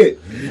shit.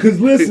 Cause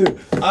listen,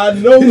 I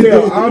know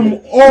now. I'm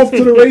off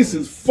to the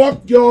races.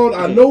 Fuck y'all.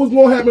 I know what's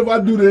gonna happen if I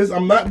do this.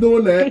 I'm not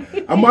doing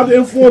that. I'm about to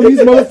inform these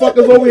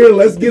motherfuckers over here.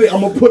 Let's get it.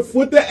 I'm gonna put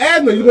foot to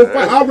Adna. You gonna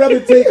fight? I'd rather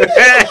take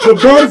the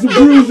bumps and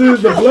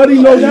bruises, the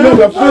bloody nose,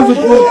 the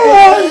physical.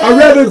 I'd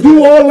rather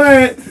do all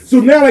that. So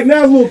now it's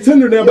a little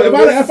tender now. But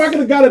if I could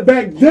have got it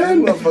back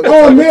then,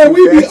 oh man,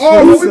 we'd be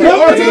all to the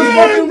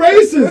fucking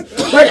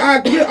races. Like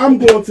I'm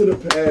going to the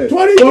past.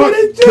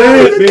 2022,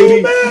 that,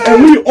 baby.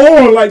 And we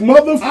on like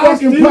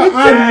motherfucking.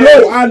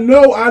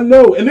 I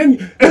know. And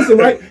then listen,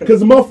 right? Because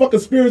the motherfucking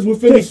spirits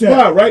within the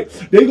spot, right?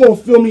 They gonna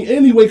feel me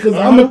anyway. Because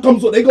I'm gonna come.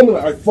 So they gonna be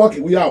like, all right, fuck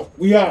it, we out.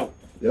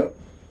 Yep.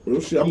 Real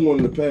shit. I'm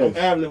going to the past.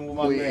 I'm with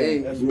my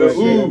man. That's Right.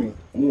 right.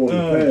 I'm going to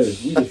the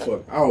past. We just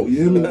fuck out. You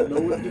hear me? Know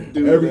what to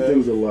do,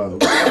 Everything's alive.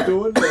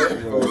 doing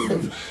that.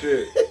 Oh,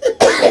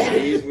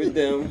 shit. He's with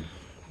them.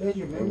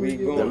 And we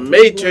The going.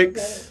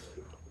 Matrix.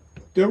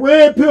 The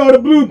red pill, the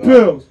blue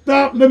pill.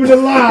 Stop living the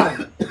lie.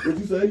 What'd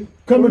you say?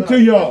 Coming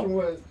to y'all.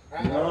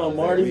 No,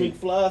 Marty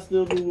McFly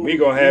still do. We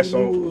gonna have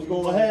some. What's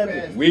gonna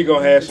happen? We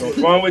gonna have some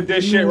fun with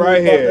this shit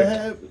right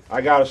here.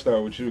 I gotta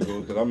start with you,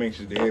 because I'm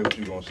anxious to hear what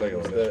you gonna say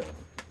on this.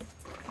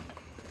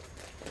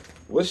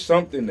 What's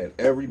something that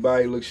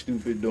everybody looks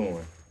stupid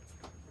doing?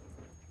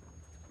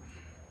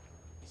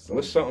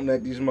 What's something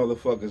that these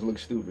motherfuckers look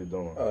stupid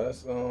doing? Oh,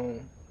 that's I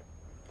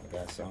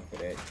got something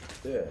for that.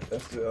 yeah,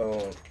 that's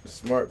the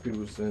smart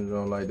people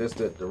syndrome. Like that's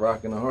the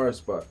rock in the hard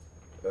spot.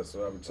 That's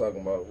what I'm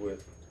talking about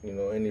with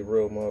any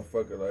real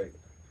motherfucker. Like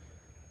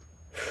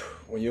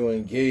when you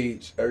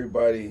engage,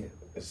 everybody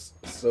is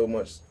so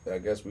much. I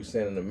guess we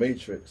saying in the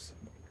Matrix,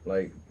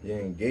 like your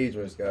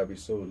engagement's gotta be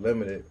so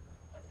limited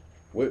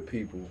with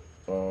people,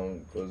 because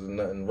there's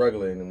nothing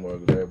regular anymore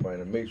with everybody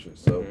in the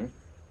Matrix. So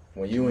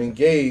when you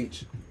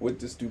engage with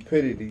the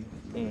stupidity,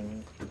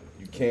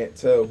 you can't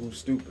tell who's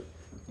stupid.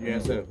 You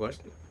answer the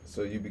question.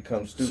 So you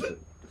become stupid.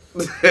 You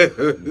know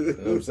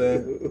what I'm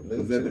saying?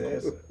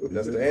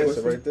 That's the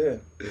answer right there.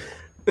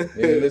 Yeah,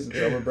 listen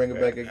to it. I'm gonna bring it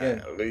back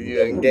again.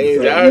 You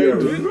engage. I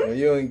heard you. When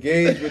you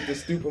engage with the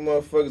stupid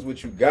motherfuckers,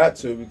 which you got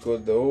to,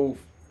 because the whole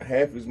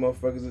half of these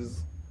motherfuckers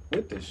is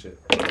with this shit.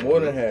 More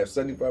than half,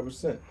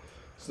 75%.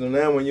 So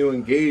now when you're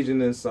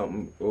engaging in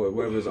something, or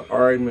whether it's an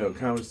argument or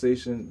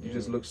conversation, you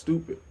just look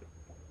stupid.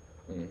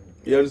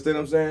 You understand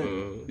what I'm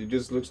saying? You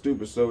just look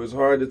stupid. So it's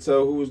hard to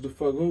tell who is the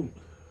fuck who.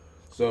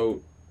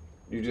 So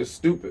you just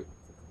stupid.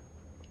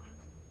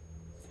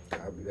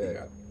 Copy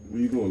that.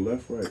 Where you going,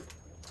 left, right?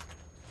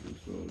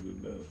 It's all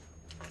good now.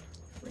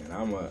 Man,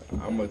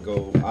 I'm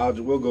go.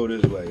 We'll go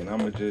this way, and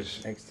I'm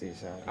just. Next to your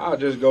side. I'll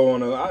just go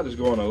on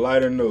a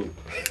lighter note.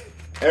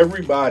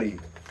 Everybody,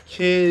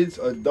 kids,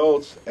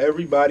 adults,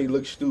 everybody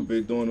looks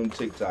stupid doing them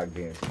TikTok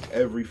dances.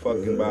 Every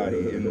fucking body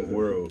in the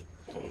world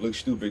looks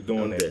stupid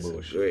doing that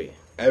bullshit.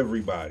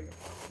 Everybody.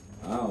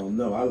 I don't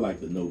know. I like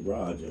the no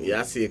bra joke. Yeah,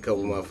 I see a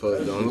couple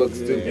motherfuckers don't look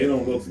stupid. They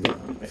don't look stupid.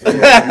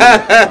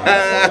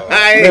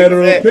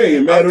 Matter of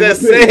opinion. I'm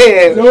just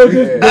saying.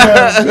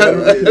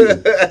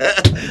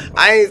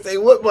 I ain't say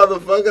what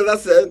motherfuckers. I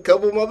said a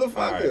couple motherfuckers.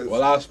 Alright,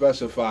 well, I'll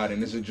specify it,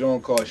 and it's a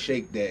joint called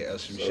Shake That or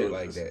some shit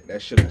like that.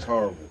 That shit is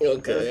horrible.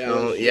 Okay,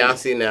 I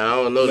see now.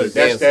 I don't know Look, the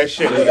that's dance. that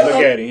shit. Look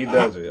at it. He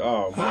does it.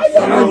 Oh, my I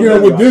don't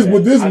care what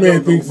this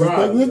man thinks.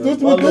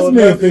 What this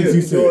man thinks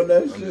he said.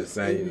 I'm just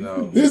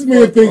saying, This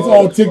man thinks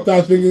all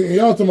TikTok thing, and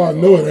y'all talking about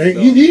no, it ain't.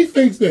 He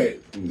thinks that.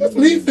 That's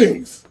what he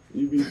thinks.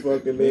 You be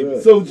fucking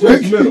so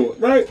judgmental,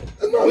 right?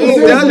 No, We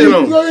ain't judging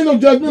him. ain't no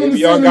judgment. Maybe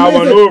y'all got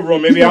one new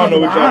room. Maybe I don't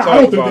know what y'all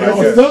talking about. I don't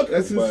think that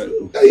That's his But-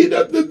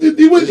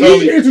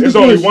 truth. There's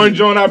only one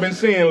joint I've been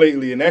seeing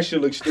lately, and that shit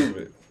looks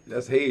stupid.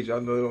 that's hate.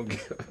 Y'all know they don't get.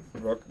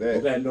 Fuck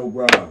that. That no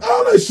bra.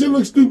 All that shit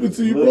looks stupid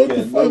to you, bro. What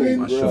the fuck ain't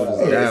My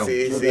shoulders down.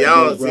 See,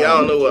 y'all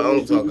don't know what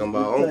I'm talking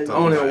about. I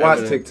don't even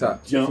watch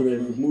TikTok. Jump. I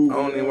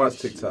don't even watch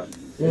TikTok.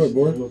 What,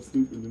 boy?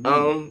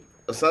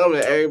 Something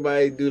that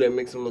everybody do that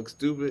makes them look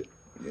stupid,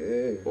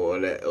 Yeah. or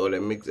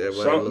that makes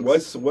everybody look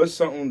What's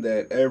something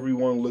that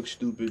everyone looks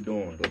stupid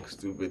doing?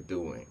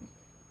 doing.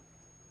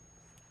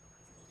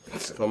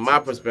 From my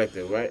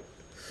perspective, right?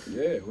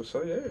 Yeah.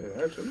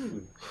 Yeah.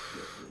 Absolutely.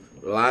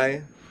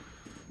 Lying.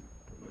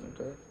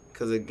 Okay.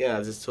 Cause again,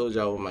 I just told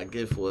y'all what my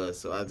gift was,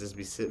 so I just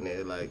be sitting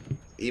there like,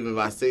 even if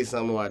I say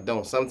something or I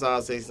don't. Sometimes I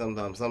say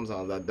sometimes I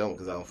don't,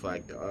 cause I don't feel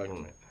like the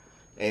argument.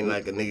 Ain't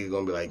like a nigga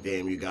gonna be like,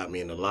 damn, you got me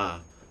in the lie.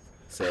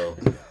 So,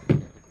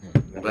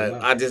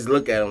 but I just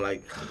look at him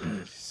like,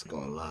 just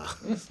gonna lie.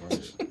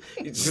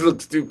 You just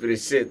look stupid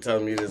as shit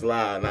telling me this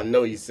lie, and I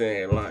know you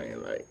saying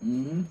lying. Like,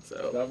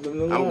 so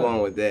I'm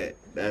going with that.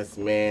 That's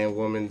man,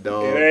 woman,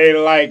 dog. It ain't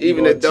like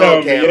Even you the gonna tell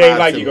dog me. can't It ain't lie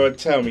like to you me. gonna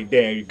tell me.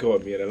 Damn, you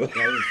caught me in a lie. That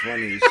was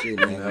funny as shit,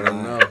 man. I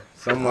don't know.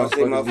 Some I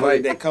think motherfuckers motherfuckers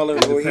might. that It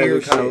colorful depends hair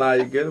what kind of shit. lie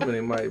you get them, and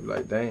they might be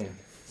like, damn.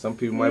 Some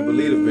people might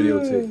believe the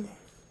videotape.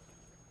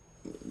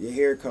 Your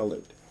hair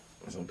colored.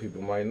 Some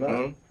people might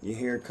not. Your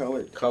hair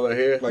colored. Color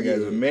hair. Like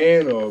as a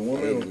man or a Hey,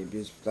 woman. if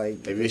it's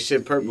like If your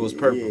shit purple, it's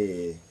purple.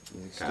 Yeah.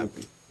 It's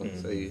Copy.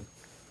 stupid. So you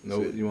No,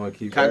 you want to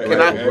keep. Can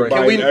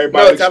Everybody we look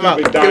time out?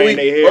 stupid, dyeing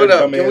their hair, Hold up.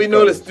 dumb Can we ass know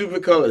the colors.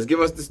 stupid colors? Give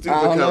us the stupid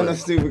I don't know the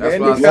colors. stupid. That's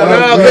Any why I color. said-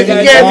 No, because you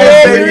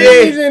can't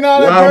say Green and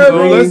all that Well,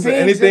 purple, listen, pinks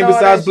anything and all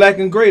besides that black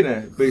and gray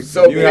then.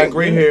 So You got pink.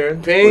 green hair.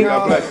 Pink. You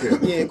got black hair.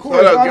 Yeah, of course.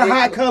 Hold up, All give the me-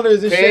 hot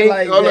colors and shit Pink,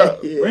 like hold that. up.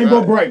 Yeah.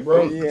 Rainbow bright,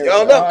 bro. Yeah, Yo,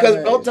 look, cause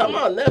all don't that. talk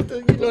about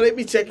nothing. You know they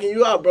be checking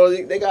you out, bro.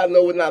 They gotta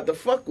know what not to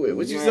fuck with.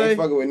 What you I say? ain't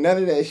fucking with none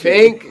of that shit.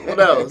 Pink. What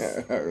else?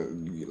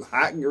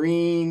 Hot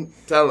green.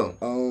 Tell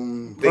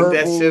them. Think that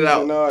purples shit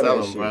out. and all Tell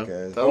that them, shit, bro.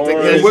 cuz. Tell them think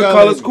Orange. that What shit-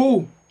 color's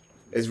cool?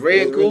 Is red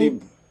It's cool? really-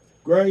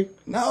 Gray.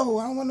 No,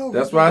 I don't want no.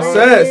 That's what I red.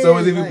 said. So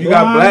is if you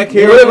got Blonde. black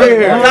hair What or if gray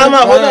it- hair? Time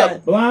out, hold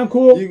up. Blind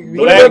cool.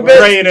 Black, What if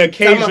gray, and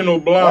occasional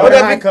What blonde. What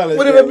if eye it- colors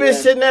what if then, a bitch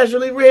yeah. shit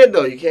naturally red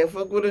though? You can't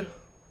fuck with her.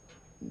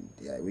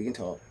 Yeah, we can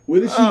talk.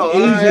 What is she Oh,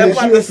 Asian? I'm and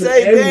about she to on some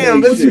say, damn,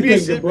 anime this shit?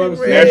 bitch should be brother.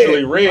 red.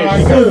 Naturally red. All right,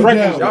 She got so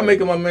freckles. Y'all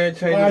making my man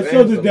change All right, his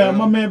show this answer, down.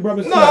 My man. man,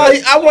 brother. No,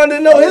 I wanted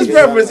to know his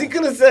preference. He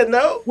could have said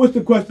no. What's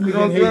the question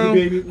again, Hazy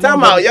baby?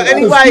 Time out, y'all. I done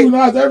Anybody?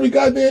 scrutinized every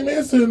goddamn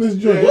answer in this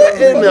joint. What in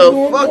fuck the is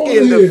going fucking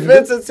on here?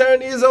 defense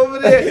attorney is over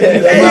there? Hey,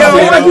 Hey, yo,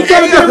 like you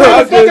trying to get around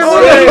the fucking Hold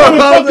room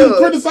up. and fucking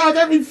criticize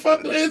every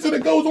fucking answer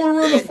that goes on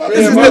around the fucking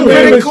This is room. the man,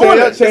 critic man, corner.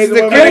 y'all This is changing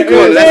the my critic man.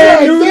 corner.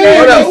 Yeah, You damn,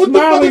 hold up. what the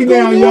fuck is Smiling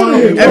going now, on y'all.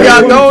 here? If Hey,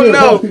 y'all what don't is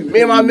know, it? me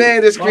and my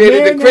man just My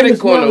created man the know critic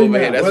it's corner smiling over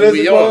here. now. That's What what is we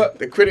it on. called?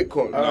 The critic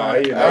corner. All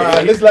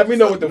right, just let me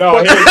know what the No,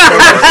 fuck.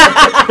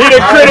 he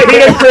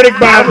the critic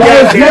by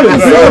black hair.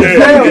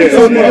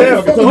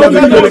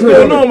 What's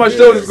going on? My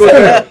shoulders go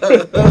down.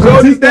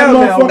 Shoulders down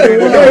now.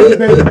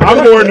 I'm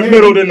more in the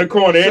middle than the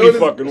corner any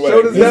fucking way.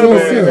 Shoulders It's down on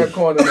man, in Sim. that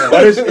corner now.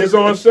 But it's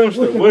on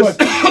Simpson. What's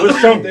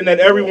something that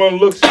everyone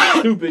looks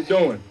stupid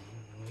doing?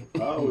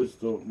 I always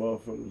thought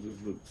motherfuckers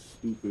just look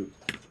stupid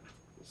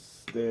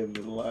standing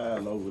in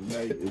line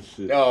overnight and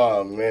shit.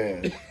 Oh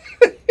man.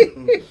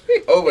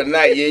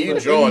 Overnight, yeah, you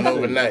drawing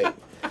overnight.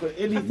 For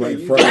anything, Like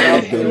you Friday go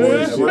out night, there man,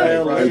 and shit.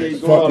 around like they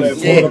go all Fucking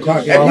that 4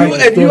 o'clock If at night.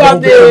 you store out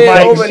open there till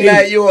 8.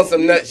 overnight, you on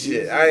some nut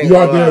shit. I ain't You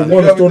out gonna there lie.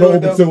 one store to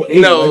open till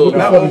 8. No, like, what the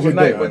not fuck is your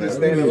overnight, day? but just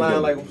stand in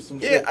line like some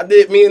Yeah, shit. I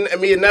did. Me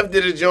and Neff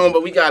did a joint,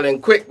 but we got in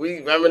quick. We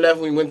remember Neff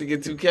when we went to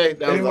get 2K. That was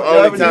the Anyone only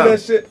ever do time.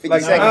 that shit?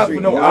 Like 52nd not Street.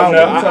 for no Yeah, hour,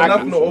 I- not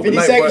for no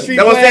overnight. 52nd but- Street.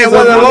 That was saying it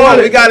wasn't long.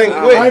 We got in I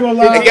ain't gonna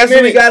lie. quick. And guess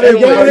what we got in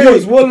Hey, with? You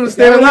was willing to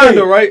stand in line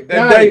though, right? That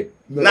Got day. it.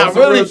 Not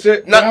some real really.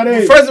 shit. Not, Got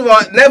it. first of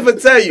all, never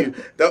tell you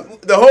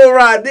the whole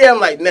ride there. I'm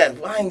like,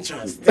 Neff, I ain't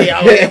trying to stay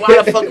out here.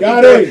 Why the fuck we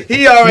Got doing? it.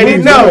 He already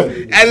Please, know.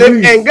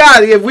 please. And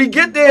God, if we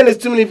get there and there's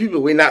too many people,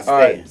 we not All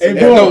right. staying. So Hey,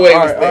 there's no boy. way All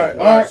we right, stay. all right,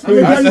 All right, how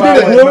many That's times you why I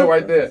did let it, you know boy?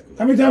 right there.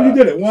 How many times you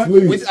did it? Once?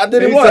 Please. I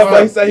did it He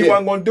once. said he Yeah.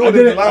 wasn't gonna do I it.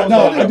 did if it. the line was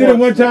No, open. I did it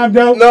one time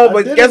though. No,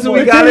 but guess what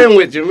we got in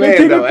with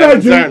Jermaine though,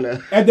 at Turner.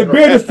 At the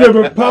beer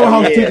distributor,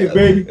 Powerhouse Yeah. Tickets,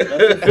 baby.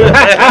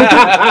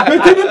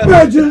 Benjamin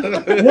Badger,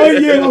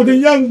 1 year on the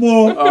young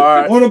boy,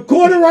 right. on the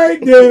corner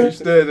right there. You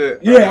stood there.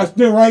 Yeah, I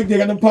stood right there,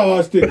 got the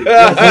Powerhouse Tickets.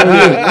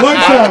 One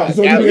time.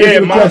 So you Yeah, can answer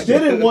the mine-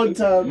 question. did it one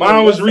time.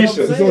 Mine was That's what I'm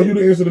recent. So you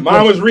to answer the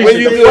Mine was question. recent.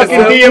 When you The do fucking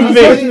it,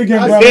 DMV.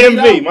 again, The brother.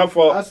 DMV, my I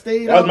fault.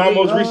 stayed That was out my in,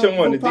 most recent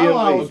one, the for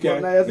Powerhouse DMV.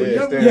 one night as a Yeah,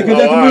 young stand Yeah, up. because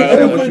that's, Oh, all right.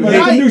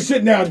 that's the new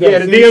shit now, though. Yeah,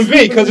 the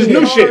DMV, because it's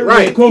new shit,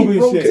 right. Kobe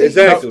and shit.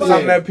 Exactly.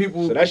 Something that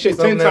people. So that shit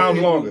something 10 times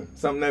people- longer.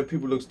 Something that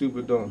people look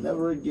stupid doing.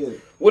 Never again.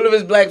 What if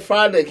it's Black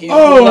Friday? Can you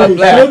Oh, pull up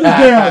Black? shoulders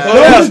down.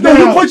 Shoulders No, you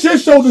down. put your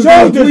shoulders down,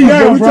 Shoulders please,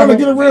 down, bro. We trying to brother.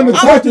 get around the I'm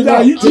topic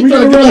now. You we keep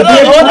trying to get get around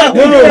around Hold up,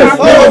 hold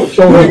up. the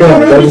Shoulders down,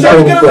 We brother. trying to get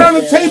Shoulders around down.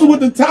 the table with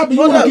the topic. You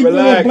want to keep it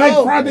on Black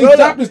Friday hold up.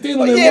 topic still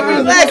Oh, in yeah, line.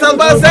 relax. I was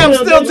about to say I'm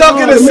still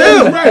talking to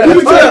Sim. Right,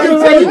 we trying to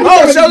get around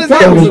Oh, shoulders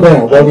down. Shoulders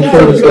down, brother.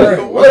 Shoulders down.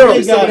 Hold up.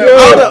 They got it.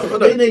 Hold up.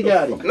 Hold Then up. they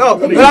got it. No,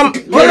 but I'm.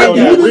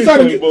 You just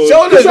trying to get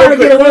Shoulders. trying to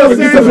get around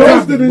the Shoulders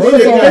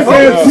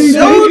topic.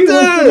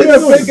 Shoulders.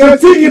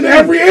 Critiquing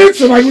every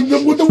answer, like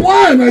with the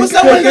wine. Like, What's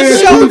up with the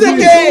shoulder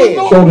game?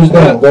 Shoulders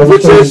down, brother.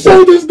 Put your Shoulders down.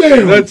 shoulders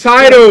down. The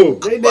title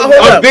But hold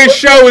of up. this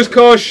show is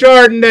called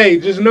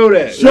Chardonnay. Just know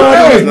that.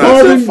 Hey,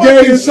 Marvin put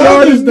your Gaye, fucking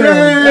shoulders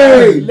down.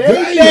 Hey,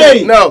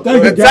 Hey, No,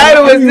 Thank the you, guys.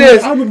 title I is mean,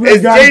 this: I would is really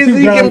got it too,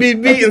 Jay-Z guys. can be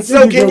beat and so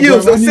Thank can you, you.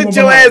 bro. So I need sit one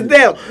your ass behind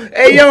down.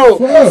 Hey yo,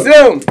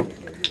 fuck?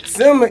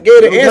 Sim gave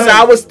the answer.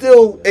 I was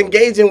still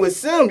engaging with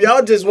Sim.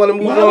 Y'all just want to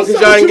move on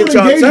because y'all didn't get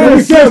y'all We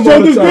turn. said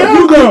shoulders down.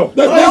 You go.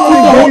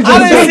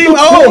 I didn't see.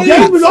 Oh,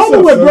 Game was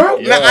over with, bro.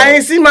 Nah, I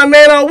ain't see my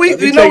man all week.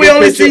 me You know take we a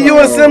only picture. see you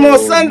and Sim on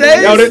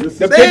Sundays. Yo,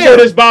 the picture of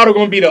this bottle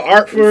gonna be the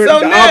art for So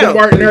the now- album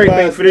art and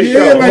everything for this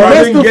Yeah, show. like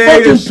that's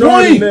the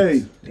fucking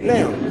point.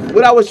 Now,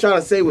 what I was trying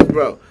to say was,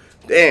 bro,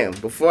 damn,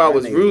 before I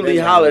was rudely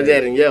hollered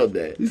at and yelled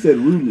at, He said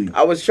rudely.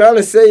 I was trying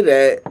to say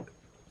that,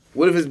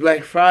 what if it's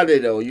Black Friday,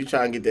 though? You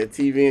trying to get that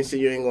TV and shit,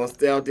 you ain't going to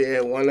stay out there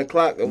at 1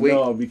 o'clock a week?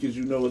 No, because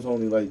you know it's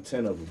only like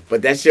 10 of them.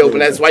 But that shit open,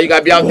 that's why you got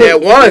to be out there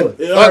at 1.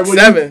 Fuck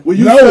 7. Well,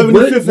 you No, 75th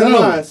Britt, in no,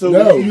 line, so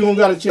no. you don't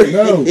got to check.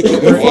 No.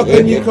 You fuck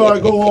in your car,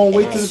 go home,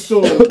 wait till the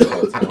store.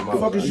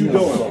 fuck is you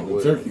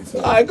doing? Turkey.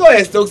 All right, go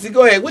ahead, Stokesy.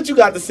 Go ahead. What you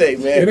got to say,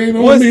 man? It ain't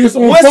on What's- me. It's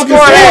on what's fucking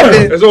gonna happen?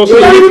 Square. It's also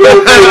Not even on me.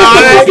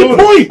 That's the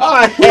fucking point. All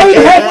right.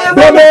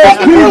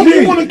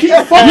 You want to keep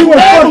fucking You were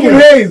fucking battling.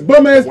 Hayes,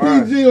 bum ass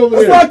PG over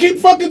That's there. why I keep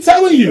fucking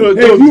telling you.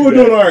 Hey, you were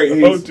doing all right, Don't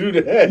Hayes. do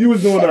that. You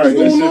was doing all right.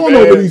 What's going on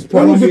man. over these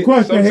That was the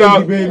problems? question,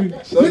 Sometimes- Hazy, baby.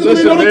 So Niggas ain't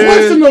listen, know the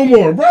question man. no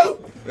more, bro.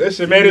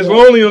 Listen, man, it's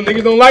lonely.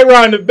 Niggas don't like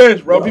riding the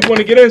bench, bro. People want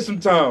to get in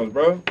sometimes,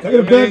 bro. Take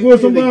it back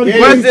with somebody.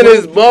 Question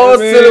is balls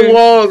to Man. the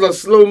walls or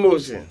slow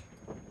motion?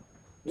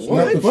 It's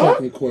not the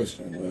fucking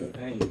question, man.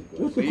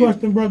 What's the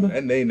question, brother?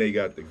 That Nene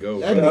got to go.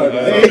 Hey, bro.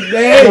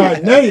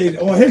 Nay,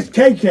 on his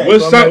KK.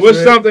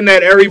 What's something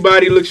that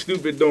everybody looks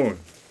stupid doing?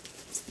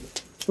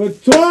 For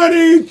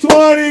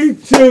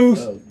 2022,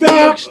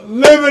 stop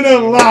living a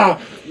lie.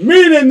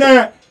 Meaning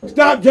that,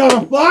 stop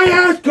driving a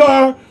fly-ass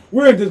car,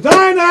 wearing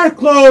design-ass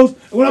clothes,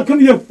 and when I come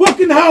to your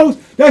fucking house,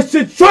 that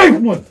shit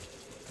trifling.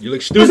 You look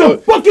It's stupid. a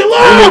fucking You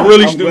lie. look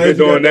really I'm glad stupid you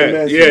doing got that that.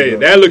 message, Yeah, bro.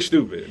 that looks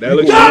stupid. That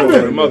looks Stop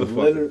stupid, it.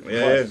 motherfucker.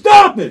 Yeah,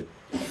 Stop it.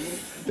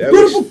 that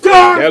Beautiful looks,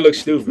 car, that looks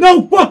stupid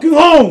no fucking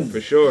home.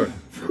 for sure.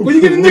 When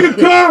you get a nigga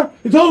car,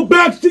 his whole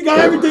back seat got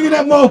everything in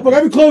that motherfucker.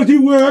 Every clothes he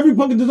wear, every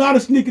fucking designer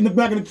sneak in the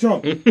back of the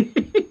trunk.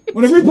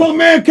 When the repo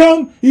man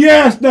come, he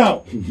asked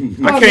out.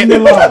 I came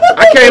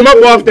up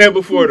off that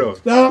before though.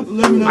 Stop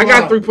living a I lie.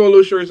 got 3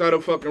 polo shirts out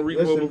of fucking Repo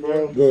Listen, before.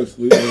 bro. Go to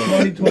sleep.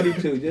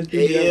 2022. Just do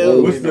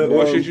Yo. What's the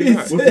What shit you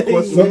got? What's the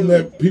question? Something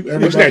that people.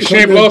 What's that? something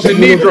Shane Lawson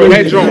people Negro, look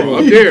that joint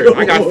up there.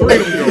 I got 3 of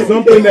them joints.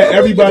 Something that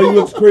everybody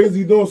looks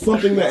crazy doing.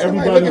 Something that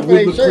everybody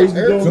looks crazy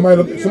doing. Somebody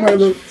look. Everybody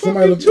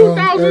look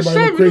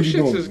 2007, them crazy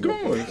shits is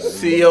doing. gone.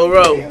 CEO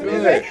Row.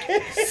 There's a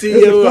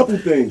CEO couple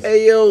things.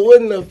 Hey yo,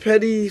 wasn't a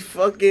petty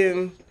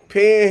fucking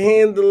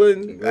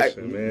panhandling?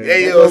 Listen, man.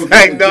 Hey yo, it's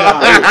like no. They was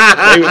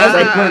That's fucking-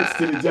 like perks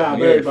to the job.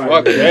 Yeah, Everybody.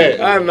 fuck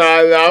that. I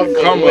know, I'm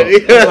Come fucking with on.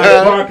 it. That's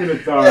like parking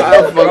authority.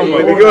 I'm fucking Come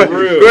with on, it. Go for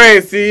real. ahead. Go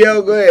ahead,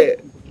 CEO. Go ahead.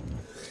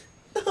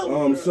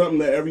 Something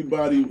that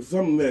everybody,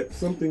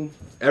 something.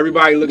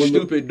 Everybody looks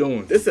stupid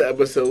doing. This is an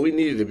episode we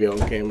needed to be on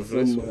camera for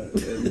this one.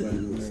 Everybody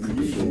looks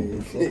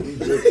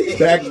stupid.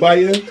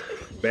 Backbiting.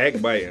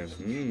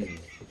 Backbiting.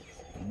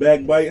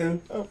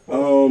 Backbiting.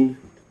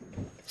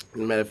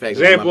 Matter of fact,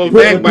 Example of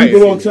Putting backbiting.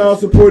 people on child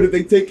support if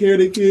they take care of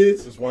their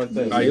kids. Just one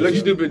thing. Oh, you look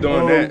stupid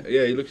doing that.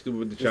 Yeah, you look stupid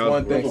with the child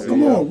one support. thing.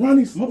 Come on,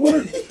 Ronnie.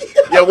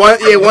 What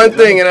one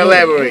thing and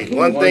elaborate.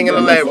 One thing and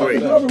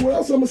elaborate.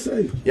 else I'm gonna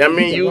say? Yeah, I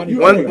mean, you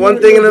one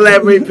thing and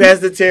elaborate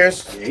past the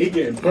Terrence. Yeah, he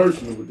getting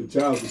personal with the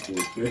child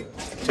support shit.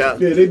 Child.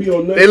 Yeah, they be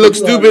on. They look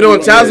stupid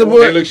on child They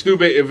support. look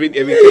stupid if he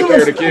take care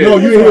of the kids. No,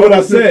 you didn't hear what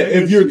I said.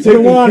 If you're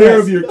taking What care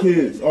is- of your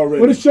kids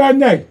already. What is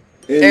Chardonnay?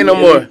 Ain't no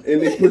more. And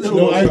they put you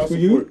No on ice child for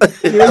you.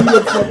 support. Yeah, you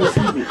look fucking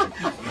stupid.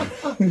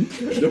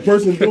 The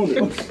person doing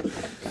it.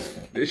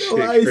 This shit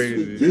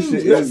crazy. This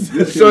shit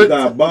is So,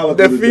 diabolical.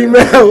 The to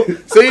female.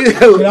 So you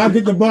Can know. I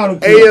get the bottle?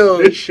 Hey yo.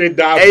 This shit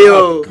died. Hey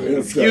yo,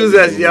 excuse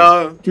us,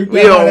 y'all.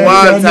 We on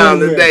wine time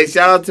today.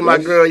 Shout out to my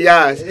girl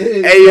Yash.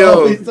 Hey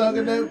yo, hey,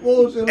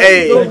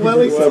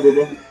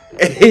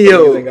 hey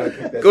yo.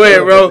 Go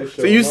ahead, bro.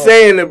 So you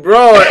saying the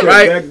broad,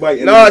 right?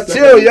 No,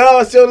 chill,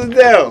 y'all. Chill this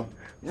down,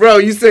 bro.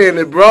 You saying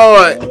the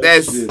broad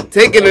that's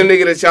taking the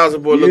nigga to child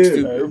support looks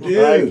stupid?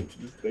 Yeah.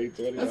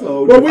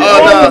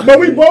 But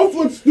we both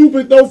look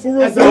stupid though for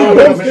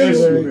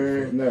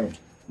real. No.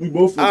 We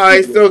both. All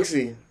right,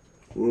 Stokesy.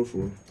 For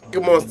real.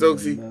 Come on,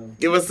 Stokesy.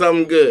 Give us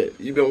something good.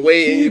 You've been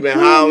waiting. You've been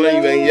howling.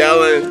 You've been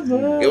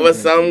yelling. Give us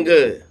something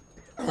good.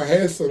 I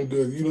had something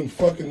good. You done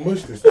fucking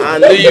mushed this. I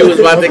knew you was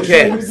about to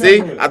cap.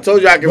 See, I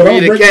told you I could But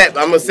read I'm a cap.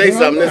 I'm gonna say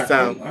something this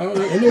time. Cause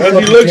you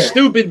look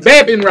stupid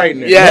bapping right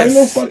now. Yeah. Ain't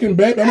no fucking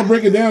bet. I'm gonna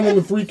break it down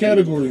into 3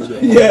 categories. Though.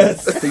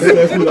 Yes. That's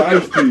with the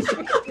ice piece.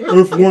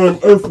 Earthworm,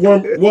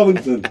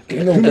 Wellington.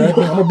 Ain't no bet.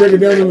 I'm gonna break it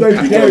down into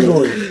 3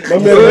 categories. My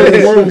man,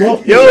 Earthworm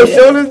Wellington. Yo,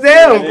 shoulders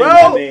down,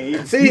 bro.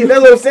 See,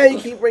 that's what I'm saying. You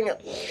keep bringing.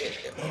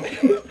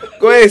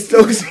 Go ahead,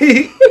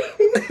 Stokesy.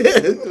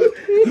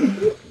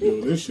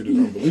 Yo, this shit is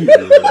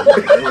unbelievable.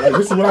 Like,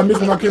 this is what I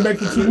missed when I came back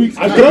for 2 weeks.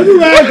 I told you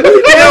last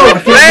week.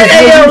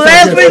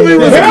 Last week we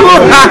was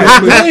cool.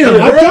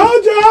 I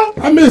told y'all.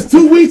 I missed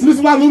 2 weeks. This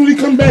is what I literally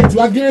come back to.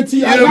 I guarantee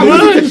you. I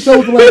listened to the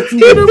show for the last 2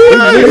 weeks.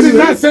 It did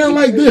not sound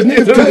like this.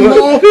 Niggas cutting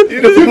off.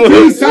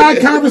 15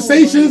 side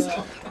conversations.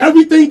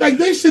 Everything like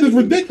this shit is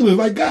ridiculous.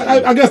 Like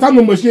God, I guess I'm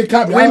the machine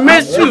copy. We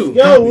missed you.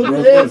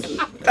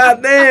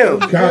 Goddamn.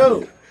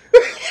 Copy.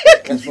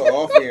 That's for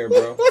off air,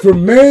 bro. For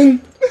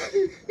men,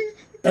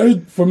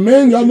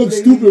 y'all look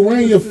stupid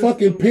wearing your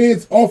fucking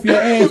pants off your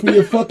ass when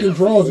your fucking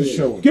drawers are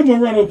showing. Give him a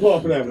round of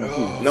applause for that one.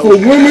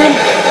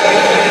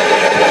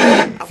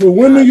 For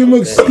women, you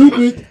look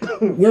stupid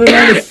wearing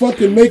all this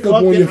fucking makeup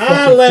on your fucking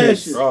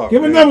Eyelashes. face.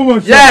 Give another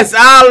one. Yes,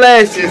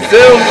 eyelashes, too.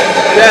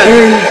 Yes.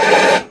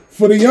 And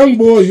for the young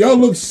boys, y'all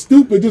look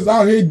stupid just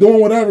out here doing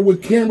whatever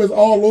with cameras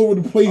all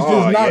over the place,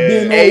 just not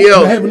being Hey,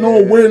 yo. having no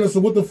awareness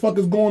of what the fuck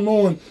is going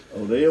on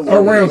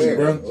around you,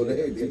 bro. You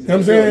know what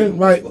I'm saying?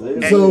 Like,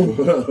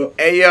 so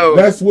Hey, yo.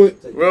 that's what.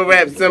 Real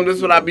rap, Sim, this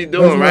is what I be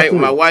doing, right?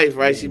 With my wife,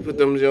 right? She put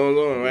them Jones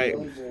on, right?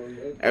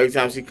 Every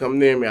time she come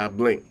near me, I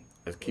blink.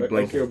 Let's keep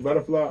Like you're a blinking.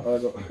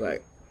 butterfly.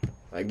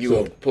 Like you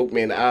would poke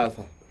me in the eye. Like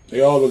Like you would poke me in the eye.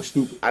 They all look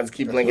stupid. I just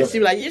keep blinking. She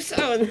be like, you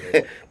so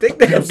take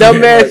that I'm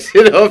dumb saying, ass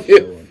shit off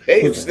your Look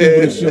face. stupid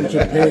as shit with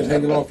your pants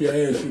hanging off your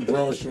ass. You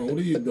broad showing. What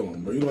are you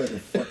doing, bro? You like a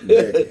fucking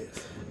jackass.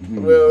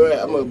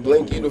 Well, I'm gonna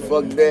blink you the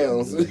fuck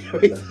down.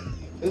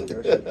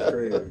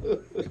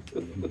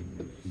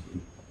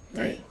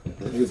 Damn.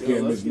 Niggas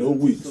can't miss no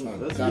weeks. Huh?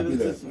 Let's Copy get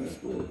into that, some man.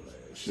 sports.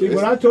 See,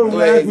 what I told him Go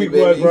ahead, last week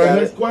Hazy was, Baby, bro, you got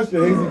next it.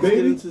 question, Hazy Let's get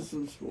Baby. into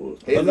some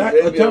sports.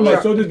 Hazy Tell me,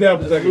 slow this down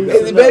for a second.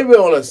 Hazy Baby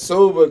on a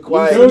sober,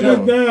 quiet Slow this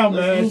joint. down,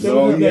 man. So Slow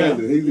all this he has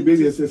down. is Hazy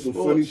Baby that said some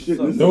funny shit.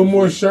 No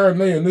more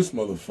Chardonnay in this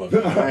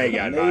motherfucker. I ain't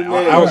got no Name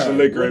ounce of names.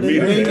 liquor When the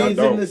immediately. I niggas in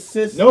don't. the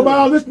system.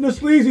 Nobody listen to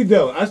Sleazy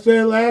though. I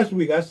said last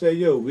week, I said,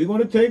 yo, we're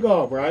gonna take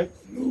off, right?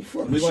 No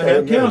fucking We're gonna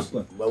have Chardonnay.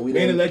 counseling. But we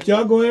Meaning didn't. let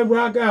y'all go ahead and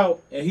rock out.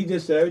 And he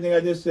just said everything I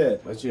just said.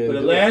 But you For didn't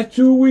the do it. last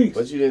 2 weeks,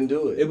 But you didn't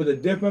do it. it was a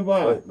different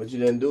vibe. But you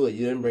didn't do it.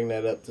 You didn't bring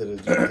that up to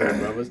the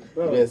brothers.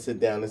 Bro. You didn't sit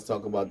down and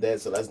talk about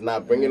that. So let's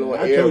not bring it on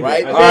I air told you.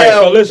 right All now. right,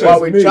 so listen, while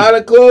it's we're me. trying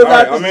to close All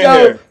right, out I'm the in show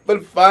here. for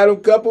the final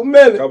couple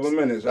minutes. Couple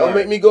minutes. Don't All make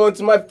right. me go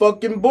into my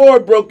fucking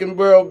board broken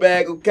barrel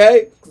bag,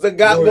 okay? Because I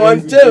got Boy, one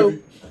Hazy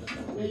too.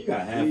 You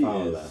got half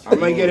hour left. I'm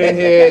gonna get in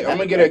here. I'm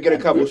gonna get a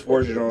couple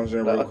sports joints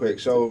in real quick.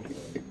 So,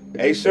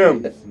 hey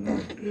Sim,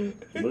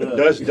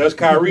 does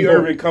Kyrie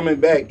Irving coming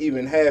back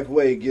even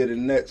halfway get the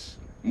Nets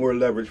more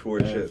leverage for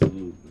a chip?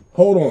 Absolutely.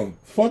 Hold on.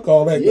 Fuck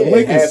all that. Yeah, the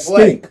Lakers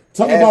halfway. stink.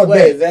 Talk about Halfway,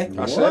 that. exactly.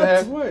 I said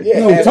halfway. Yeah,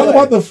 No, talk halfway.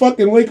 about the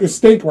fucking Lakers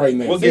stink right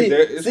now. We'll get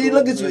there. See, It's see, cool.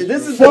 look at you.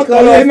 This is Fuck the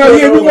all that. No,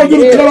 yeah, we gonna do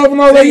the Yeah. cutoff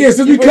and all that. See, Yeah,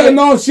 since you we bring cutting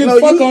it- off shit, no,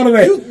 fuck you- all of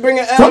that. you bring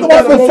it Talk out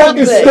about the of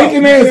fucking that.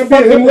 stinking ass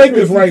fucking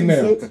Lakers right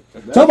now.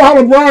 Talk about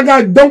how LeBron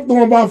got dunked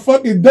on by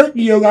fucking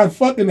Dirkio, got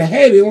fucking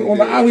headed on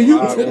the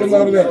alley-oop tip and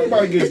all of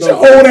that. Get your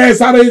old ass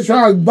out of here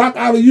trying to block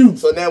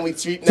alley-oops. So now we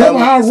treat Talk now.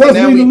 about how So rough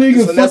now the we league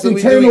is so that's fucking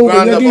what we do. We turnover.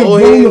 grind They up get old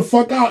blown the heads.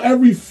 fuck out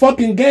every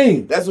fucking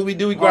game. That's what we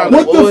do. We grind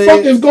What up the old fuck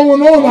heads. is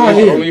going on out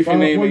Only here? if your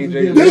name ain't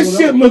Jay. This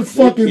shit looks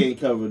They fucking. can't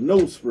cover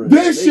no spread.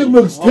 This shit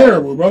looks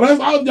terrible, bro.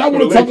 Y'all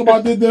want to talk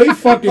about this? They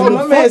fucking Oh,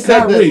 my man fuck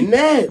said the Kyrie.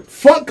 net.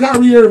 Fuck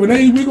Kyrie Irving.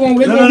 They gonna be cool.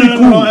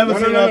 Don't ever say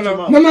that out your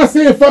mouth. I'm not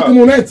saying fuck him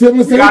on that tip.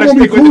 I'm saying he's gotta gonna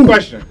be stick with the cool.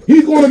 question.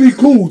 He's gonna be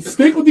cool.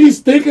 Stick with these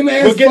stinking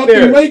ass We'll get fucking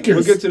there. Lakers.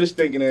 We'll get to the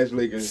stinking ass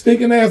Lakers.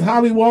 Stinking ass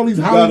Hollywood. These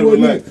You gotta Hollywood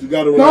relax. niggas. You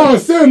gotta No,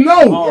 relax. Sim,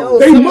 no. Yo,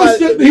 They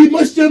somebody- he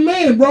mushed your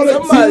man, bro. That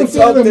Somebody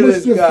team talk to mushed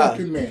this your guy.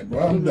 fucking man, bro.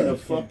 Put I'm him in the done.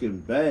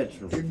 fucking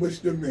bathroom. He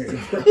mushed your man,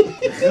 bro.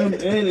 Him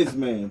and his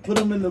man. Put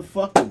him in the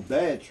fucking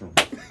bathroom.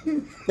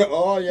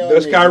 All y'all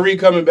Does niggas. Kyrie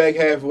coming back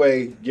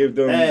halfway give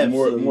them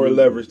more Absolutely.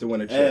 leverage to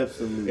win a chip?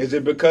 Absolutely. Is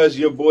it because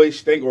your boy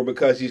stink or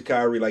because he's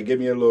Kyrie? Like, give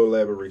me a little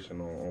elaboration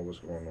on what's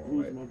going on.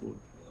 Who's Like, my boy?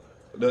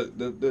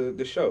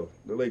 the show,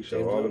 the Lake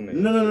Show, all them niggas.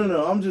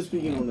 No. I'm just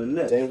speaking on the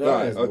Nets. James All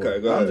right, Harden's okay,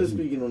 boy. go I'm ahead. just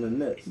speaking on the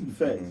Nets.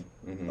 Facts.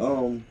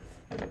 Mhm.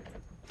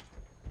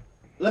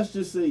 Let's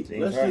just say,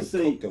 James Harden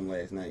cooked them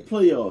last night.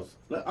 playoffs.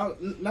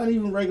 Not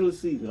even regular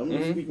season. I'm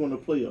just Mhm. speaking on the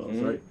playoffs,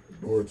 Mhm. right?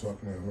 We're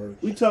talking that hard.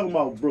 We talking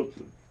about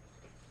Brooklyn.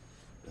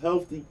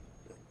 Healthy,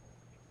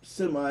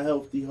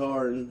 semi-healthy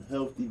Harden,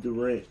 healthy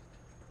Durant,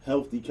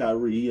 healthy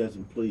Kyrie. He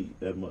hasn't played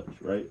that much,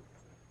 right?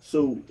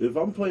 So if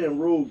I'm playing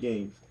road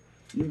games,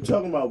 you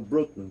talking about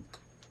Brooklyn.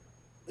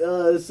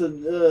 It's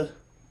a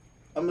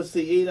I'm gonna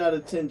say 8 out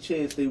of 10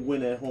 chance they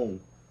win at home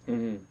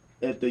Mhm.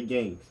 at their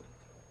games.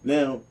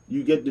 Now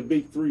you get the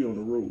big 3 on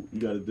the road. You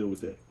got to deal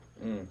with that.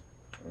 Mhm.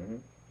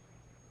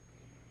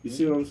 You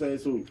see what I'm saying?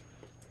 So,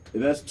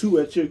 and that's 2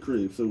 at your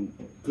crib. So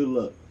good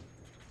luck.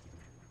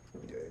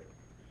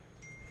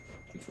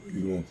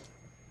 You going?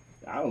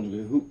 I don't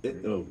get who.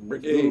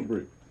 Brick Little eight.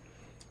 brick.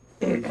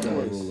 Seeing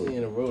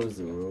the road is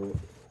the road.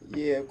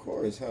 Yeah, of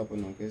course,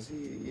 helping him because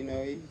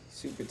he's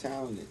super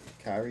talented.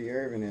 Kyrie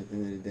Irving at the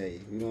end of the day.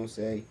 We don't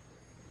say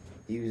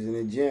he was in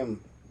the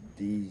gym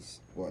these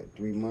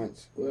 3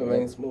 months. Whoever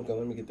ain't smoking,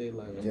 let me get their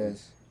life.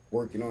 Just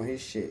working on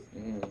his shit.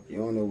 Mhm. You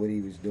don't know what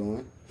he was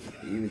doing.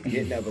 He was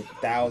getting up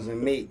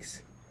 1,000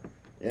 makes.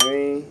 You know what I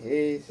mean?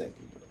 It's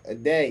a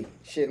day.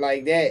 Shit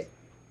like that.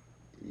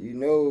 You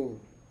know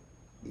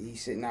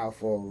he's sitting out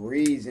for a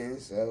reason,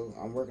 so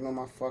I'm working on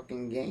my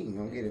fucking game.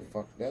 Don't get it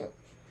fucked up.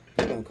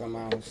 He gonna come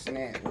out and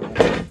snap.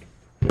 I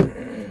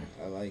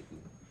like it.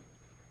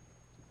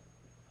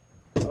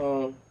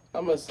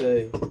 I'm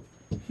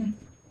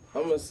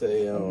gonna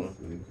say,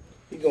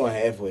 he going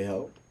halfway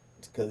help.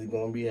 It's because he's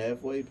gonna be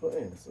halfway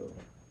playing, so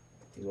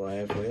he's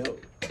going halfway help.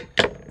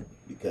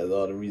 Because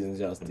all the reasons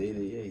y'all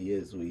stated, yeah, he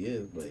is who he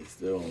is, but he's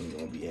still only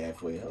gonna be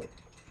halfway help.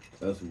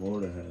 That's more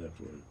than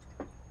halfway.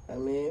 I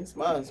mean, it's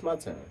my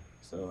turn,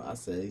 so I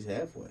say he's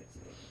halfway.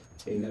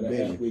 Hazy Got a baby,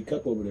 halfway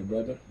cup over there,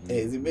 brother.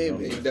 hazy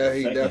baby. He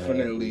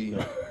definitely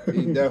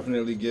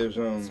gives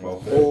him a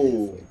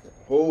whole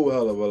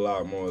hell of a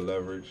lot more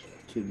leverage.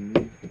 Kidding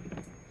me?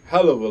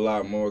 Hell of a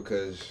lot more,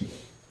 because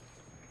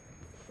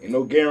ain't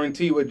no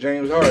guarantee with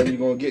James Harden you're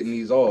going to get in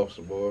these offs,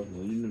 boy.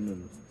 No, no.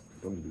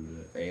 Don't do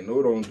that.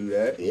 Don't do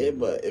that. Yeah,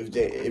 but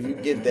if you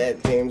get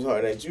that James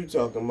Harden that you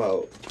talking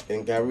about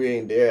and Kyrie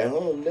ain't there at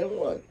home, then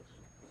what?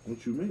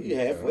 What you mean? You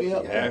halfway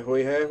up.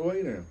 Halfway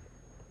then.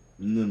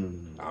 No.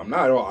 I'm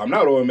not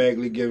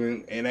automatically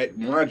giving. And that,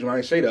 mind you, I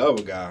ain't say the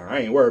other guy. I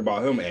ain't worried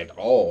about him at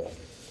all.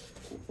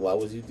 Why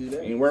would you do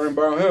that? Ain't worrying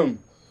about him.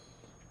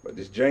 But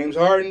this James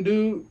Harden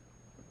dude.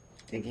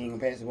 Think he can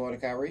pass the ball to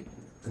Kyrie?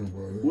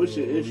 What's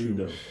your issue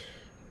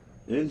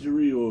though?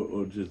 Injury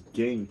or just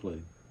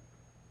gameplay?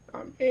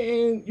 I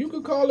mean, you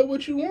could call it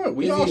what you want.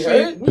 We Is all he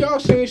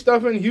seen hurt?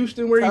 stuff in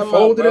Houston where he Time out,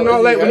 folded bro. and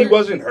all Is he that when he hurt?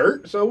 wasn't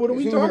hurt. So what are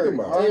we Is he talking hurt?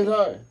 about? James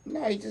Harden.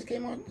 No, he just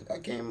came on.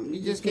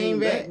 He just came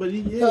back. But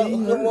he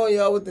Come on,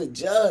 y'all, with the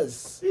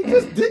just. He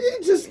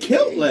just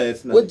killed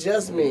last night. What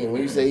just mean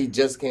when you say he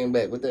just came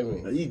back? What that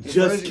mean? He The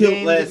just first killed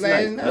game last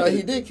last night. night? No,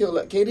 he did kill.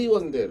 KD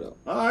wasn't there though.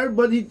 All right,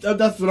 but he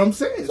that's what I'm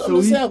saying. So, So I'm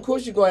just he saying, of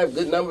course you're gonna have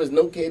good numbers.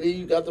 No KD,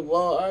 you got the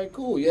ball. All right,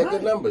 cool. You had good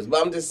Right. numbers.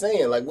 But I'm just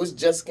saying, like, what's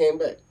just came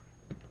back?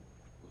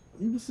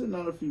 was sitting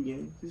out a few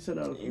games. He sat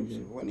out a few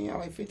games. Wasn't he out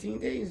like 15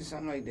 days or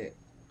something like that?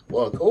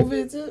 Well,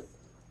 COVID tip?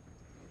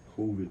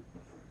 COVID.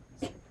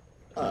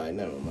 All right,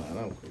 never mind.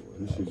 I'm cool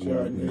with This it. shit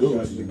Sorry, going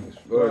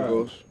nigga. Go ahead,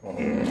 Ghost.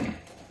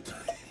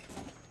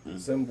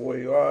 Some boy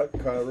yard,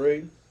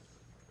 Kyrie.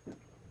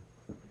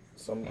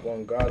 Some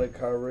gon' got it,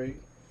 Kyrie.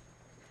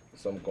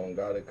 Some gon'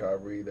 got it,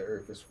 Kyrie. The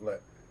earth is flat.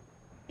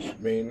 I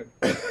mean, you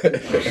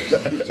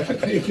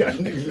got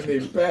niggas in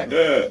their back.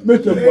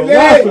 Mr.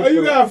 Hey, Philosopher.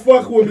 you gotta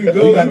fuck with me, You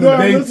dude. got You the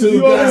gotta day listen two.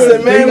 to I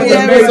said, man, we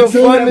having some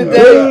fun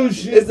today.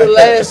 It's the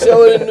last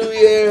show of the new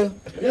year.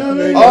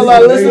 All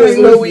our listeners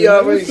know we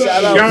already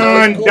shout out.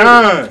 John Cool.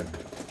 Don.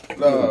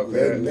 Nah,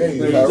 man.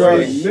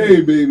 Kyrie,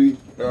 nay, baby.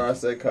 No, I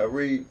said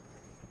Kyrie is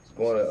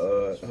going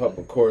to help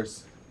a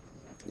course.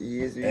 He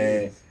is.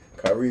 And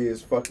Kyrie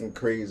is fucking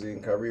crazy,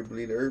 and Kyrie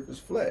believe the earth is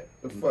flat.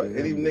 The fuck,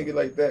 any nigga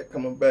like that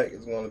coming back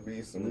is gonna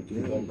be some.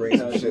 He's gonna bring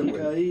some shit with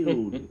him.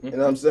 You know what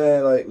I'm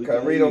saying? Like Look how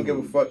Kyrie he don't give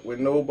a hold it. fuck what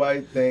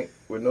nobody think,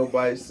 what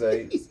nobody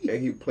say,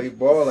 and he play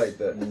ball like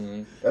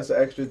that. That's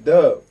an extra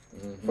dub.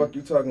 Fuck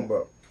you talking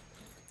about?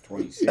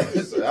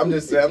 26. I'm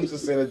just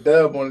saying a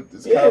dub on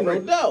this Yeah, Kyrie. no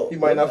doubt. He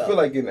might No not doubt. feel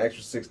like getting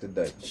extra 6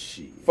 today.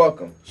 Shit. Fuck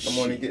him. I'm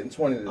only getting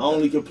 20 today. I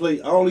only can play.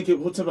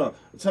 What time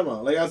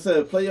out? Like I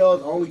said,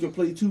 playoffs. I only can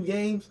play 2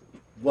 games.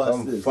 Watch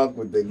I'm this. fuck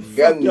with the Fuck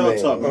gun y'all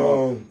man. talking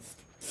about.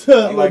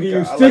 Like you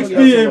I like 60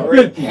 y'all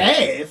and 50.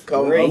 Half.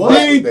 Come What?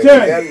 fuck with the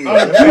 10. gun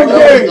Out of man. 2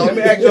 games. Let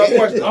me ask y'all a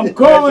question. I'm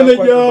calling it,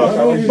 y'all.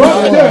 Kyrie.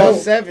 Fuck that.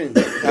 7.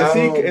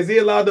 Is he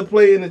allowed to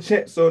play in the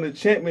in the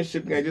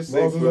championship game? Just As say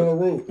long as it's on the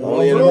road.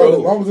 Only in the As road.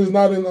 long as it's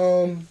not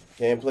in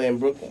Can't play in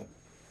Brooklyn.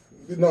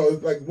 no,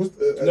 it's like what's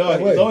No, LA.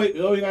 he's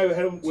only guy who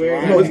had him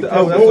where. No, What's it's the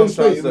other- that's what Golden I'm trying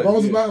State. to As say. long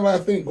as it's not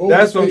like I think Golden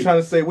That's what I'm State.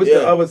 trying to say. What's Yeah.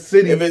 the other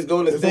city? If it's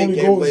Golden It's State, only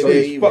can't Golden play So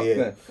there he's either. fucked Yeah.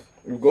 then.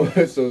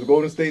 So it's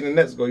Golden State and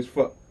the Nets go. He's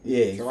fucked.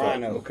 Yeah, he's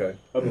Toronto. Okay.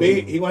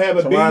 He gonna have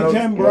a big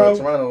 10, Toronto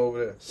bro.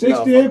 over there.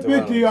 60 No, and fuck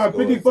 50 Toronto.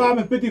 or 55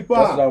 and That's what I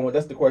 55. want.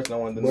 That's the question I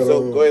wanted to know. But,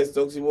 So go ahead,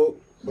 Stokesy Woke.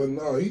 But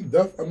no,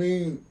 I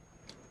mean,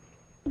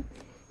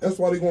 that's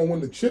why they're going to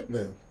win the chip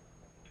now.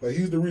 Like,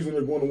 he's the reason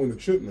they're going to win the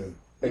chip now.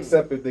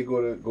 Except if they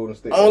go to Golden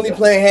State. Only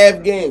playing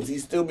half games. He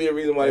still be a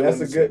reason why they That's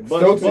won a the good. chip.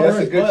 But- Stokesy, that's a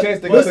but- good chance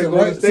they can Listen, play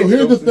Golden right? State. So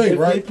here's the Stokesy. thing, If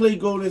right? they play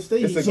Golden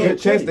State, It's a he good can't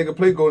chance play. they can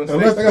play Golden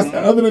Unless, State. like I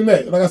said, other than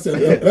that, like I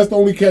said, that's the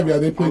only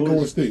caveat. They play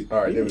Golden State.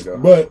 All right, there we go.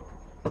 But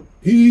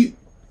he,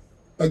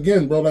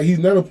 again, bro, like he's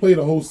never played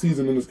a whole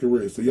season in his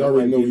career, so you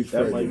already know he's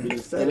that might fragile. be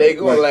the setup. And they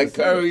going like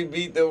Curry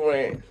beat the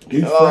Rand.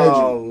 He's Oh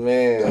fragile.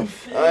 man,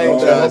 I ain't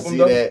Oh, trying help to him see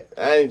though? that.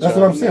 I ain't That's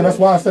trying what I'm to saying. see That's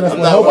that. why I said that's I'm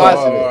what not helped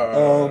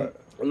watching him.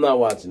 I'm not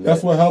watching that.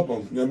 That's what helped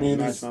him. You know what I mean?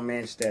 That's He's- my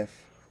man Steph.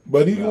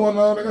 But he going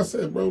on, like I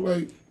said, bro,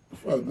 like,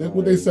 fuck, that's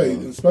what they say,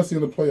 especially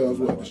in the playoffs.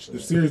 What the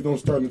series don't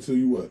start until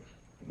you what?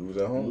 Lose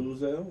at home.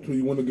 Lose at home. Until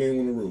you win the game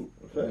on the road.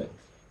 Okay.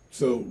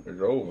 So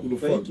It's over. who the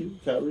Thank fuck? you,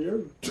 Kyrie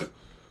Irving.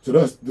 So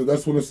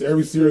that's when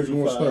every series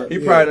going to start. He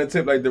Yeah. probably done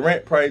tip like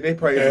Durant. They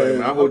probably like,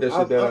 man, I hold that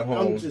shit down at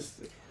home. I'm just.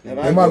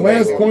 And my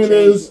last point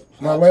is,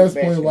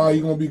 why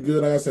he gonna be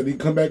good. Like I said, he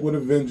come back with a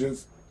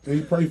vengeance, and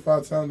he pray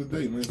 5 times a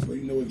day, man. So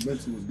you know his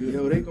mental was good.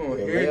 Yo, they gonna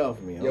Yeah, hear lay it.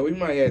 off me, huh? Yo, we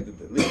might have to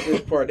delete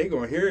this part. They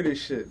gonna hear this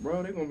shit,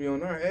 bro. They gonna be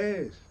on our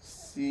ass.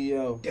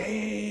 CEO.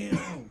 Damn.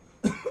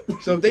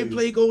 So if they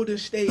play Golden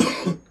State,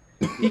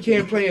 he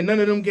can't play in none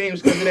of them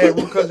games because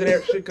of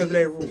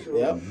that rule.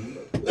 Yep.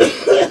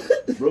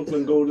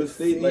 Brooklyn Golden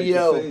State like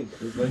Yo. the same.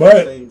 It's like But-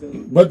 the same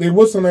thing. But they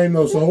what's the name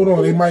though? So hold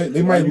on, they might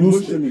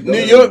lose. New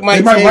York might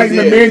They might change lighten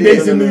the it.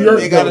 mandates in New York.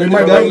 They got though. a They new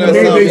might lighten the governor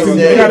or mandates. something.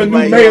 They got a new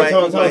mayor.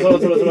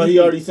 Hold on. He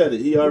already said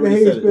it. He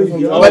already said it. He But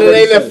it already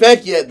ain't said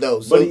effect yet though.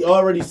 So. But he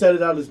already said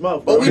it out his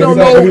mouth. But we Yeah, don't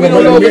exactly. know. He We gonna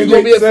don't know lighten if it's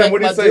gonna be Sam, affected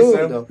what'd by he say, June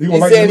Sam? though. He He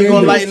gonna said he lighten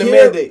gonna the lighten the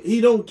mandate. mandate.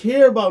 He don't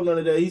care about none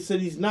of that. He said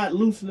he's not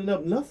loosening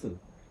up nothing.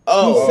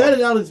 Oh. He said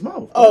it out his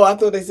mouth. Oh, I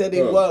thought they said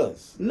he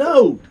was.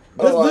 No.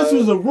 Oh, This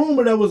was a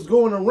rumor that was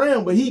going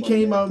around, but he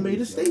came out and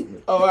made a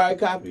statement. Oh, all right,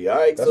 copy. All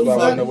right, That's so why I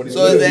wanna know what he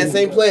so is said. that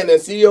same plan? Then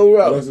CEO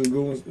Row. Unless it's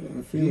going.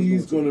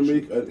 He's gonna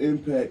make an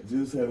impact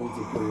just having to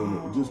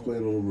play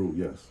playing on the road.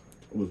 Yes,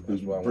 Was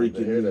That's why I wanted to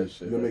breaking hear that news.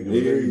 shit. He'll make a Hey,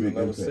 very big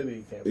Another impact. city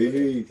you can't Hey, play.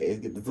 hey,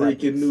 Let's get the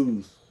breaking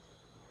topics.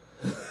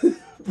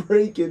 news.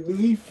 Breaking news.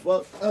 He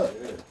fucked up.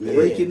 Yeah.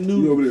 Breaking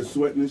You over news. there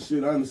sweating and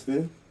shit. I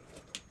understand.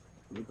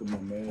 Look at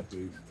my man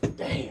face.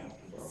 Damn.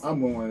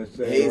 I'm going to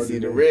say. He ain't see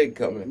the red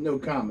coming. No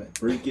comment.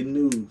 Breaking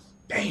news.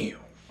 Damn.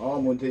 Oh,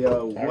 I'm going to tell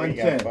y'all Harry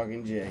got 110.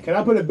 fucking J. Can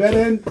I put a bet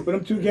in for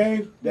them 2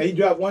 games that he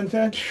dropped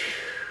 110?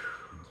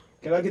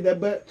 Can I get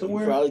that bet You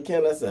somewhere? probably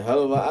can. That's a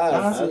hell of an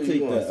odds. I'll too. take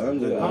You want that some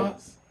under good the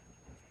odds.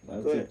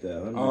 I'll Go ahead. take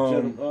that.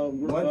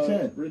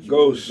 110. Rich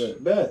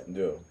Ghost. bet. Bet.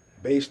 Yeah.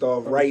 Based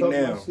off I'm right talking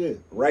now, about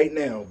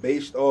shit.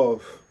 based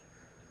off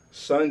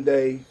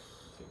Sunday,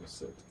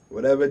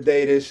 whatever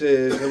day this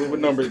is, what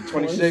number?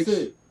 26,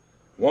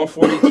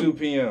 1:42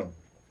 p.m.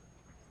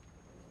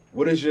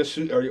 What is your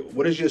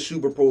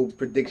Super Bowl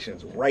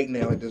predictions right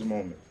now at this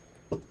moment?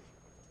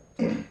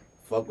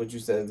 Fuck what you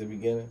said at the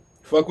beginning.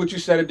 Fuck what you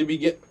said at the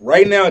beginning.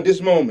 Right now at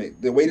this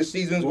moment, the way the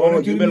season's Going going,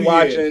 into you've the been New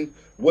watching.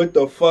 What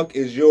the fuck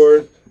is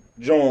your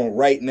John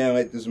right now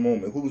at this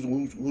moment? Who's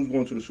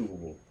going to the Super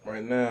Bowl?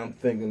 Right now, I'm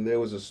thinking there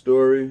was a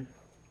story.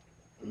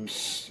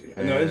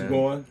 I know it's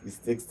going. He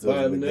sticks to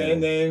By a his man beginning.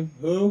 named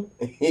who?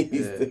 He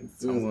sticks to I'm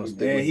his gonna beginning.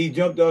 stick And he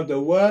jumped off the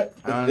what?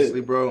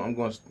 Honestly, bro, I'm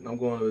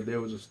going.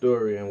 There was a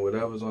story, and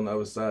whatever's on the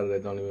other side of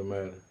that don't even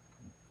matter.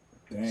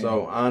 Damn.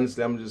 So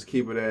honestly, I'm just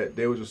keep it at.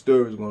 There was a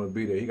story was going to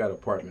be there. He got an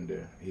apartment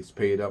there. He's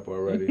paid up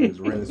already. His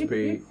rent is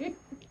paid.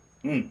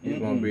 He's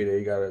going to be there.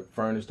 He got a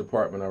furnished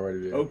apartment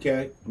already there.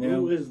 Okay. Now,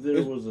 Who is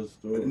there was a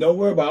story? don't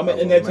worry about it. I'm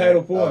in that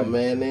title for A him.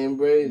 man named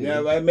Brady.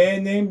 Now, a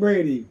man named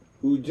Brady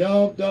who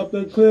jumped off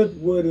the cliff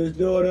with his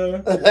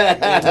daughter.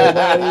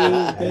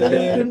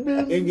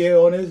 Everybody and get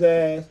on his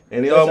ass.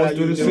 And he That's almost how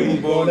do you the know he's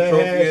Super Bowl gonna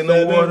trophy have in the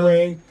 7 water.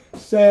 rings.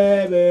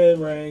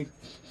 7 rings.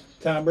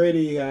 Tom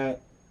Brady got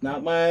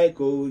not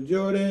Michael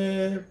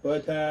Jordan,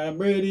 but Tom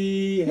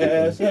Brady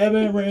has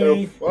 7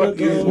 rings. fuck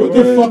is- What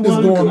the fuck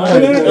is going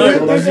on?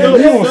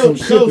 We on some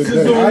shit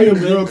today. I am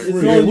drug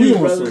free. We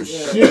on some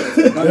shit.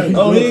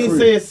 Oh, he didn't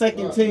say a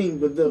second team,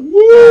 but the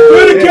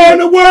Brady came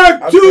to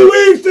work 2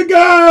 weeks don't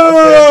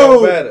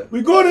matter. ago.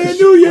 We go to the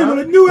new year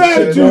with a new It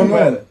attitude. don't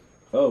matter.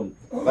 oh,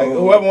 Like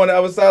whoever on the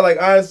other side, like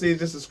honestly,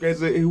 it's just as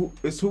crazy.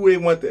 It's who they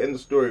want to end the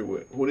story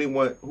with. Who they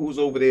want? Who's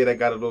over there that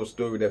got a little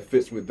story that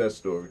fits with that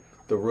story,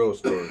 the real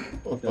story.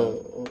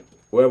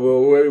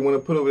 Whoever you want to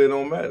put over there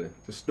don't matter.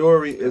 The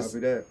story is Copy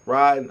that.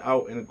 riding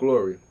out in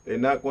glory. They're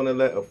not going to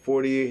let a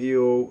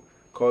 48-year-old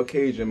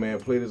Caucasian man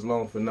play this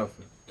long for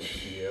nothing.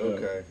 Yeah,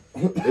 okay.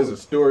 There's a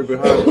story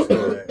behind the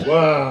story.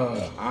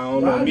 Wow. I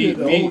don't know. Me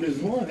No.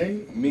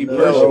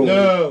 personally.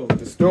 No.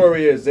 The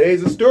story is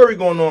there's a story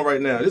going on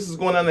right now. This is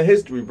going on in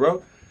history,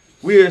 bro.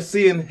 We are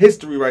seeing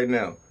history right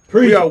now.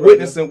 Preach, we are brother.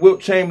 witnessing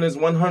Wilt Chamberlain's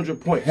 100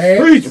 points.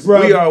 Preach,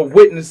 brother. We are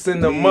witnessing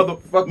the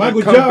motherfucking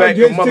Michael comeback of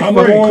Jordan gets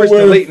motherfucking I'm Christian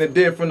going Leighton and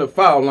did from the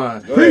foul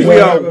line. Preach, We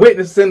are brother.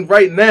 witnessing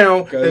right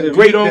now Cause the if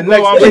great, you don't the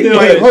go, I'm next late still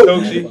night here, hope.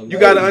 Stokesy. You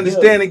got to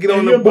understand and get on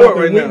And the you're board about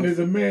to right now. witness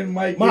a man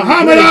Mike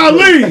Muhammad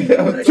Ali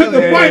took the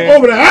Yeah. fight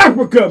over to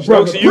Africa,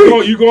 brother. Stokesy,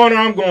 you going or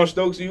I'm going,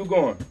 Stokesy, you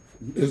going.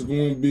 It's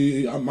going to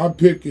be, my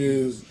pick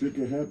is Shit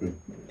can happen.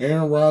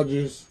 Aaron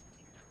Rodgers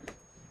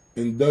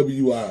and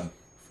WI.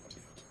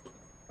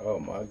 Oh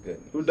my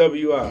goodness. Who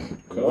WI?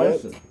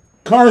 Carson.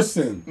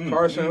 Carson.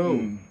 Carson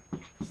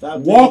who? Stop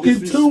Walking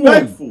being to him.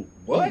 disrespectful.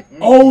 What?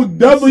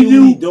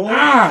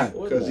 O-W-I.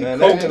 Because he Man,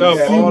 coked that up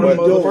had all the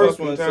all the first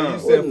motherfucking one. So time. you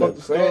said fuck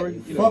the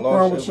story. You Fuck done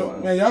around lost with your your,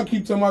 mind. man, y'all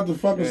keep talking about the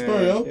fucking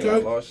story, You okay?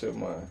 done lost your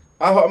mind.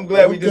 I'm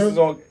glad we this is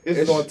on. This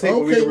is on tape.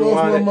 We Okay, can lost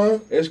my rewind it.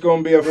 mind. It's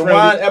gonna be a Rewind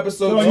friendly.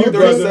 episode So you,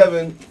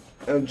 237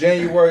 of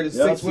January the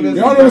Y'all 6th. What is it?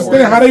 Y'all don't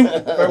understand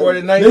how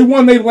February the 9th. they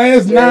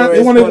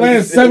won their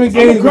last seven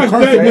games. I'ma crush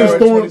Carson that been down.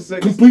 throwing,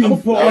 26.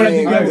 completing, pull all that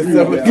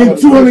together. getting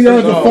 200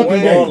 yards a No, fucking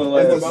Wayne game. Allen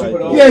last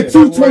night. Yeah,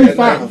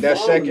 225. That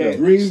second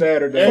Green-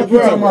 Saturday. Fuck you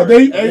talking about?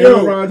 They, Hey,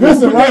 yo,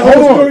 listen, right?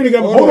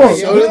 Hold on.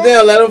 Slow it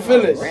down. Let him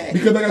finish.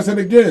 Because like I said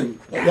again,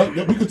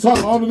 we could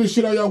talk all of this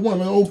shit all y'all want,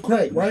 like old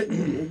crack, right?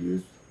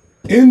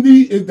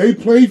 Indy, if they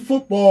play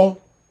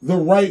football the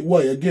right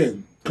way,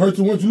 again,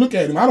 Carson Wentz, you look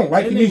at him, I don't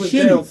like him, And they he's was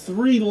down shitty.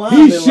 3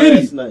 linemen He's last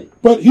shitty. night.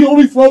 But he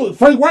only throws,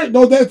 Frank Wright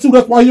knows that too,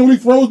 that's why he only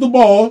throws the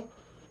ball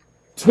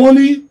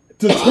 20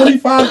 to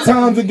 25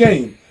 times a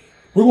game.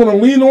 We're going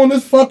to lean on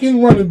this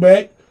fucking running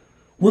back.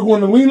 We're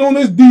going to lean on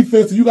this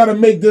defense, and you got to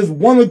make this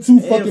 1 or 2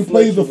 fucking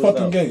plays a Fletcher was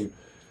fucking out. game.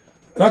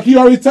 And I can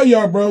already tell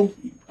y'all, bro,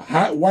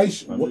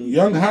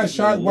 young hot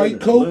shot white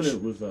Leonard- coach,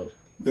 Leonard was out.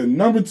 the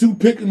number 2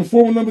 pick and the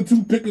former number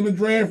 2 pick in the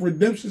draft,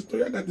 redemption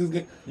story. I got this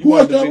game. Who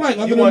else y'all like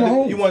other than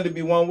Mahomes? You wanted to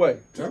be one way.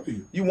 Tell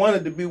you. You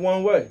wanted to be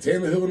one way.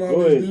 Tannehill and all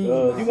Go these ahead,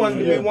 dudes. You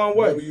wanted to be one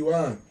way.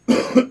 WI.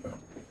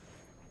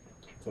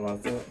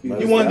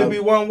 You wanted to be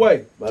one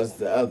way. But it's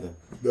the other.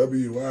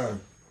 WI.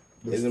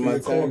 The Is it my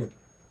speed corner. turn?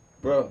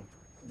 Bro,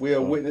 we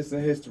are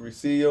witnessing history.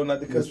 CEO, not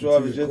to cut you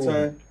off, it's your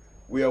turn.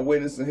 We are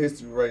witnessing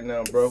history right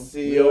now, bro.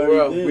 CEO,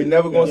 bro. We're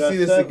never going to Got see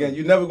this 7. again.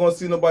 You're never going to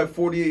see nobody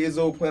 48 years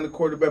old playing the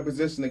quarterback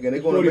position again.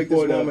 They're going to make this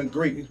 44 now. moment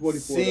great. He's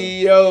 44.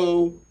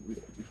 CEO,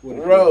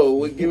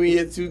 bro, give me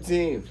your 2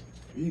 teams.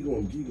 He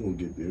gonna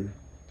get there.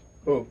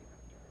 Who?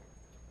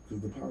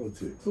 Cause the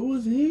politics. Who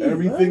was he?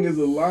 Everything man? is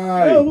a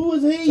lie. Yo, who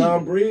was he?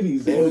 Tom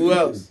Brady's. And who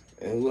else?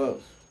 And who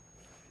else?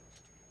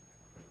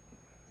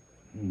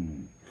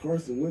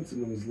 Carson Wentz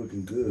and them is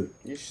looking good.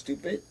 You're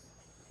stupid.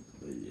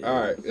 All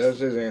right, that's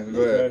his answer.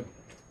 Go ahead.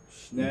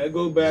 Now it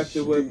goes back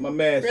to what my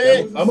man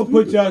said. I'm gonna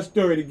put y'all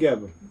story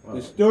together.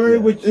 The story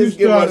which you Let's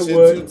give us started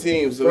your two with,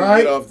 teams so right?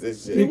 we get off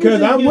this shit.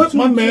 Because I'm with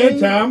my man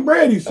Tom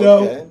Brady. So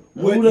Okay.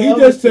 what Who the he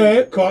other just two?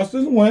 said,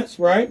 Carson Wentz,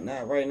 right?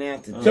 Not right now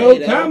today. So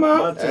though. time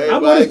out. Everybody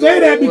I'm gonna say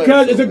that go with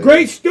because Wentz it's a over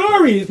great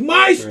story. It's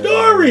my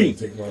story.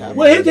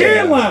 Well, his I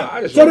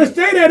headline. just So to wanna-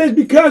 say that is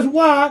because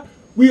why?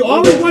 We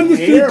always wanted to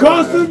see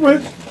Carson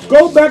Wentz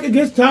go back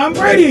against Tom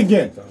Brady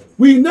again.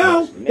 We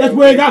know that's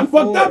where he got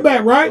fucked up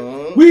at, right?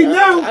 We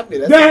know I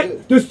think that's that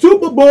good. the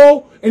Super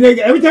Bowl, and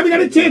every time he got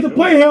a chance to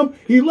play him,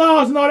 he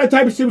lost and all that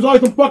type of shit. It was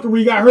always some fuckery,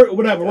 he got hurt or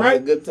whatever, That's right? a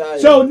good tie-in.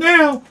 So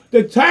now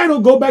the title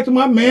go back to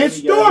my man's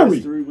He got story.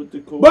 history with the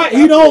Colts. But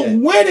he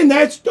don't win in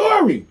that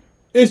story.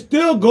 It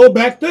still go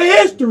back to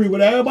history, what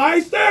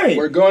everybody say.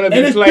 We're gonna be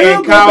And it playing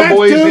still go back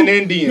Cowboys to and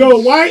Indians. The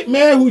white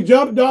man who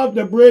jumped off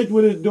the bridge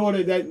with his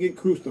daughter that get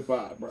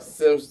crucified, bro.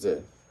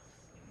 Simpson.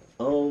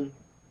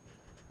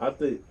 I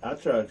think I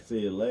tried to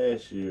say it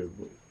last year,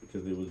 but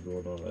because it was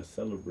going on, like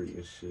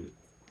celebrating shit.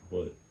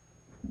 But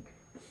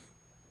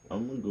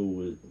I'm gonna go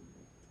with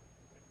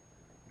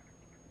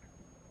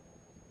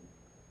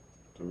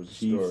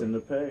Chiefs and the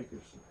Packers.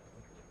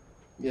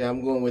 Yeah,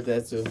 I'm going with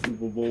that too.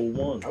 Super Bowl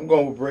one. I'm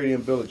going with Brady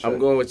and Belichick. I'm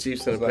going with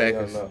Chiefs and the Just letting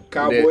Packers. y'all know.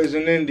 Cowboys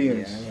and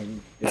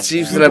Indians.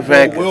 Chiefs and the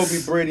Packers. Will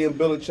be Brady and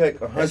Belichick.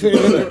 That's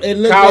 100%. what it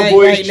looks Cowboys,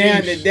 like right now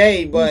Chiefs.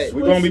 today, but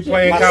We're gonna be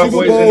playing my Cowboys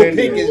Super Bowl and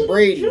pick Indians. is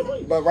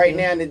Brady. But right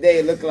now today,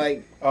 it look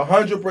like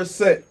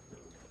 100%.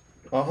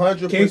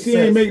 100%. KC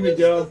ain't making it,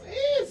 Joe.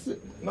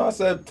 No, I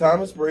said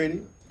Thomas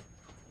Brady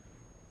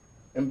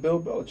and Bill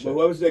Belichick. But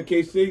whoever said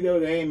KC, though,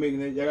 they ain't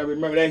making it. Y'all gotta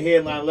remember that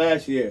headline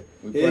last year.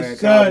 We're His playing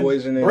son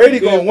Cowboys and Brady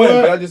Indians. gonna win,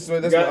 what? but I just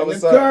that's the got in other a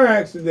side. car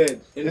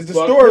accident. It's the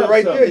fucked story up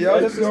right there, something. y'all.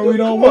 That's That's the the story we story.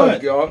 don't Come on,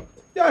 want. y'all.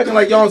 Y'all acting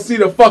like y'all don't see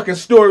the fucking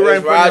story right in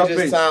It's front of Rodgers' your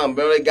face. time,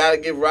 bro. They gotta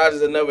give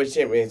Rodgers another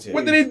championship.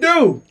 What did he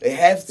do? They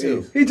have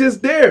to. He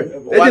just there. They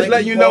Why just they let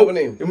keep you know.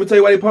 pumping him? I'm gonna tell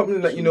you why they pumping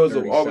him. Let you know it's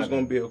always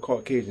gonna be a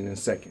Caucasian in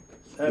second.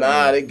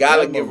 Nah, they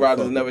gotta give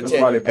Rodgers another That's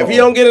why they championship. If he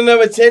don't get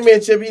another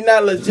championship, he's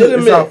not It's how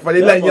legitimate. far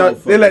they letting y'all.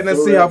 They letting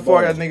us see how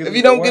far y'all niggas. If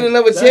he don't get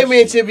another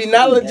championship, he's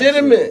not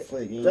legitimate.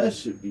 That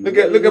should be. Look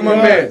at my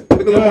man. Look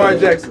at Lamar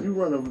Jackson. You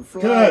run a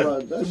fly God,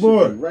 rod. That should be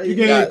Sabor, right. you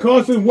Got gave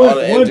Carson Wentz All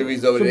the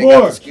injuries over there, they Sabor,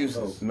 got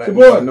excuses.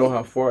 Sabor, I know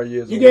how far he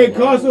is. you away. gave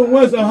Carson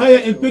Wentz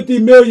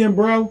 $150 million,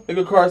 bro. Look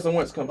at Carson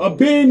Wentz come. A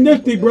being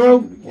nifty, bro.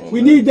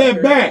 We need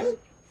that back.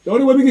 The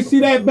only way we can see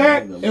that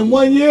back in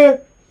 1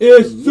 year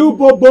is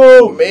Super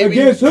Bowl Maybe-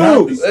 against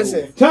who?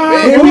 Listen, Tom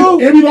maybe- who?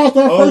 And we lost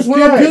our first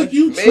round Okay. pick.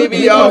 You maybe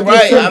tripping. y'all We gotta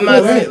right. get I'm not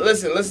something saying. for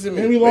Listen to that.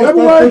 And we me. lost our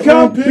Everybody first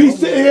round come, pick. be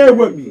sitting here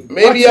with me.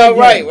 Maybe Watch y'all that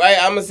right, game. right?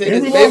 I'm gonna say And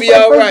this. we Maybe lost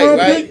our y'all first right, round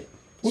right? pick.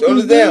 What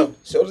Shoulders this down.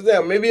 Shoulders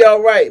down. Maybe y'all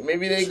right.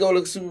 Maybe they go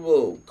to Super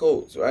Bowl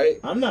Colts,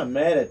 right? I'm not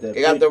mad at that.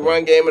 They got pick, the though.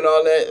 run game and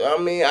all that.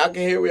 I mean, I can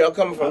hear where y'all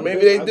coming from.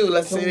 Maybe they do.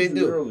 Let's say they told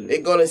you do. earlier.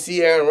 They're gonna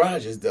see Aaron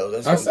Rodgers though.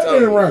 That's I what I'm said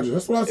telling Aaron you. Rodgers.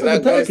 That's what I They're said.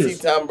 not The gonna see Packers.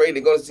 Tom Brady.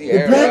 They're gonna see The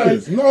Aaron Packers.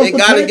 Rodgers. No, it's They the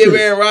gotta give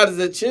Packers. Aaron Rodgers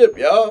a chip,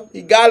 y'all.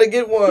 He gotta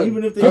get one.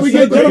 Even if they Can we I said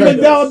get the gentlemen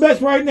Packers. dollar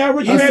bets right now?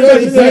 Rich I man said bets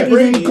the in that. Packers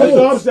and the That's all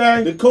I'm Colts.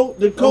 saying. the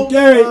Colts.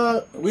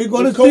 Okay. We're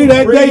going to the Colts see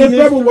that Brady day in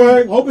history.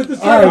 February. Hope it's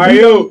the All right,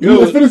 same. yo,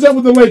 let's finish up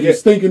with the Lakers, Yeah.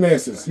 stinking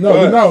asses. Go No,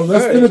 ahead. no,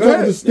 let's Go finish ahead. up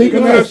with the You stinking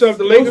can asses. mess up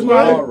the Lakers,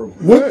 man.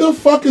 What the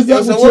fuck is Yo,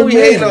 that so with what your we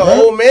man, hating on?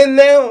 bro? Old men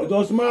now?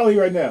 Don't smile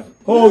right now.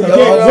 Hold Yo, your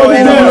yo, hands. yo, Hold it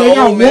yo, down. yo, They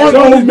got old man.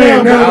 one old man.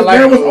 I Now like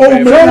there was old old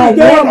man. man. Now Hold it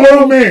down, one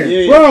old man.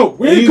 Yeah. Bro,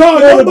 we ain't He's calling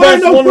still the nobody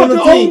best no one on fucking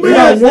the old team. man.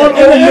 Yeah, one In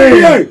the old man.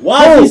 NBA.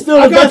 Why is he still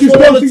I the got best you,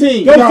 one on the Stokey.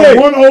 team? Don't Got say it.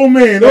 one old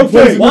man. Don't that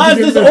say it. plays Why is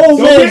in this the- old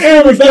Don't man get still the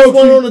average, best Stokey.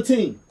 one on the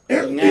team?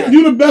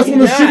 You the best He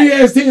on a not. shitty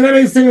ass team that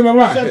ain't singing a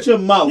lot. Shut your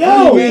mouth. Yo,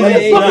 What do you mean when the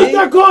he's fuck not? is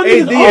that calling AD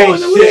niggas old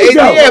in the ain't league, shit.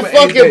 though? AD a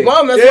fucking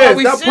bum. That's why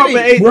we stop pumping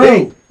shitty.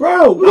 AD.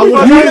 Bro, Bro, I was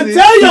what trying the to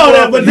tell y'all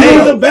that, but You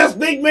he's the the best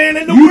big man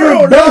in the you the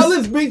world. best- Dog.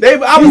 Let's be.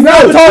 I was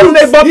not told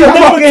they bumped he's the number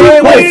fucking two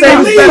head player with in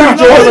Sam the league. Stop.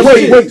 You know this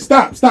shit. Wait,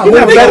 stop. You That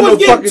never nigga got was no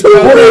getting fucking 2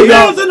 time. Hold on,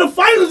 rebounds y'all. in the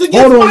finals against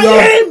Hold on,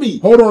 Miami.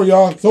 y'all. Hold on,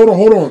 y'all.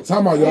 Hold on.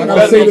 Time out, y'all. I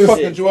gotta say this.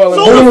 fucking Joel So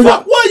Hold on, the y'all.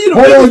 fuck were you the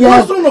Hold on, biggest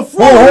y'all. person on the Hold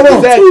floor?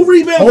 on. With 2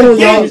 rebounds Hold on, a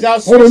y'all. game. Y'all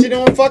Hold on. switching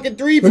on fucking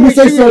Let me 3-point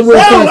say something real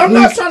shooters. fast, I'm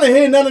not please. trying to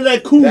hear none of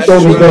that cool That's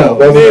shit. true, though.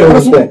 I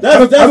just want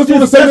That's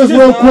to say this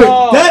real quick.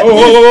 That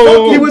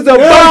He was a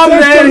bum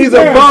man. He's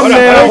a bum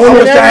man. Hold on, I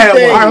wish I had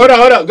everything. All right, one.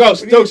 hold on. Go,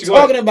 Stokes. Go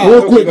Talking ahead. about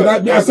Real quick.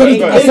 I said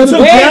it. I said took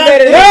it. way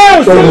better than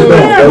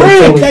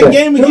that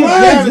game against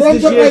Relax, Giannis bro.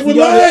 this year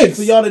Relax.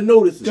 for y'all to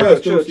notice.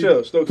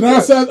 Chill. Stokes. Can I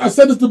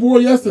said this to Boy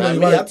yesterday. I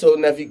mean, I Like, told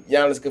Nephew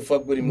Giannis could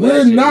fuck with him. we're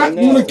last year. not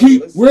No, going to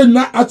keep. listen. We're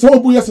not. I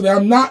told Boy yesterday.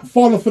 I'm not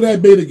falling for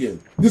that bait again.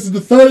 This is the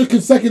 3rd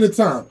consecutive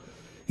time.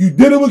 You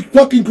did it with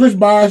fucking Chris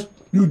Bosh.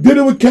 You did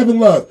it with Kevin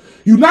Love.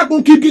 You're not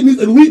going to keep getting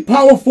these elite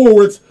power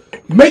forwards,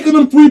 making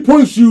them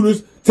 3-point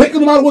shooters,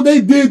 taking them out of what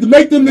they did to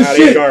make them the Now they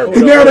shit, garbage.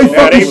 and now they Now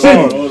fucking they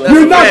shitty. bum.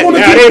 You're not going to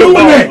Now keep they doing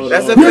bum. that.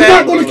 That's a You're fact.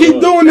 not going to keep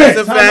doing that.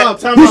 That's a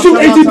fact. You shoot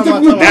 18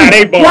 different Now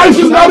they bum. Bryce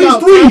shooting all these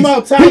threes.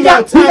 He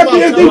got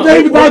Anthony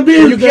Davis by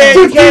being You can't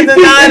 15 feet deny in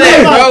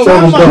that,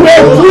 there. bro. We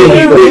had 3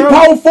 elite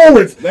power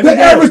forwards. They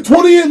averaged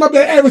 20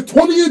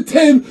 and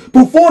 10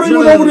 before they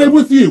went over there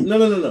with you.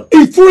 No.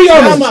 Eat 3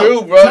 of them. That's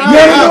true, bro. Yeah, they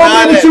went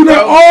over with you.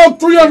 Bro. All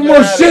 3 of them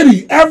were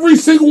shitty. Every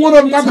single one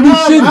of them got to be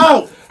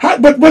shitty.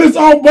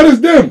 But it's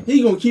them.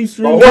 He gonna keep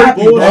streaming.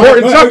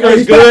 Horton Tucker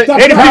is good.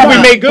 They the people we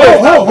make good.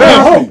 Hold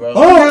on.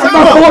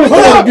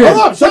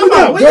 Shut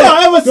up. When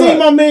y'all ever seen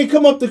my man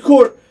come up the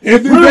court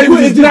Anthony real Davis quick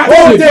is and just not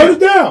throw it shit.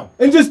 down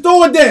and just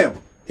throw it down?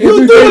 You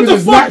Anthony do what Davis the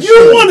is fuck not you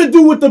shit. want to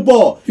do with the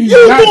ball. He's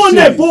You not doing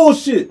that shitty.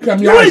 bullshit. Got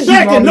me You out ain't shooting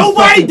all backing these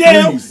nobody fucking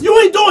down. threes. You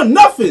ain't doing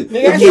nothing.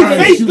 Nigga, You I keep tried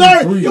face shooting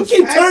guard. threes. You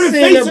keep I turning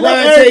seen facing up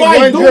LeBron take everybody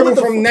one doing dribble what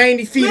the from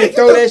 90 feet Man, and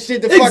throw that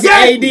shit to fucking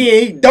Exactly. AD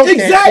and he dunked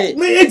that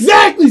shit.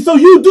 Exactly. So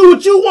you do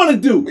what you want to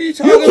do. you You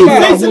talking keep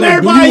about? facing I wanna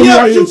everybody do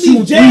up. you You shooting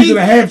need threes in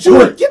a Jay. half Shoot.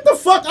 court. Get the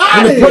fuck out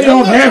And of the here. play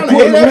off half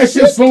court, when that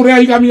shit slow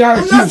down, you got me out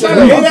of I'm not shooting.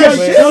 trying to hear that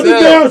shit. Shut it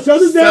down.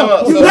 Shut it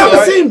down. You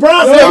never seen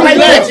Bronson So like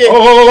relax that. it.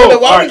 Oh,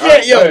 Why we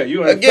can't, yo,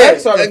 you in again,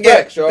 facts or the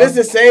facts, y'all? this is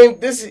the same,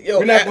 this is, yo,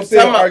 We're not gonna sit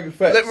and time out. argue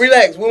facts.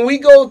 Relax, when we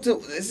go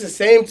to, it's the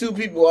same 2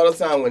 people all the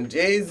time. When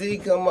Jay-Z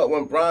come up,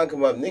 when Bron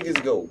come up,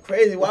 niggas go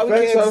crazy. Why we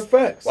Facts can't, are the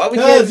facts. why we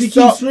can't Because you just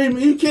keep talk?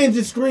 screaming. You can't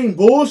just scream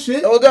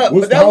bullshit. Hold up,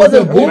 What's but that the-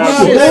 wasn't how's that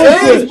bullshit.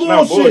 Bullshit. It's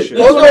not bullshit. Hold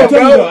That's on, what I'm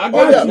telling you, bro. I Hold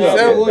got up, you. Sam.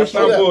 That's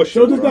Hold not up. bullshit.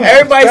 Shut it down.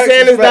 Everybody Facts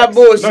saying is it's not facts.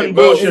 bullshit, Nothing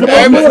bro. bullshit.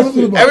 Everybody Nothing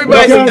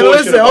said, bullshit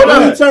listen, about hold that.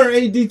 on. Let me turn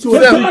AD to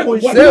a Sim, 3-point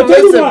what- Sim, I'll tell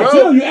you listen, what, bro.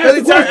 tell you, ask Because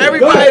he the turned question.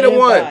 everybody Go to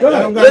one. ahead. Go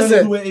ahead. Don't got nothing to do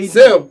Listen, with AD.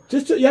 Sim,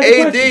 Just you ask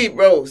the question. AD,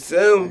 bro,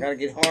 Sim. Gotta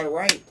get hard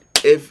right.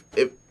 If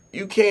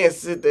you can't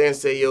sit there and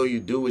say, yo, you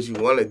do what you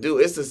want to do.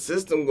 It's a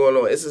system going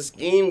on. It's a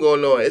scheme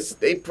going on.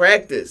 They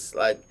practice.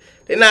 Like,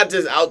 they're not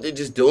just out there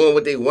just doing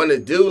what they want to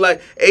do.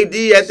 Like, AD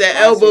at that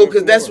elbow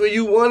because that's where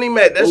you want him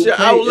at. That's your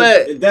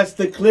outlet. That's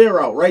the clear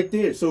out right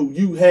there. So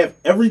you have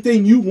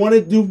everything you want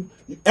to do.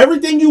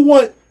 Everything you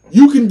want,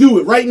 you can do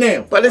it right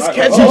now. But it's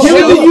catch You and give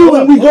it to shoot. you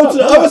when we go to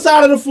the other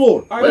side of the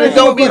floor. But it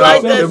don't be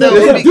like that, though.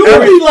 Do it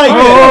be like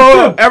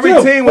that. Every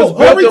team was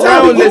Every built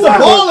time we around get this. the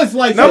ball, it's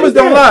like Numbers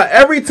that. don't lie.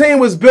 Every team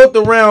was built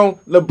around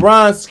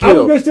LeBron's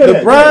skill. gonna say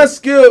that, LeBron's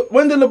skill.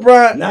 When did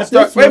LeBron Not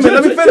start? this Wait a one.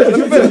 minute. Let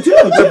me finish.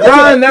 Chill.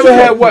 LeBron never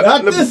had what?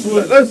 Not this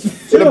one.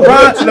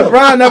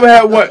 LeBron never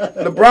had what?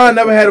 LeBron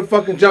never had a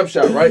fucking jump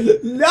shot, right?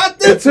 Not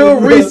this Until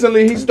one.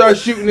 recently, he started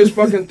shooting his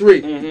fucking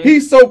 3.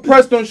 He's so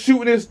pressed on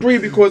shooting his 3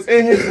 because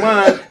in his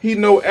mind, he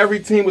know every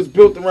team was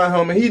built around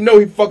him, and he know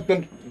he fucked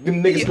them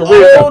niggas'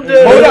 careers up. older.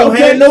 Hold They up. don't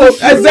have no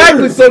So-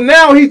 exactly. shooters. So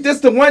now this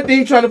the one thing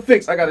he trying to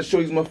fix. I gotta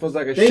show these motherfuckers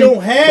I can They shoot.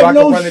 don't have so I can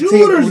no run the team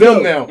shooters, through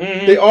them though.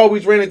 now. They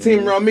always ran the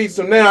team around me.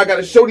 So now I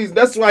gotta show these.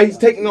 That's why he's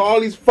taking all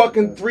these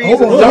fucking 3s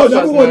Hold and on, jump hold on,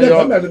 shots hold now, on, y'all.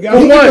 hold on. For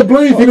He get the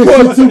blame for this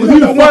shit too, 'cause he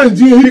the fucking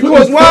GM. He put Because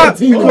this why? fucking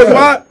team Because together.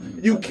 why?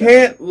 You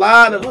can't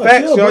lie to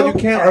facts, chill, y'all. bro. You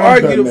can't I'm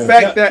argue done, the man.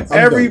 fact that I'm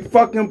every done.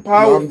 fucking No,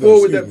 power I'm done.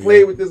 forward that Excuse me, played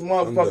man. with this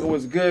motherfucker done.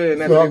 was good, and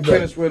No, after I'm they done.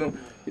 finished with him,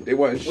 they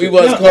wasn't shit. We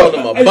was calling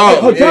him a Hey,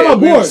 bum. tell my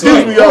boy.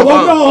 Excuse me, y'all.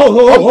 Hold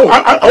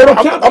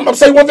on. I'm gonna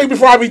say one thing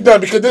before I be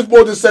done, because this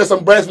boy just said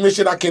some blasphemous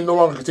shit. I can no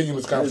longer continue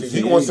this conversation.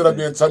 He gonna sit up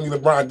there and tell me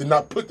LeBron did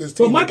not put this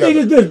So team my together.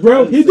 thing is this,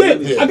 bro. He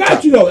did. Yeah, I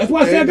got you though. That's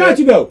why I said I got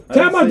you though.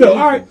 Time out though. All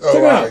right, check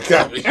it out.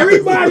 got me.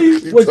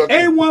 Everybody was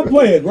A1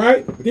 players,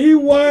 right?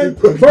 D1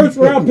 first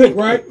round pick,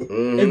 right?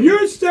 If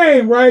you're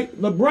saying, right,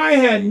 LeBron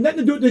had nothing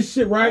to do with this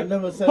shit, right? I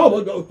never said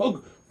Hold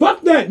on,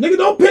 fuck that, nigga.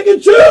 Don't pick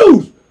and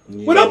choose.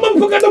 When that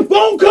motherfucker got the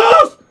phone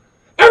calls,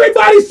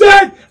 everybody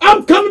said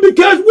I'm coming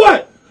because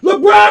what?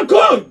 LeBron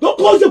called. Don't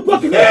close your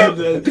fucking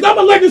ear, cause I'm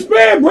a Lakers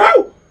fan,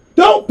 bro.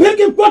 Don't pick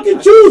and fucking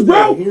choose,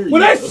 bro.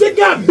 When that shit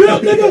got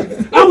built,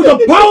 nigga, I was a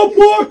power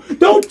forward.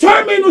 Don't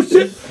turn me no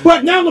shit.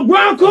 But now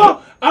LeBron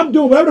called, I'm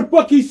doing whatever the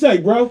fuck he say,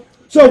 bro.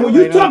 So when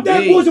you talk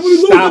that bullshit, when you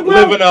lose Stop LeBron,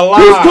 living a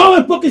lie. he's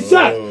calling fucking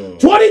shots.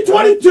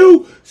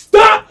 2022,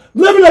 stop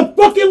living a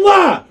fucking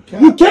lie.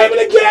 You came in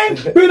the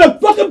game, being a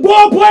fucking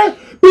ball player,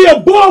 be a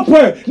ball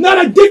player,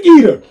 not a dick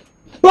eater.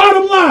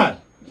 Bottom line.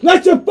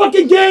 Let your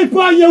fucking game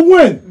find your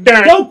win.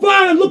 Don't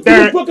find and look for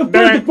your fucking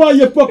friends to find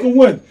your fucking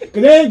win. Cause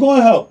they ain't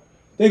gonna help.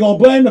 They gonna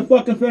blame the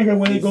fucking finger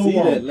when they go wrong.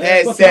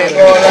 Hashtag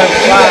all that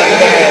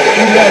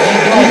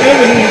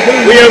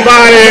We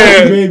about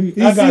here. Baby,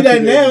 He I got see you, that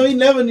baby. now. He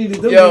never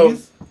needed them Yo.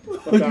 niggas.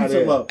 What you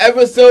talking about?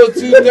 Episode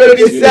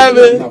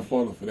 237. Not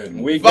falling for that.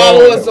 We Follow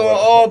going. us on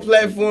all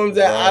platforms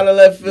at Out of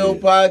Left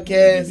Field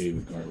Podcast.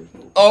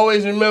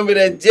 Always remember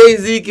that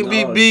Jay-Z can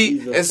be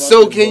beat, and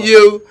so can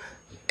you.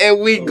 And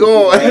we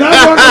going. And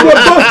I'm working with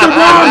Busta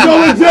Rhymes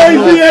over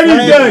Jay-Z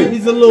any day.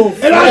 He's a little.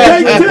 And I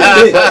take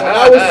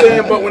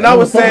tips. When I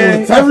was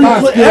saying Every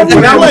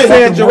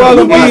Joel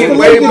Embiid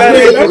way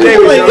better than David Johnson. Every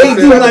play, they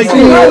do like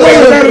Way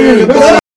better than